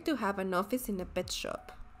of weird to have an office in a pet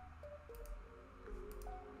shop.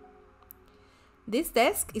 This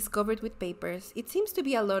desk is covered with papers. It seems to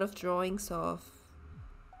be a lot of drawings of...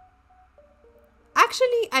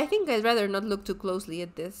 Actually, I think I'd rather not look too closely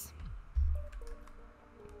at this.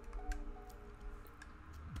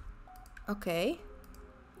 Okay.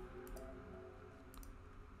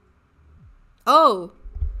 Oh,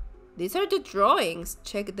 these are the drawings.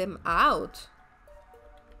 Check them out.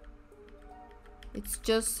 It's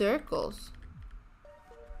just circles.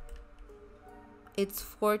 It's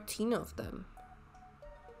 14 of them.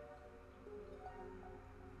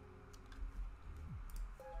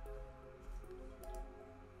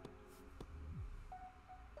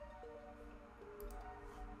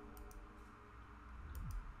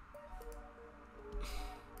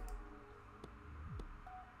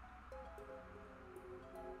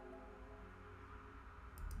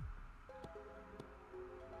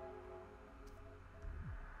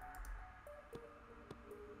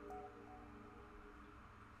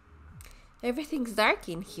 Everything's dark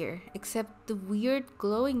in here, except the weird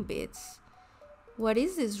glowing bits. What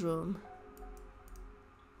is this room?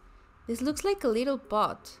 This looks like a little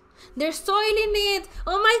pot. There's soil in it!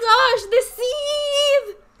 Oh my gosh, the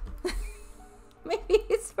seed! Maybe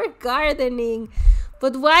it's for gardening.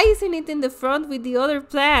 But why isn't it in the front with the other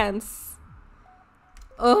plants?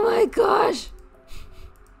 Oh my gosh!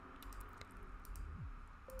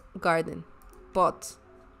 Garden. Pot.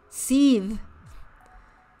 Seed.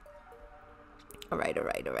 Alright.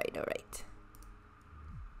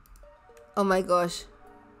 Oh my gosh.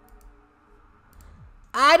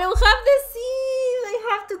 I don't have the seed! I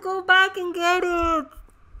have to go back and get it!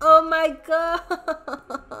 Oh my god!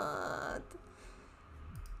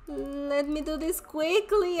 Let me do this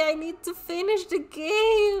quickly. I need to finish the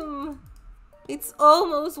game. It's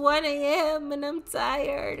almost 1 AM and I'm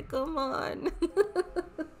tired. Come on.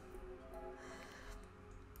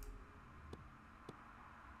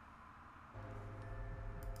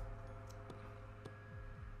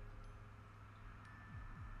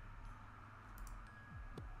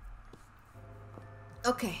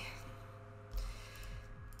 Okay.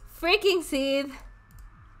 Freaking seed.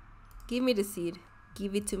 Give me the seed.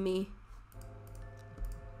 Give it to me.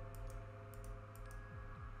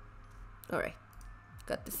 Alright.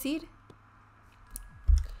 Got the seed.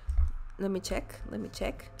 Let me check.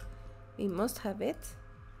 We must have it.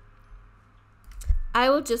 I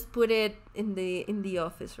will just put it in the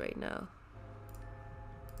office right now.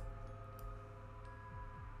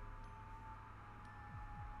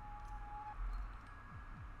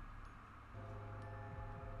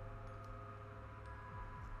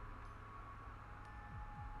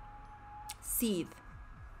 Seed.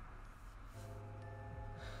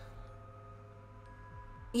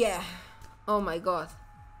 Yeah. Oh my god.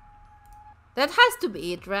 That has to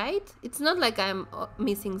be it, right? It's not like I'm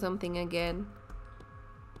missing something again.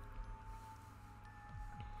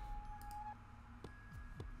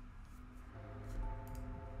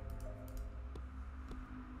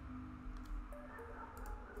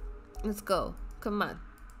 Let's go. Come on.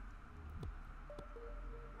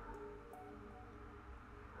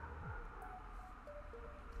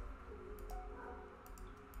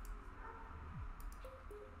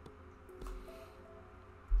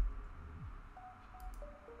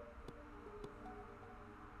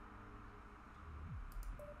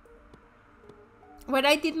 What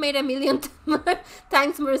I did made a million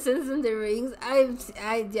times more sense than the rings.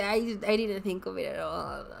 I didn't think of it at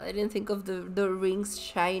all. I didn't think of the rings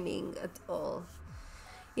shining at all.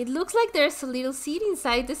 It looks like there's a little seed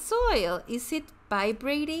inside the soil. Is it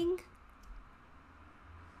vibrating?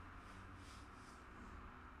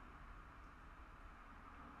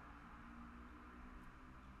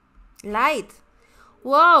 Light.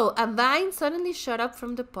 Whoa, a vine suddenly shot up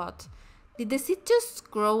from the pot. Did the seed just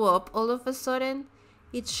grow up all of a sudden?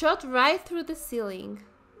 It shot right through the ceiling.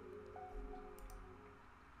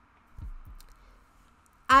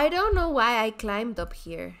 I don't know why I climbed up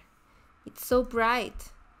here. It's so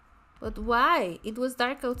bright. But why? It was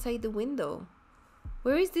dark outside the window.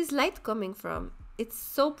 Where is this light coming from? It's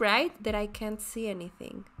so bright that I can't see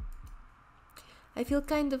anything. I feel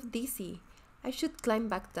kind of dizzy. I should climb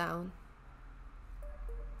back down.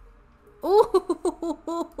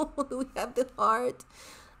 Oh, do we have the heart?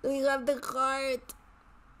 Do we have the heart?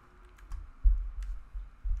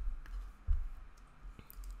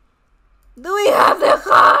 Do we have the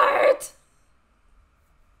heart?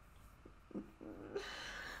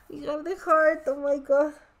 We have the heart. Oh my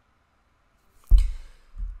god.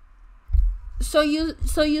 So you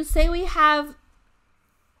say we have.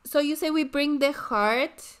 So you say we bring the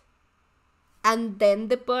heart and then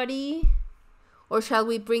the body, or shall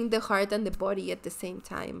we bring the heart and the body at the same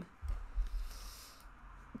time?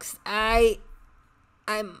 'Cause I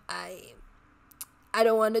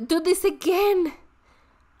don't want to do this again.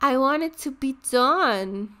 I want it to be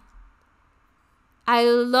done. I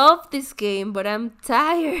love this game, but I'm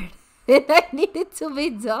tired and I need it to be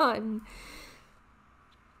done.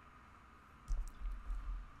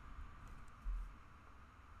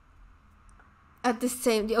 At the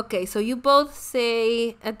same, okay, so you both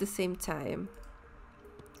say at the same time.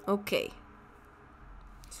 Okay.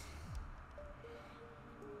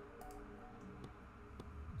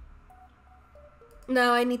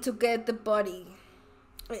 Now I need to get the body.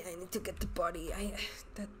 I need to get the body.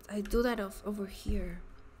 I do that over here.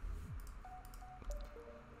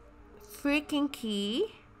 Freaking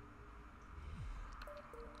key.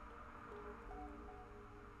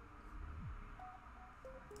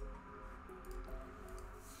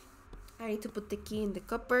 I need to put the key in the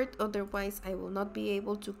cupboard, otherwise I will not be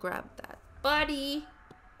able to grab that body.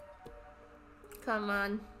 Come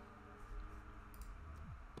on.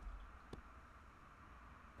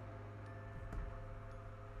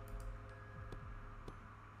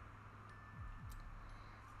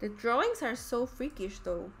 The drawings are so freakish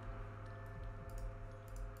though.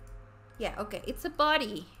 Yeah, okay, it's a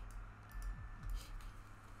body.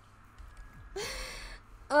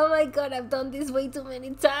 Oh my god, I've done this way too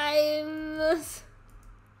many times.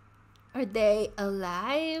 Are they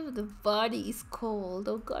alive? The body is cold.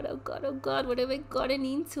 Oh god, oh god, oh god, what have I gotten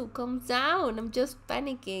into? Calm down, I'm just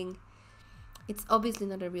panicking. It's obviously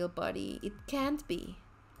not a real body. It can't be.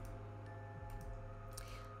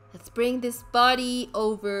 Let's bring this body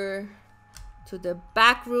over to the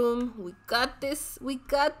back room. We got this. We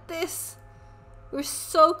got this. We're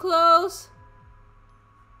so close.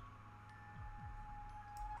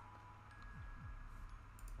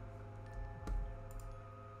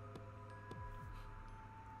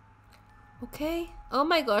 Okay. Oh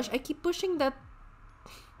my gosh, I keep pushing that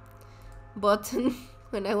button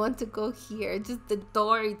when I want to go here. Just the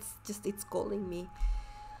door, it's calling me.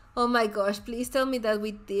 Oh my gosh, please tell me that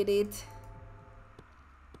we did it.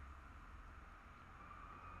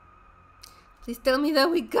 Please tell me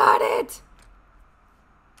that we got it.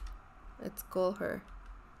 Let's call her.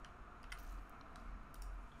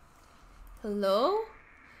 Hello?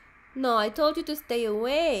 No, I told you to stay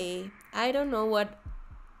away. I don't know what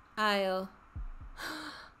I'll...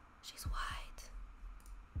 She's white.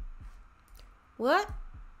 What?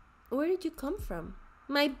 Where did you come from?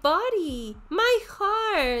 My body, my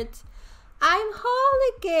heart. I'm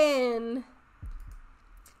whole again.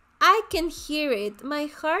 I can hear it, my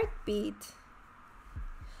heartbeat.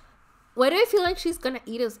 Why do I feel like she's gonna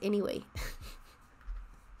eat us anyway?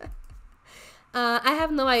 I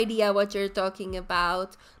have no idea what you're talking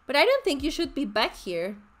about, but I don't think you should be back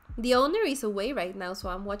here. The owner is away right now, so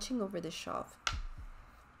I'm watching over the shop.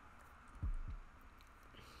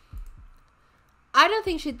 I don't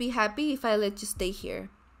think she'd be happy if I let you stay here.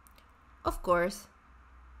 Of course.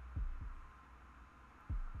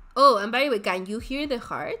 Oh, and by the way, can you hear the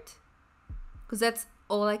heart? Because that's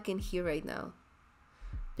all I can hear right now.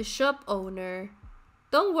 The shop owner.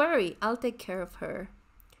 Don't worry, I'll take care of her.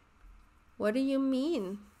 What do you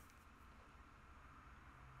mean?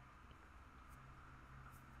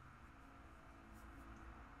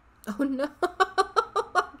 Oh no,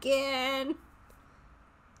 again.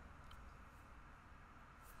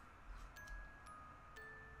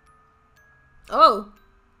 Oh.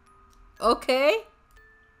 Okay.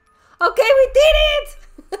 Okay, we did it!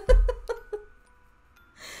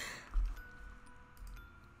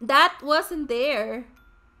 That wasn't there.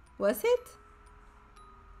 Was it?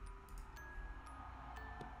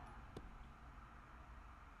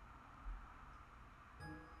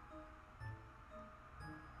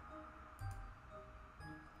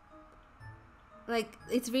 Like,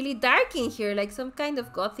 it's really dark in here, like some kind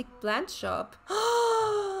of gothic plant shop.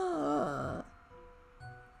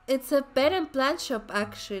 It's a pet and plant shop,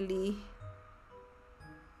 actually.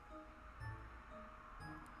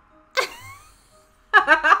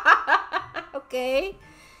 Okay.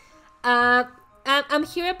 I'm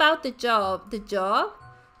here about the job. The job?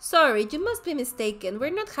 Sorry, you must be mistaken.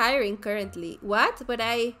 We're not hiring currently. What? But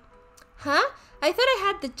Huh? I thought I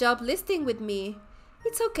had the job listing with me.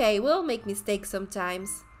 It's okay, we'll make mistakes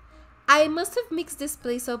sometimes. I must have mixed this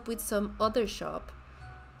place up with some other shop.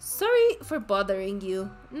 Sorry for bothering you.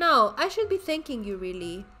 No, I should be thanking you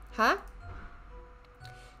really. Huh?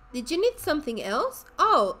 Did you need something else?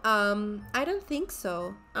 Oh, I don't think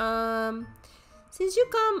so. Since you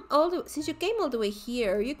came all the way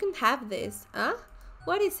here, you can have this. Huh?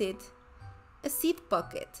 What is it? A seed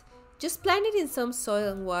bucket. Just plant it in some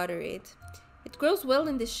soil and water it. It grows well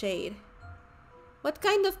in the shade. What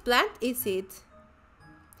kind of plant is it?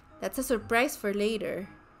 That's a surprise for later.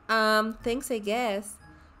 Thanks, I guess.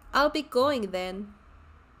 I'll be going then.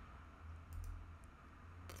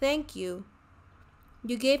 Thank you.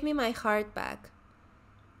 You gave me my heart back.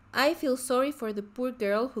 I feel sorry for the poor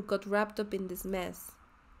girl who got wrapped up in this mess.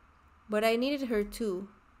 But I needed her too.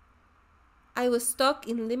 I was stuck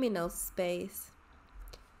in liminal space.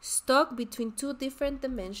 Stuck between two different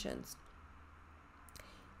dimensions.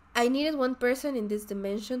 I needed one person in this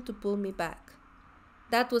dimension to pull me back.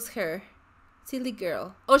 That was her. Silly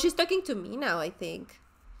girl. Oh, she's talking to me now, I think.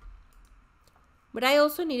 But I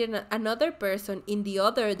also needed another person in the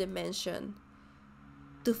other dimension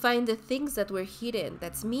to find the things that were hidden.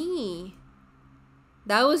 That's me.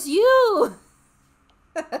 That was you.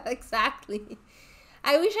 Exactly.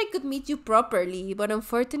 I wish I could meet you properly, but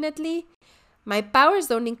unfortunately, my powers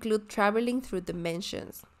don't include traveling through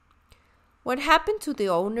dimensions. What happened to the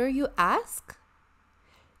owner, you ask?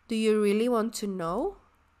 Do you really want to know?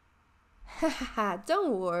 Haha,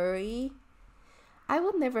 don't worry. I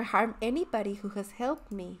will never harm anybody who has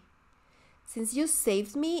helped me. Since you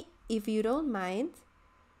saved me, if you don't mind,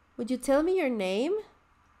 would you tell me your name?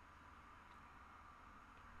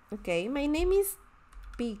 Okay, my name is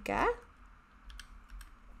Pika.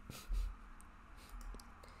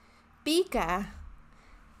 Pika.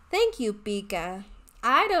 Thank you, Pika.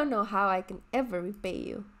 I don't know how I can ever repay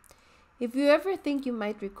you. If you ever think you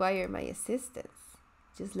might require my assistance,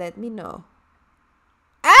 just let me know.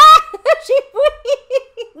 Ah! She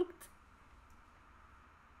winked!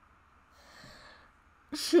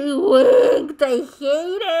 She winked! I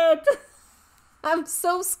hate it! I'm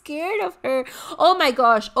so scared of her. Oh my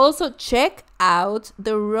gosh. Also, check out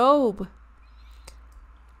the robe.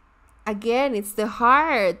 Again, it's the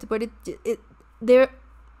heart, but they're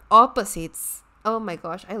opposites. Oh my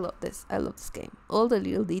gosh, I love this. I love this game. All the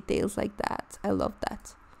little details like that. I love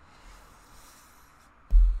that.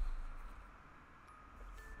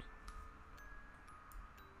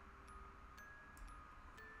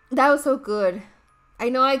 That was so good. I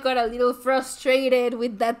know I got a little frustrated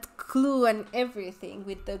with that clue and everything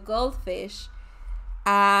with the goldfish.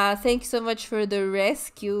 Thank you so much for the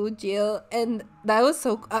rescue, Jill. And that was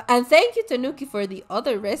so... and thank you, Tanuki, for the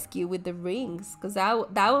other rescue with the rings. Because that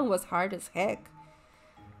one was hard as heck.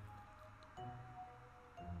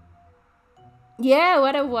 Yeah,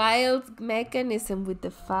 what a wild mechanism with the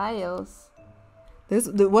files.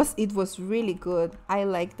 It was really good. I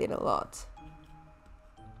liked it a lot.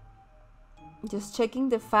 Just checking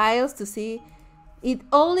the files to see. It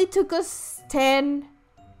only took us 10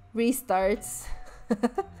 restarts.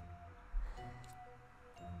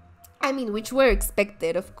 I mean, which were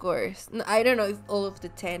expected, of course. I don't know if all of the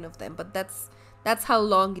 10 of them, but that's how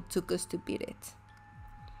long it took us to beat it.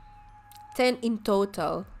 10 in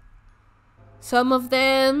total. Some of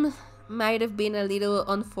them might have been a little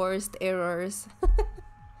unforced errors.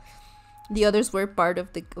 The others were part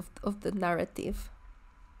of the narrative.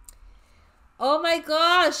 Oh my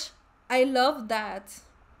gosh! I love that.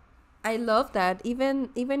 I love that.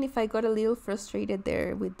 Even if I got a little frustrated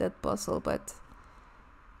there with that puzzle, but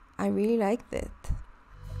I really liked it.